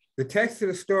 The text of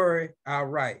the story, I'll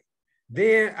write.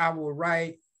 Then I will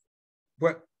write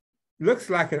what looks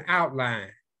like an outline,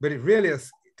 but it really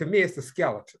is, to me, it's a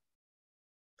skeleton.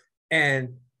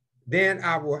 And then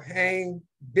I will hang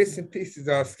bits and pieces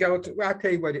of skeleton. Well, I'll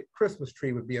tell you what, a Christmas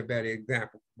tree would be a better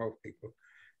example for most people.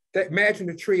 Imagine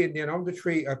the tree, and then on the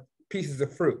tree are pieces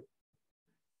of fruit.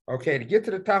 Okay, to get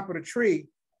to the top of the tree,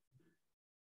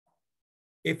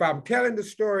 if I'm telling the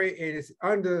story and it's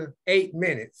under 8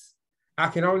 minutes, I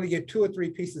can only get 2 or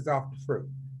 3 pieces off the fruit.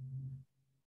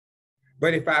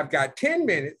 But if I've got 10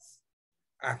 minutes,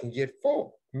 I can get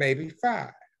 4, maybe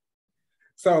 5.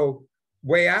 So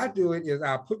way I do it is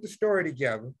I'll put the story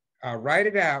together, I'll write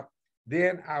it out,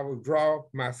 then I will draw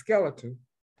my skeleton.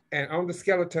 And on the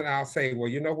skeleton, I'll say, well,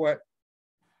 you know what?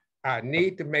 I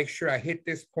need to make sure I hit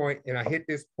this point and I hit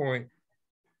this point.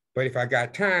 But if I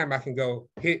got time, I can go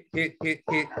hit, hit, hit,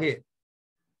 hit, hit.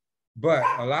 But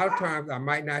a lot of times I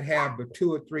might not have but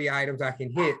 2 or 3 items I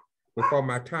can hit before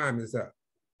my time is up.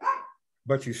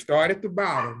 But you start at the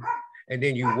bottom and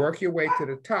then you work your way to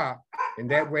the top. And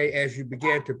that way, as you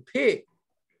begin to pick,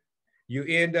 you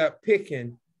end up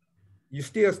picking, you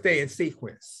still stay in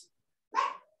sequence.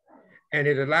 And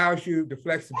it allows you the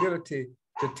flexibility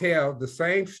to tell the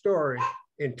same story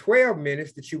in 12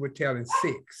 minutes that you would tell in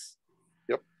 6.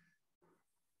 Yep.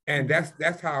 And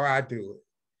that's how I do it.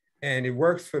 And it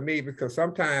works for me because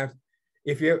sometimes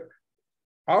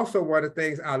also one of the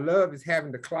things I love is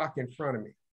having the clock in front of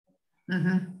me.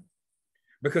 Mm-hmm.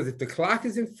 Because if the clock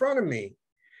is in front of me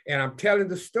and I'm telling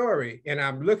the story and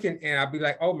I'm looking and I'll be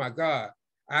like, oh my God,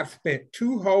 I've spent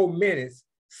 2 whole minutes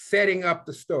setting up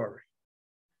the story.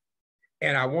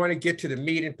 And I want to get to the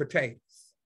meat and potatoes.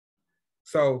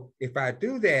 So if I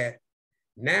do that,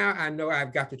 now I know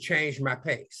I've got to change my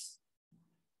pace.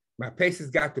 My pace has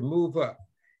got to move up.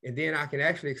 And then I can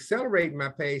actually accelerate my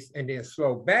pace and then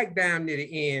slow back down near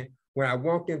the end when I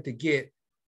want them to get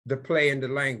the play and the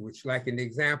language. Like in the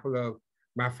example of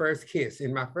my first kiss.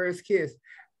 In my first kiss,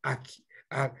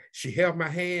 she held my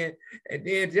hand, and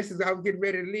then just as I was getting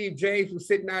ready to leave, James was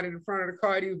sitting out in the front of the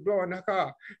car and he was blowing the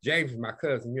car. James is my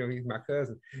cousin, he's my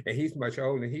cousin, and he's much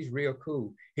older and he's real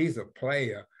cool. He's a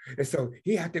player. And so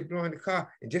he out there blowing the car,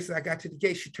 and just as I got to the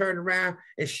gate, she turned around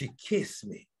and she kissed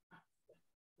me.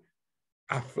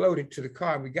 I floated to the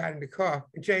car and we got in the car,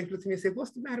 and James looked at me and said,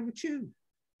 "What's the matter with you?"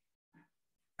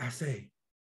 I say,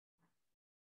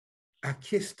 "I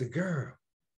kissed the girl."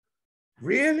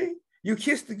 "Really? You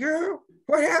kissed the girl?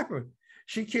 What happened?"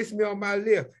 "She kissed me on my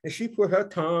lip and she put her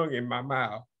tongue in my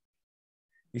mouth."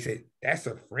 He said, "That's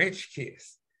a French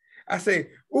kiss." I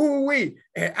said, "Ooh wee,"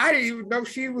 and I didn't even know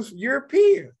she was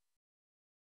European.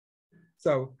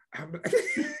 So I'm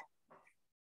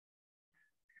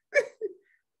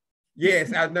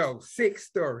yes, I know, 6th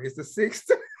story. It's the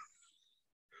 6th.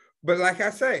 But like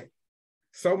I say,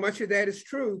 so much of that is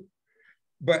true,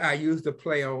 but I use the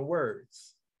play on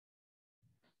words.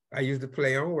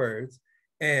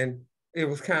 And it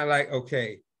was kind of like,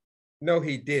 okay, no,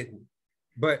 he didn't.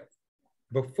 But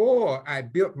before I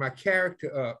built my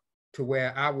character up to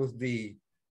where I was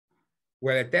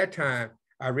well, at that time,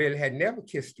 I really had never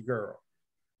kissed a girl,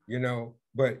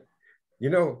 but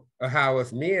how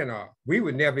us men are. We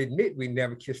would never admit we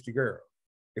never kissed a girl.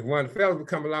 If one of the fellas would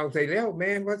come along and say, "Oh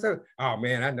man, what's up?" "Oh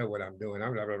man, I know what I'm doing."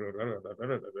 And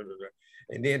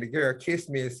then the girl kissed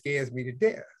me, it scares me to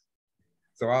death.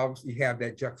 So obviously you have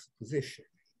that juxtaposition.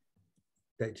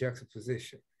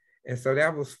 And so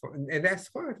that was fun, and that's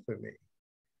fun for me.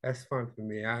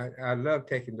 I love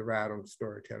taking the ride on the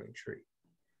storytelling tree.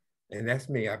 And that's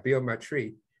me, I build my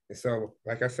tree. And so,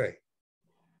 like I say,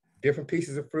 different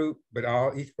pieces of fruit, but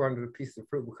each one of the pieces of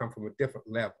fruit will come from a different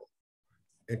level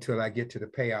until I get to the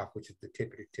payoff, which is the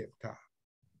tippity tip top.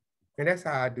 And that's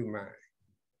how I do mine.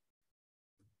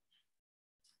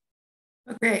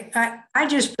 Okay, I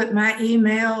just put my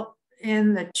email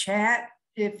in the chat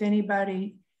if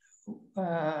anybody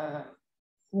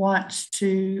wants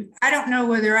to. I don't know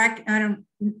whether I don't,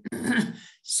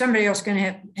 somebody else going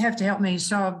to have to help me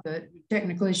solve the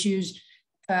technical issues.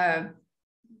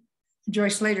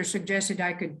 Joyce later suggested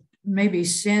I could maybe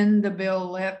send the Bill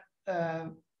Lepp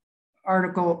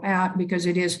article out because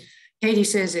it is, Katie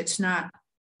says it's not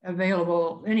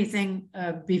available. Anything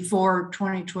before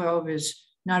 2012 is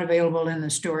not available in the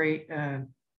story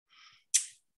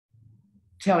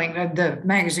telling the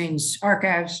magazine's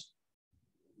archives.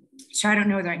 So I don't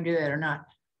know whether I can do that or not,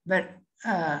 but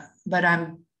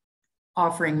I'm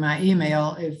offering my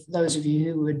email if those of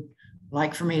you who would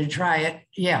like for me to try it.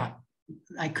 Yeah,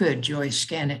 I could, Joyce,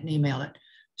 scan it and email it.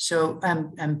 So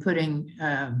I'm putting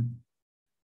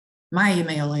my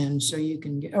email in so you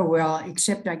can get, oh, well,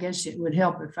 except I guess it would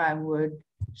help if I would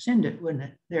send it, wouldn't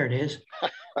it? There it is.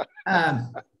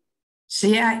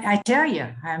 See, I tell you,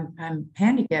 I'm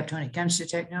handicapped when it comes to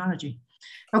technology.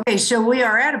 Okay, so we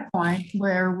are at a point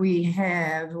where we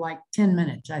have like 10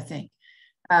 minutes, I think.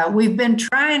 We've been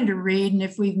trying to read, and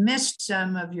if we've missed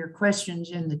some of your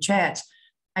questions in the chats,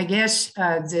 I guess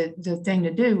the thing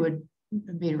to do would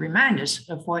be to remind us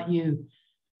of what you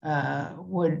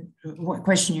what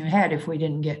question you had if we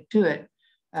didn't get to it,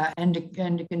 and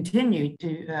to continue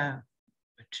to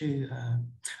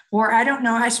or I don't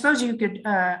know, I suppose you could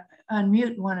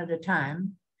unmute one at a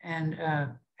time and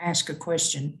ask a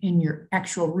question in your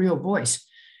actual real voice,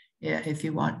 if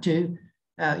you want to.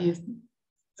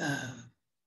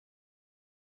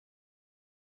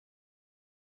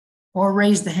 Or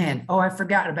raise the hand. Oh, I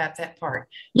forgot about that part.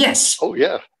 Yes. Oh,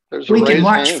 yeah. There's we can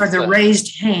watch for the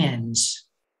raised hands.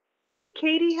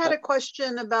 Katie had a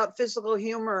question about physical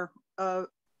humor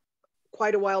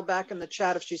quite a while back in the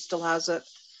chat, if she still has it.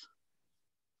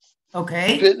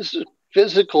 Okay.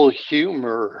 Physical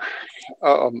humor,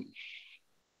 I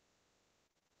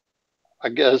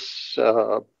guess,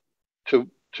 to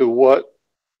what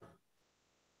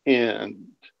end,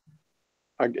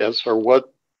 I guess, or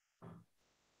what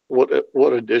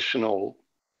additional,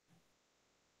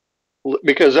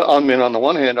 because I mean, on the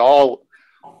one hand, all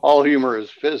humor is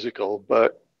physical,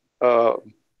 but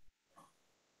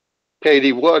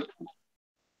Katie, what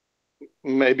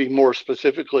maybe more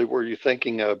specifically were you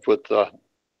thinking of with the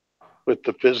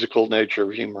physical nature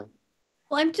of humor?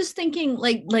 Well, I'm just thinking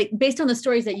like based on the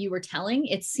stories that you were telling,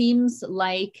 it seems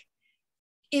like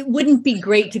it wouldn't be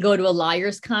great to go to a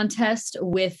liar's contest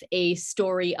with a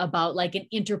story about like an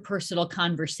interpersonal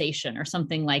conversation or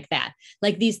something like that.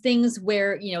 Like these things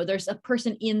where, you know, there's a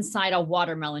person inside a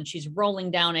watermelon, she's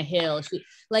rolling down a hill.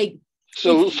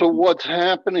 So what's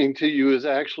happening to you is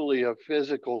actually a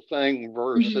physical thing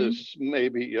versus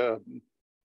maybe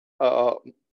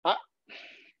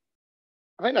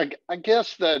I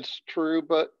guess that's true,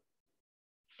 but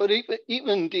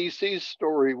even DeCee's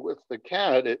story with the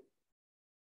cat,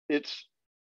 it's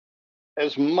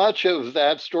as much of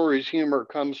that story's humor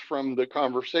comes from the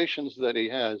conversations that he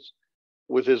has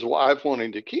with his wife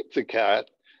wanting to keep the cat,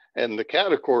 and the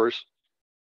cat, of course,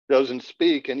 doesn't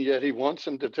speak, and yet he wants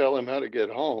him to tell him how to get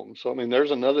home. So I mean,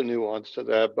 there's another nuance to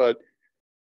that, but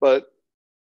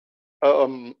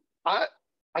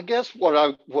I guess what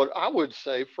I would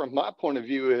say from my point of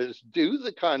view is do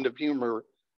the kind of humor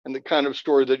and the kind of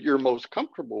story that you're most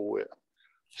comfortable with.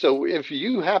 So if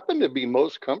you happen to be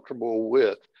most comfortable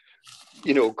with,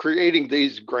 you know, creating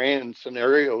these grand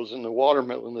scenarios and the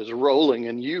watermelon is rolling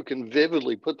and you can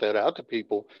vividly put that out to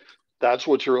people, that's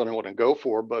what you're going to want to go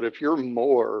for. But if you're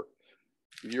more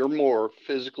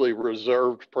physically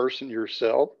reserved person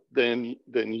yourself, then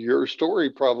your story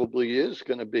probably is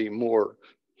going to be more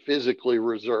physically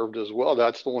reserved as well.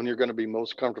 That's the one you're going to be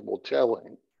most comfortable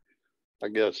telling, I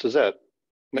guess. Does that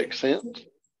make sense?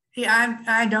 Yeah,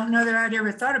 I don't know that I'd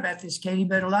ever thought about this, Katie,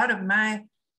 but a lot of my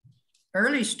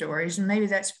early stories, and maybe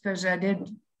that's because I did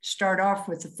start off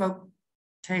with the folk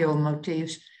tale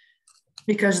motifs,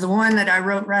 because the one that I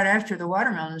wrote right after the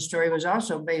watermelon story was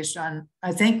also based on,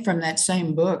 I think, from that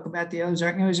same book about the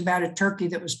Ozark. It was about a turkey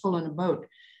that was pulling a boat.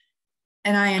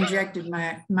 And I injected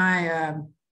my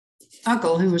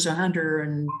uncle, who was a hunter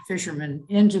and fisherman,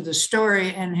 into the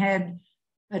story and had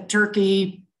a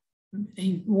turkey.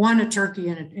 He won a turkey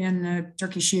in a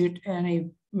turkey shoot, and it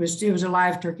was a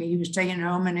live turkey. He was taking it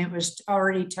home, and it was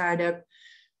already tied up,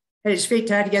 had his feet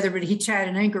tied together, but he tied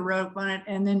an anchor rope on it,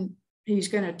 and then he's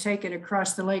going to take it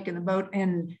across the lake in the boat.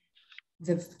 And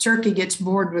the turkey gets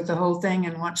bored with the whole thing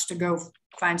and wants to go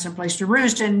find some place to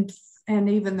roost. And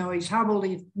even though he's hobbled,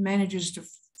 he manages to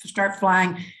start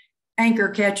flying. Anchor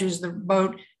catches the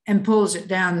boat and pulls it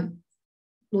down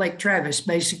Lake Travis,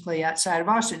 basically outside of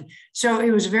Austin. So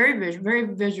it was very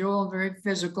visual, very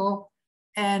physical.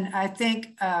 And I think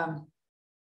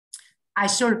I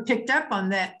sort of picked up on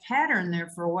that pattern there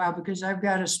for a while, because I've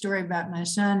got a story about my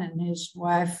son and his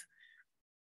wife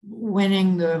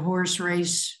winning the horse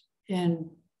race in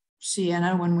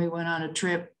Siena when we went on a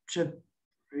trip to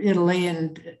Italy,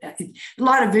 and a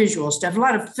lot of visual stuff, a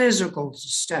lot of physical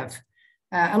stuff,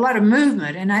 a lot of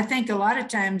movement. And I think a lot of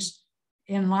times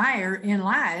in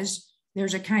lies,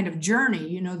 there's a kind of journey.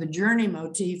 You know, the journey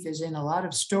motif is in a lot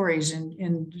of stories,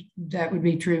 and that would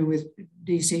be true with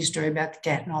DeCee's story about the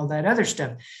cat and all that other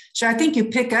stuff. So I think you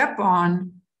pick up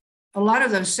on a lot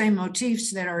of those same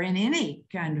motifs that are in any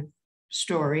kind of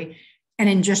story,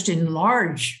 and just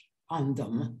enlarge on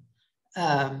them.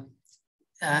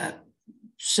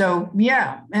 So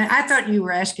yeah, and I thought you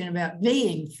were asking about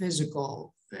being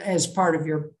physical as part of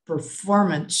your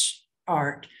performance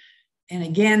art. And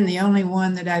again, the only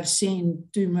one that I've seen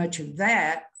do much of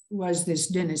that was this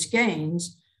Dennis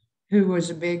Gaines, who was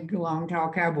a big, long,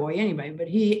 tall cowboy anyway, but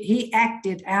he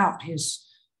acted out his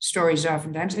stories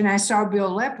oftentimes. And I saw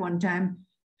Bill Lepp one time,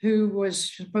 who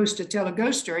was supposed to tell a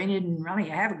ghost story and he didn't really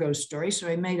have a ghost story, so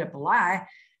he made up a lie.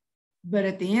 But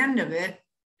at the end of it,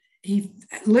 he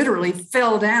literally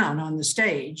fell down on the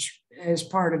stage as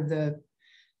part of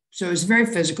so it was very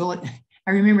physical.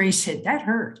 I remember he said, that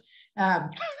hurt.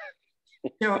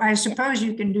 So I suppose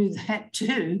you can do that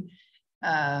too.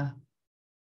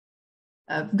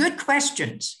 Good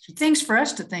questions, things for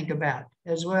us to think about,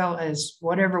 as well as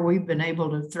whatever we've been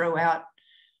able to throw out.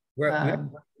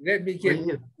 Well, let me get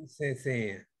my sense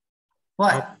in.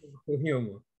 What? Physical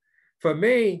humor. For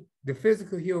me, the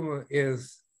physical humor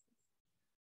is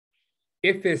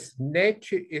if it's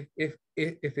nature, if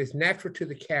it's natural to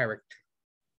the character.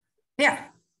 Yeah.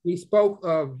 We spoke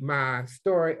of my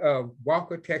story of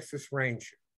Walker, Texas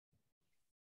Ranger.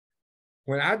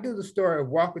 When I do the story of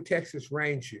Walker, Texas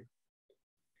Ranger,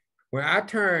 when I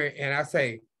turn and I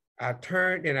say, I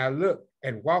turned and I looked,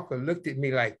 and Walker looked at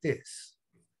me like this.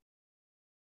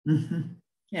 Mm-hmm.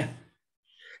 Yeah.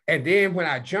 And then when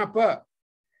I jump up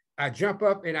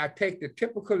and I take the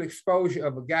typical exposure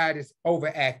of a guy that's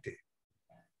overacted.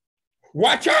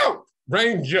 Watch out,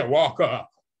 Ranger Walker.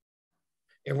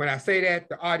 And when I say that,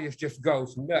 the audience just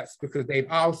goes nuts, because they've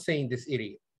all seen this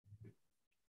idiot.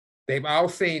 They've all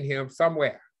seen him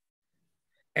somewhere.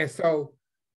 And so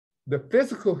the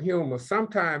physical humor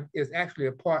sometimes is actually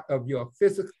a part of your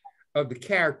physical, of the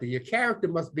character. Your character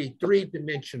must be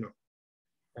three-dimensional,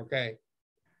 okay?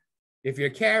 If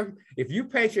you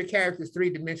paint your character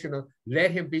three-dimensional,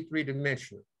 let him be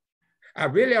three-dimensional. I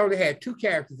really only had two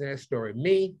characters in that story,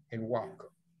 me and Walker,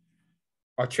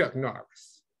 or Chuck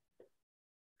Norris.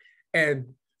 And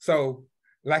so,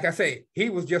 like I say, he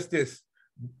was just this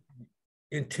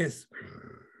intense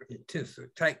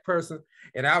type person.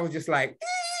 And I was just like,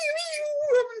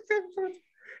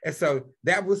 and so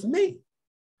that was me.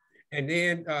 And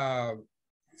then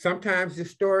sometimes the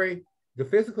story, the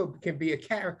physical can be a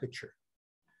caricature.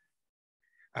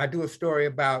 I do a story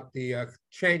about the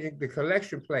changing the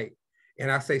collection plate. And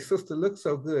I say, sister looked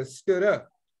so good, stood up.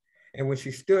 And when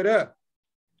she stood up,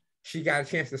 she got a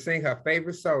chance to sing her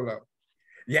favorite solo.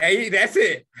 Yeah, that's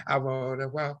it. I want to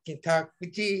walk and talk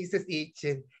with Jesus each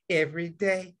and every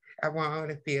day. I want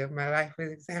to feel my life as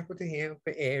an example to him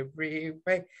for every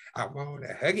way. I want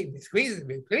to hug him and squeeze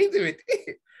him and please him.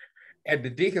 And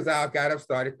the deacons all got up,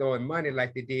 started throwing money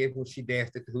like they did when she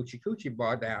danced at the Hoochie Coochie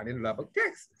Bar down in Lubbock,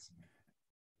 Texas.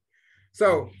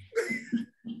 So,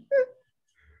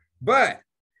 but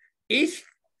each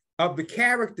of the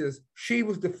characters, she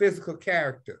was the physical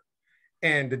character.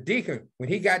 And the deacon, when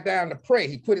he got down to pray,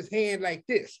 he put his hand like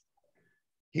this.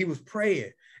 He was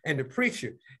praying. And the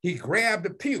preacher, he grabbed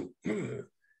the pew.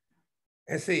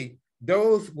 And see,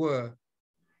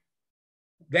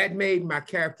 that made my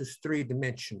characters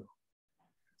three-dimensional.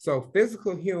 So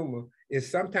physical humor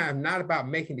is sometimes not about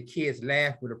making the kids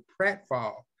laugh with a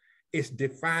pratfall. It's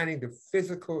defining the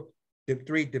physical, the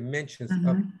three dimensions of the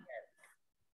character.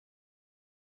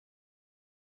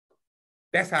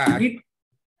 That's how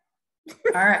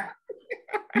All right.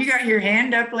 You got your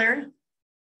hand up, Larry?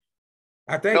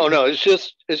 I think no, it's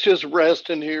just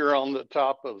resting here on the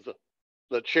top of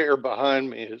the chair behind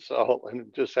me is all, and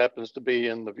it just happens to be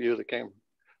in the view of the camera.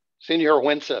 Senor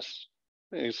Wences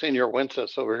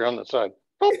over here on the side.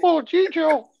 Oh,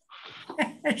 Gijo.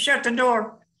 Shut the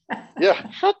door.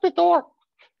 Yeah, shut the door.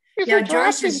 It's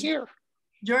Joyce in here.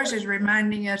 Joyce is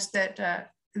reminding us that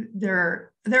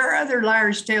there are other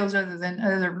liars' tales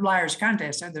other liars'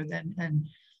 contests other than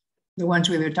the ones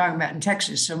we were talking about in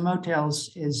Texas. So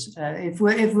motels is, if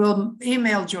we'll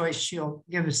email Joyce, she'll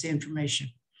give us the information.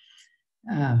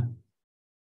 Yeah.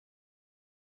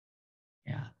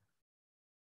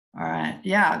 All right.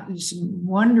 Yeah. Some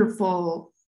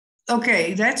wonderful.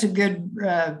 Okay. That's a good,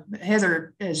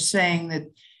 Heather is saying that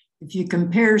if you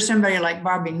compare somebody like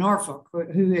Bobby Norfolk,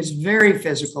 who is very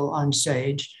physical on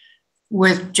stage,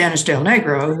 with Janice Del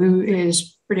Negro, who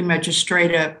is pretty much a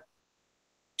straight up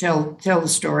tell the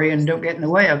story and don't get in the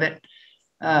way of it.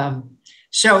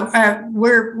 So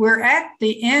we're at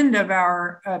the end of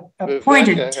our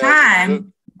appointed Viveca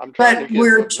time, I'm trying to but get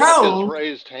we're Viveca's told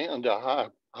raised hand to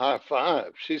high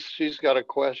five. She's got a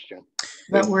question.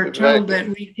 But we're told that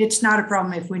it's not a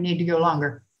problem if we need to go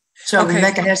longer. So Okay.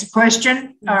 Viveca has a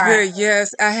question. All right. Good.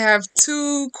 Yes, I have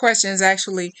two questions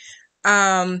actually.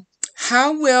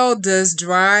 How well does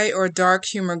dry or dark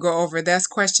humor go over? That's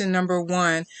question number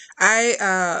one.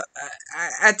 I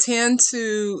tend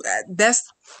to, that's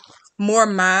more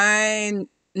my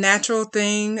natural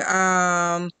thing,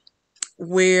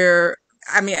 where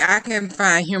I can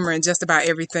find humor in just about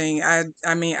everything.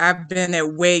 I mean, I've been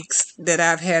at wakes that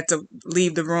I've had to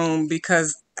leave the room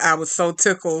because I was so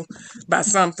tickled by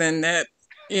something that,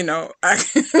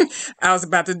 I was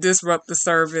about to disrupt the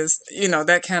service,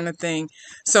 that kind of thing.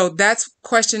 So that's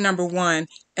question number one.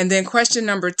 And then question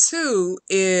number two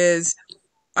is,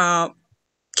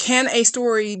 can a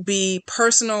story be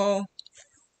personal?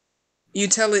 You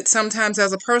tell it sometimes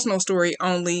as a personal story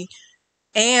only,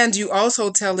 and you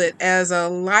also tell it as a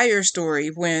liar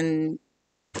story when,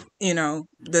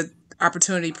 the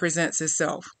opportunity presents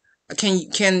itself.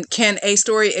 Can a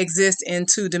story exist in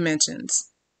two dimensions?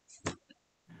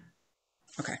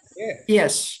 Okay.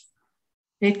 Yes,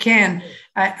 it can.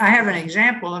 I have an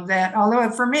example of that, although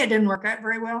for me it didn't work out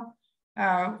very well.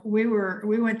 We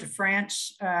went to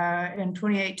France in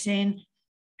 2018,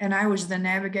 and I was the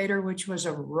navigator, which was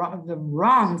the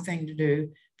wrong thing to do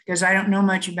because I don't know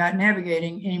much about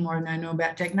navigating any more than I know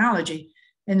about technology.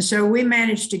 And so we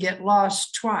managed to get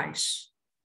lost twice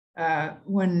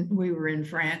when we were in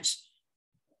France.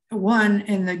 One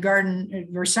in the garden at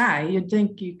Versailles. You'd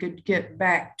think you could get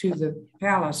back to the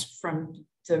palace from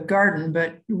the garden,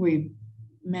 but we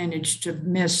managed to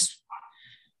miss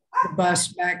the bus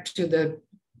back to the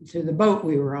boat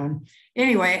we were on.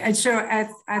 Anyway, and so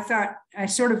I thought I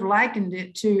sort of likened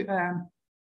it to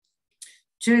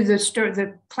the story,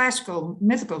 the classical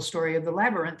mythical story of the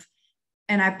labyrinth,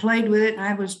 and I played with it, and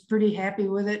I was pretty happy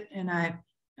with it, and I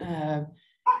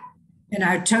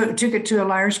took it to a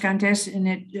liar's contest, and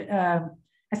I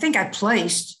think I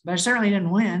placed, but I certainly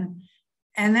didn't win.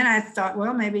 And then I thought,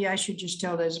 well, maybe I should just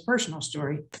tell it as a personal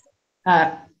story,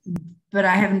 but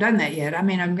I haven't done that yet. I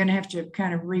mean, I'm going to have to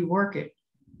kind of rework it.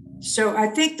 So I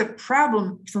think the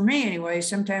problem for me anyway,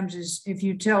 sometimes is if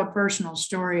you tell a personal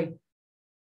story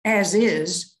as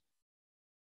is,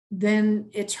 then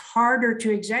it's harder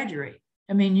to exaggerate.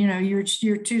 I mean, you're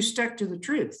too stuck to the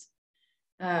truth.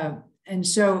 And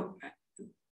so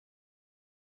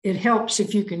it helps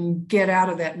if you can get out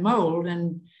of that mold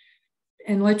and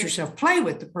let yourself play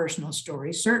with the personal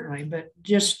story, certainly, but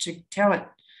just to tell it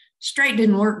straight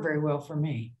didn't work very well for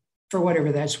me, for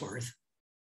whatever that's worth.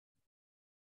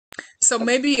 So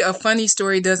maybe a funny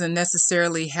story doesn't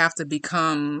necessarily have to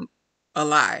become a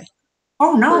lie.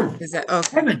 Oh no! Is that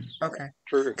okay? Okay.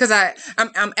 True. Because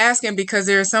I'm asking because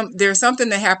there's something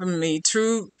that happened to me.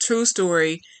 True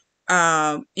story.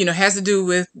 Has to do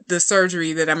with the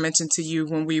surgery that I mentioned to you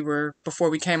before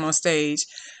we came on stage.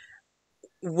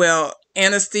 Well,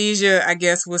 anesthesia, I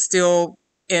guess, was still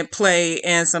in play,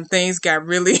 and some things got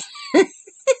really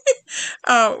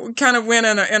kind of went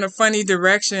in a funny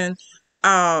direction.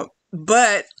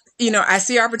 But I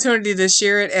see opportunity to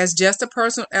share it as just a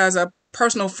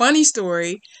personal funny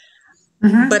story.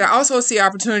 Mm-hmm. But I also see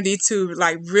opportunity to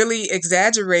like really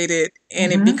exaggerate it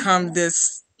and it become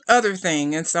this other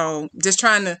thing. And so just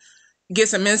trying to get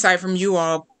some insight from you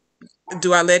all.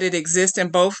 Do I let it exist in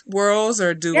both worlds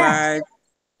or do I?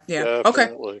 Yeah.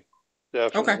 Definitely. Okay.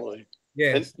 Definitely. Okay.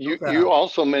 Yes. And you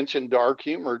also mentioned dark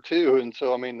humor too. And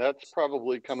so, I mean, that's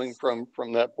probably coming from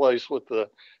that place with the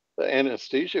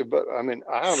anesthesia. But I mean,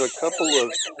 I have a couple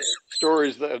of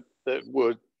stories that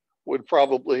would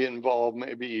probably involve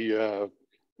maybe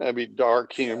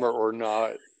dark humor or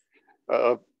not.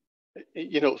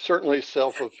 Certainly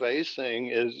self-effacing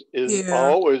is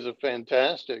always a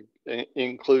fantastic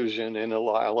inclusion in a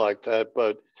lie like that.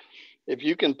 But if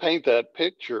you can paint that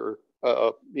picture,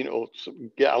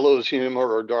 some gallows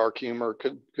humor or dark humor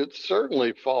could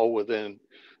certainly fall within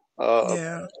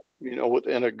Yeah.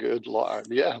 Within a good line.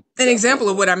 Yeah. An Definitely. example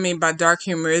of what I mean by dark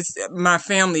humor is my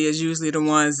family is usually the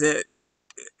ones that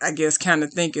I guess kind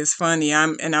of think is funny.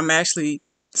 I'm actually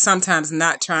sometimes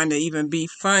not trying to even be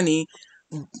funny,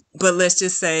 but let's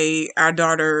just say our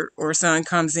daughter or son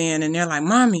comes in and they're like,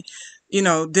 "Mommy,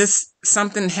 this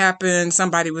something happened.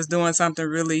 Somebody was doing something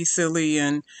really silly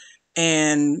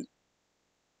and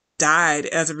died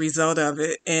as a result of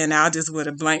it." And I'll just with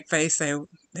a blank face say,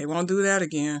 "They won't do that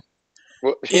again."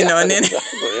 Well, yeah, And then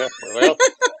exactly. Yeah. Well,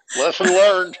 lesson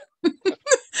learned.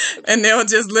 and they'll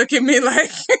just look at me like,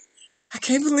 "I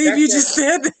can't believe you just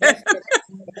said that."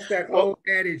 That's that old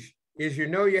adage is,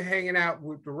 you're hanging out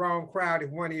with the wrong crowd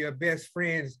if one of your best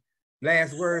friends'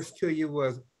 last words to you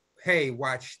was, "Hey,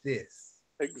 watch this."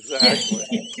 Exactly.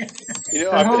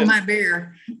 Hold my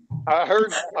beer. I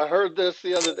heard this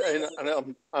the other day,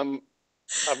 and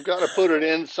I've got to put it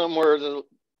in somewhere.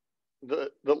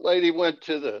 The lady went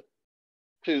to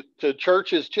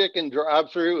Church's Chicken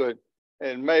drive-through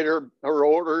and made her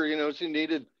order. She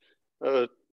needed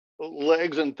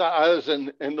legs and thighs,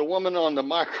 and the woman on the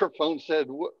microphone said,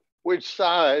 "Which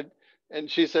side?" And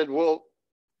she said, "Well,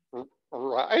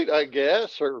 right, I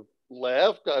guess, or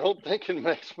left. I don't think it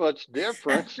makes much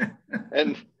difference."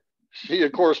 And she,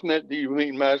 of course, meant, "Do you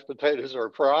mean mashed potatoes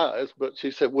or fries?" But she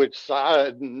said, "Which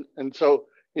side?" And so,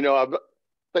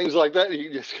 things like that,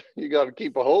 you got to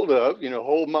keep a hold of.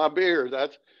 Hold my beer.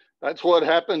 That's what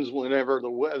happens whenever the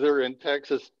weather in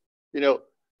Texas, the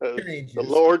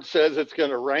Lord says it's going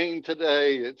to rain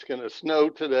today, it's going to snow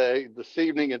today, this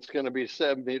evening it's going to be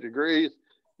 70 degrees.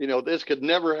 This could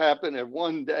never happen at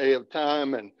one day of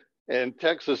time, and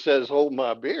Texas says, "Hold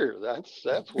my beer."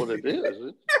 That's what it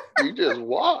is. You just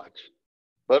watch.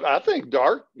 But I think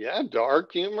dark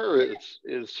humor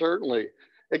is certainly,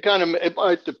 it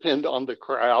might depend on the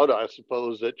crowd, I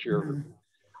suppose, that you're.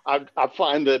 I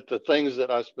find that the things that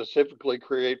I specifically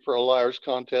create for a liar's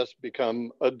contest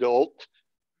become adult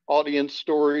audience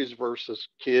stories versus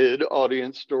kid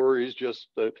audience stories. Just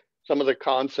some of the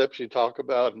concepts you talk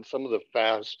about and some of the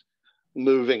fast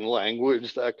moving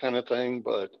language, that kind of thing.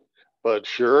 But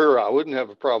sure, I wouldn't have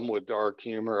a problem with dark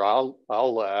humor. I'll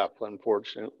laugh.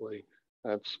 Unfortunately,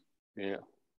 that's yeah.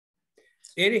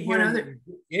 Any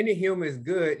humor is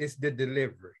good. It's the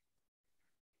delivery.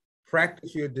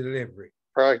 Practice your delivery.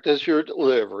 Practice your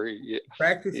delivery. Yes.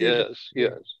 Practice. Yes.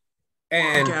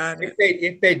 And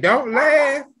if they don't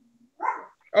laugh,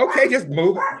 okay, just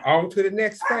move on to the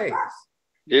next phase.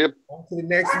 Yep. On to the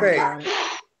next phase.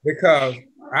 Because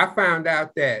I found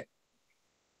out that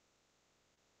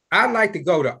I like to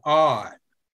go to odd,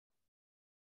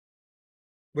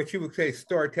 what you would say,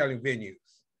 storytelling venues.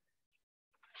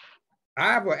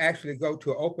 I will actually go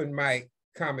to an open mic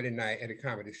comedy night at a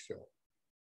comedy show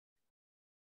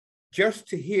just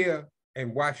to hear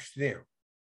and watch them.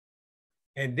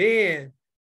 And then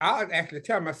I'll actually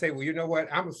tell them, I say, "Well, you know what?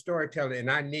 I'm a storyteller and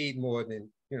I need more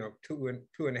than,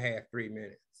 2.5, 3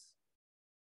 minutes."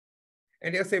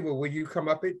 And they'll say, "Well, will you come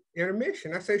up at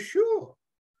intermission?" I say, "Sure."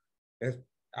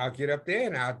 I'll get up there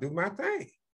and I'll do my thing.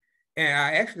 And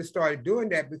I actually started doing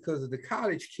that because of the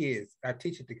college kids. I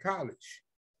teach at the college.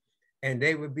 And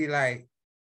they would be like,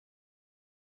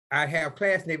 I'd have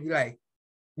class and they'd be like,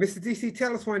 "Mr. DeCee,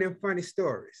 tell us one of them funny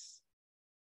stories."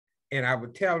 And I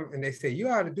would tell them, and they say, "You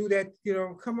ought to do that,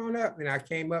 come on up." And I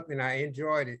came up and I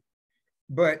enjoyed it.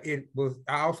 But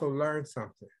I also learned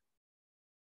something.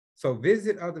 So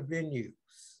visit other venues,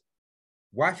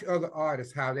 watch other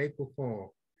artists, how they perform.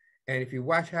 And if you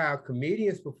watch how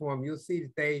comedians perform, you'll see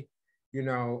that they,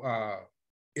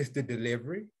 it's the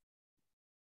delivery.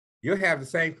 You'll have the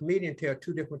same comedian tell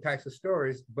two different types of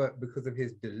stories, but because of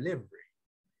his delivery,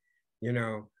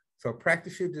 So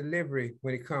practice your delivery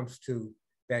when it comes to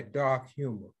that dark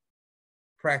humor.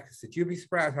 Practice it. You'll be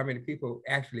surprised how many people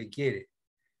actually get it.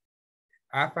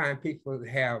 I find people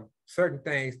have certain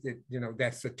things that,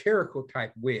 that satirical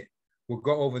type wit will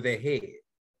go over their head,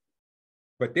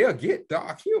 but they'll get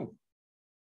dark humor,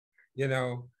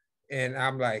 and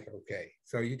I'm like, okay,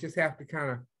 so you just have to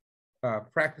kind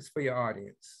of practice for your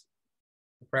audience.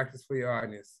 Practice for your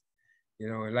audience,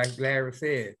 and like Larry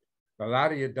said, a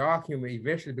lot of your dark humor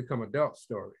eventually become adult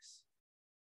stories.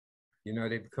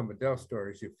 They become adult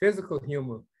stories. Your physical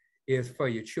humor is for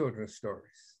your children's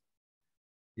stories.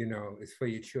 It's for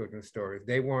your children's stories.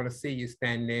 They want to see you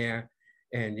stand there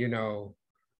and,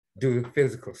 do the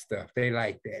physical stuff. They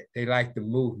like that. They like the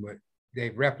movement. They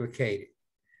replicate it.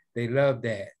 They love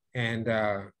that. And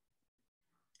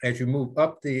as you move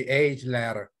up the age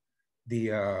ladder,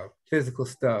 the physical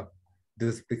stuff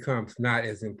just becomes not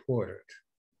as important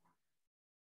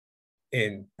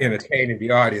in entertaining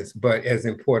the audience, but as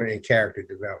important in character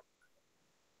development.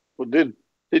 Well,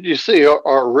 did you see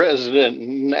our resident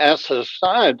NASA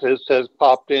scientist has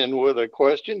popped in with a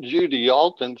question? Judy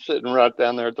Alton sitting right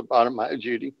down there at the bottom. Hi,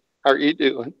 Judy. How are you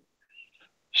doing?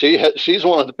 She's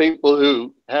one of the people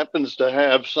who happens to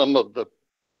have some of the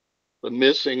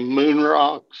missing moon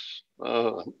rocks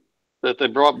that they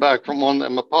brought back from one of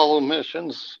them Apollo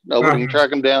missions. Nobody can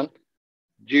track them down.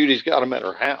 Judy's got them at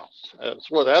her house. That's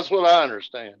what I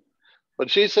understand. But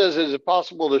she says, is it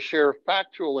possible to share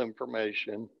factual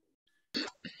information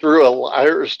through a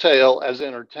liar's tale as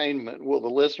entertainment? Will the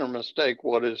listener mistake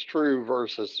what is true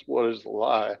versus what is the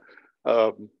lie?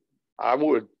 I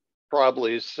would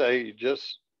probably say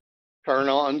just turn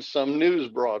on some news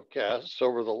broadcasts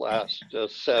over the last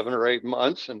 7 or 8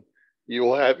 months and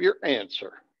you'll have your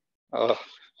answer. But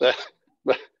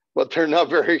they're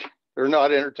not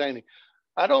entertaining.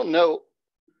 I don't know.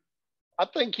 I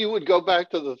think you would go back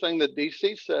to the thing that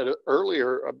DeCee said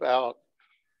earlier about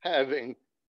having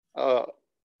a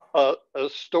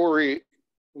story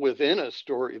within a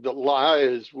story. The lie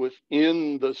is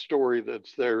within the story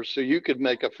that's there. So you could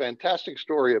make a fantastic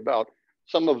story about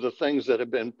some of the things that have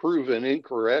been proven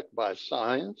incorrect by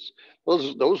science.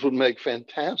 Those would make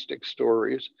fantastic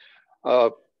stories.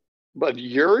 But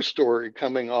your story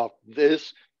coming off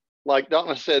this, like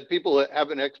Donna said, people have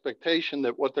an expectation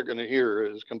that what they're going to hear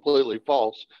is completely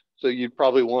false. So you'd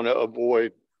probably want to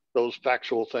avoid those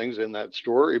factual things in that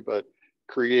story. But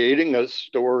creating a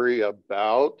story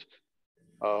about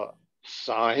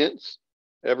science,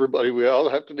 we all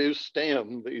have to do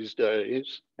STEM these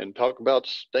days and talk about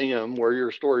STEM, where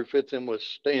your story fits in with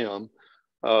STEM.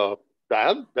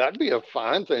 That'd be a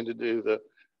fine thing to do. The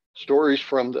stories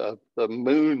from the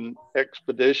moon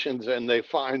expeditions, and they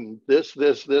find this,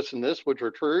 and this, which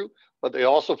are true, but they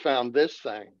also found this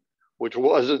thing, which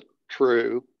wasn't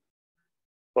true,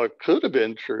 but could have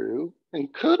been true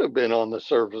and could have been on the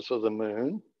surface of the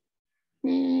moon.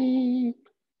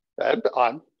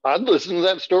 I'd listen to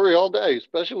that story all day,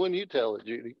 especially when you tell it,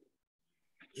 Judy.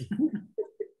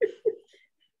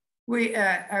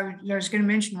 I was going to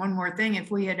mention one more thing. If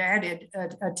we had added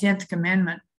a 10th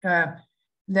commandment,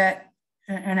 that,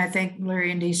 and I think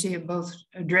Larry and DeCee have both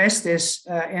addressed this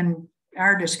in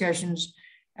our discussions,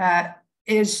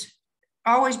 is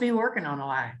always be working on a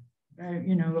lie,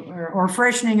 or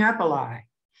freshening up a lie.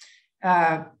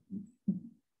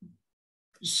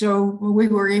 So we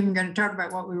were even going to talk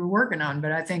about what we were working on,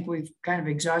 but I think we've kind of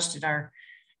exhausted our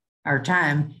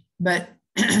time. But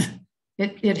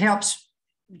it helps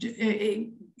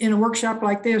in a workshop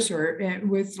like this, or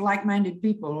with like-minded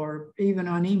people, or even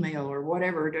on email or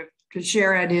whatever, to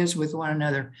share ideas with one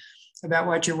another about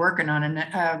what you're working on.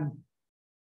 And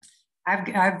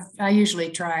I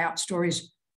usually try out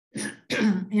stories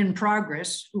in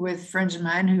progress with friends of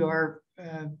mine who are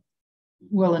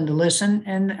willing to listen,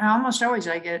 and almost always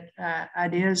I get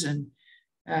ideas and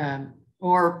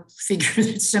or figure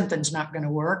that something's not going to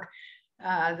work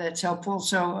that's helpful.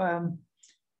 So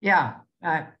yeah,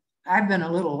 I've been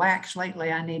a little lax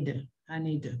lately. I need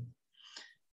to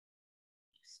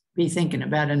be thinking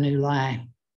about a new lie.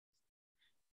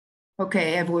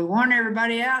 Okay, have we worn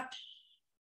everybody out?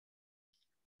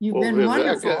 You've been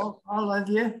wonderful, all of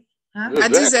you. Huh? I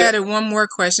just added one more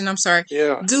question. I'm sorry.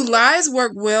 Yeah. Do lies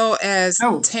work well as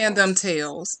tandem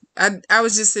tales? I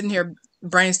was just sitting here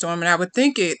brainstorming. I would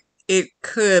think it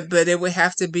could, but it would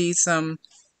have to be some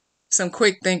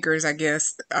quick thinkers, I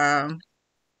guess,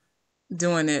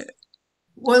 doing it.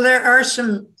 Well, there are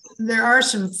some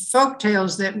folk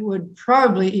tales that would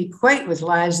probably equate with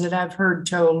lies that I've heard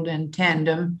told in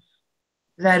tandem.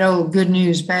 That old good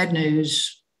news, bad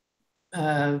news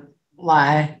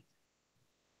lie.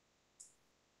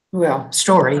 Well,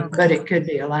 story, okay, but it could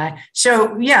be a lie.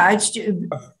 So yeah,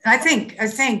 I think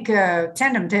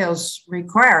tandem tales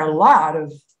require a lot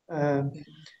of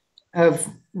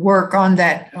work on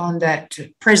that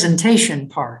presentation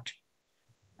part.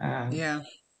 Yeah,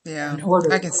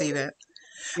 I can see that.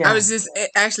 Yeah. I was just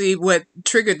actually, what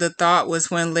triggered the thought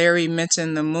was when Larry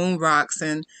mentioned the moon rocks,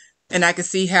 and I could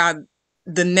see how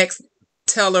the next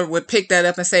teller would pick that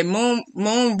up and say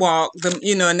moonwalk,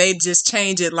 and they just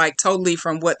change it like totally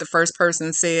from what the first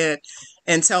person said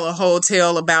and tell a whole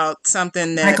tale about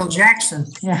something that Michael Jackson.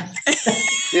 Yeah.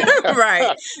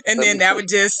 Right. And then that would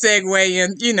just segue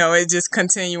and it just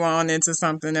continue on into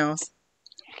something else.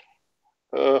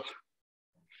 Well,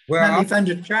 that'd be fun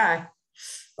to try.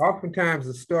 Oftentimes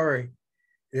the story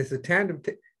is a tandem.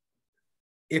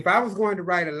 If I was going to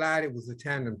write a lie, it was a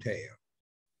tandem tale.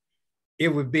 It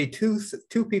would be two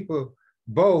people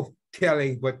both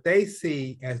telling what they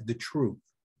see as the truth.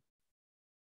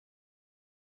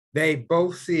 They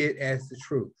both see it as the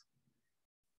truth.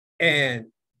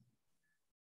 And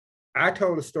I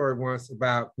told a story once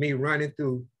about me running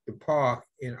through the park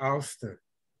in Austin.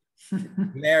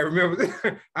 Larry, remember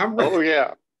that? Oh,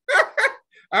 yeah.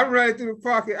 I'm running through the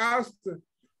park in Austin,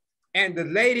 and the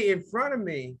lady in front of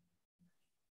me,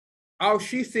 all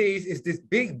she sees is this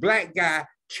big black guy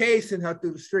chasing her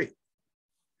through the street.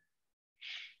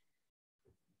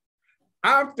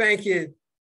 I'm thinking,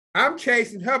 I'm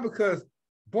chasing her because,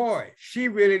 boy, she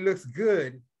really looks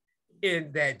good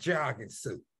in that jogging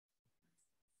suit.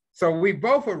 So we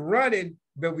both are running,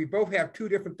 but we both have two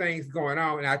different things going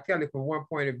on. And I tell it from one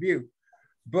point of view,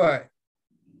 but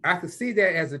I could see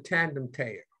that as a tandem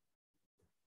tale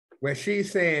where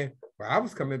she's saying, well, I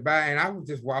was coming by and I was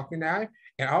just walking out,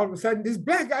 and all of a sudden this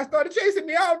black guy started chasing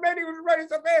me. Oh man, he was running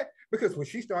so fast. Because when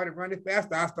she started running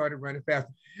faster, I started running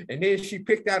faster. And then she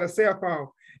picked out her cell phone.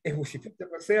 And when she picked up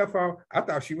her cell phone, I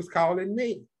thought she was calling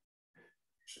me.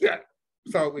 Yeah.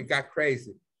 So it got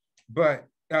crazy. But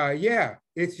yeah,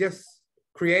 it's just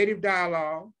creative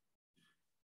dialogue.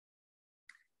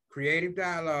 Creative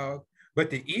dialogue.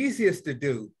 But the easiest to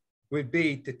do would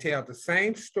be to tell the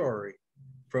same story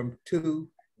from two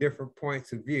different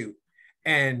points of view.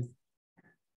 And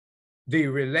the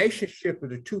relationship of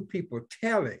the two people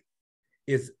telling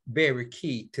is very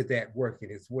key to that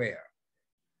working as well.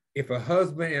 If a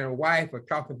husband and a wife are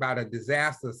talking about a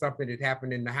disaster or something that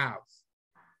happened in the house,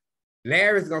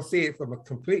 Larry's gonna see it from a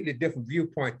completely different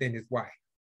viewpoint than his wife.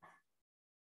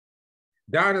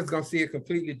 Donna's gonna see a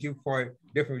completely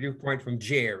different viewpoint from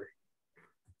Jerry.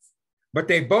 But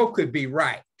they both could be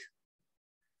right.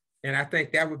 And I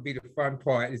think that would be the fun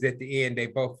part, is at the end, they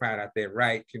both find out they're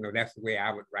right. You know, that's the way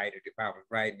I would write it if I was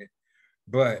writing it.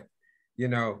 But, you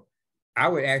know, I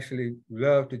would actually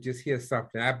love to just hear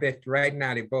something. I bet right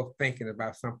now they're both thinking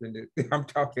about something that I'm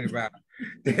talking about.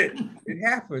 That it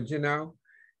happens, you know.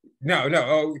 No,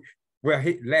 oh, well,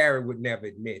 Larry would never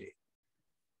admit it.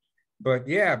 But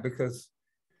yeah, because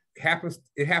it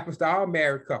happens to all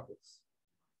married couples.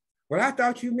 Well, I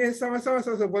thought you meant so and so and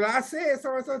so. Well, I said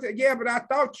so and so. Yeah, but I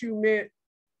thought you meant,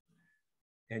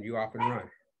 and you off and running.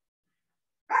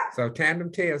 So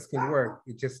tandem tales can work.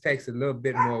 It just takes a little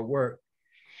bit more work.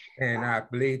 And I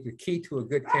believe the key to a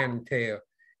good tandem tale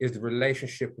is the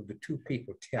relationship of the two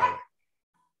people telling.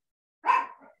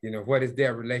 You know, what is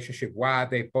their relationship? Why are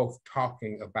they both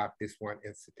talking about this one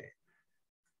incident?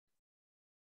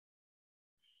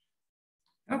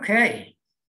 Okay.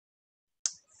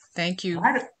 Thank you.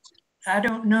 I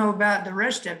don't know about the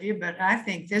rest of you, but I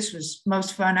think this was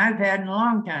most fun I've had in a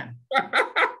long time.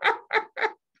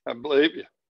 I believe you.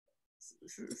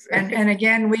 And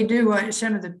again, we do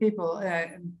some of the people,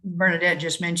 Bernadette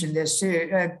just mentioned this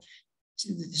too.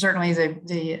 Certainly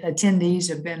the attendees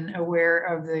have been aware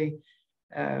of the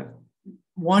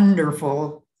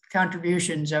wonderful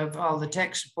contributions of all the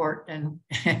tech support,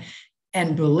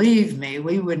 and believe me,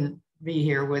 we wouldn't be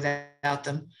here without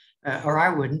them, or I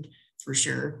wouldn't for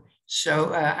sure.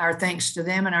 So our thanks to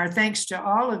them, and our thanks to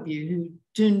all of you who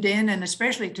tuned in, and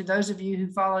especially to those of you who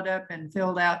followed up and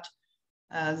filled out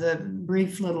the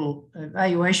brief little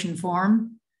evaluation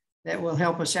form that will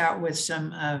help us out with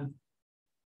some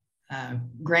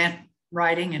grant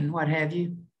writing and what have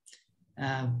you.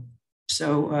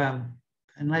 So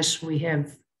unless we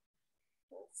have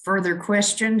further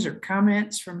questions or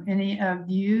comments from any of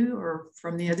you or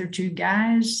from the other two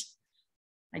guys,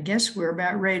 I guess we're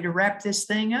about ready to wrap this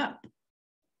thing up.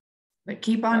 But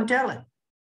keep on telling.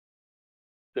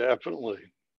 Definitely.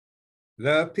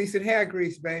 Love, peace, and hair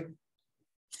grease, baby.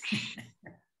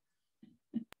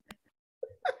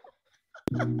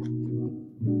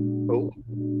 Oh.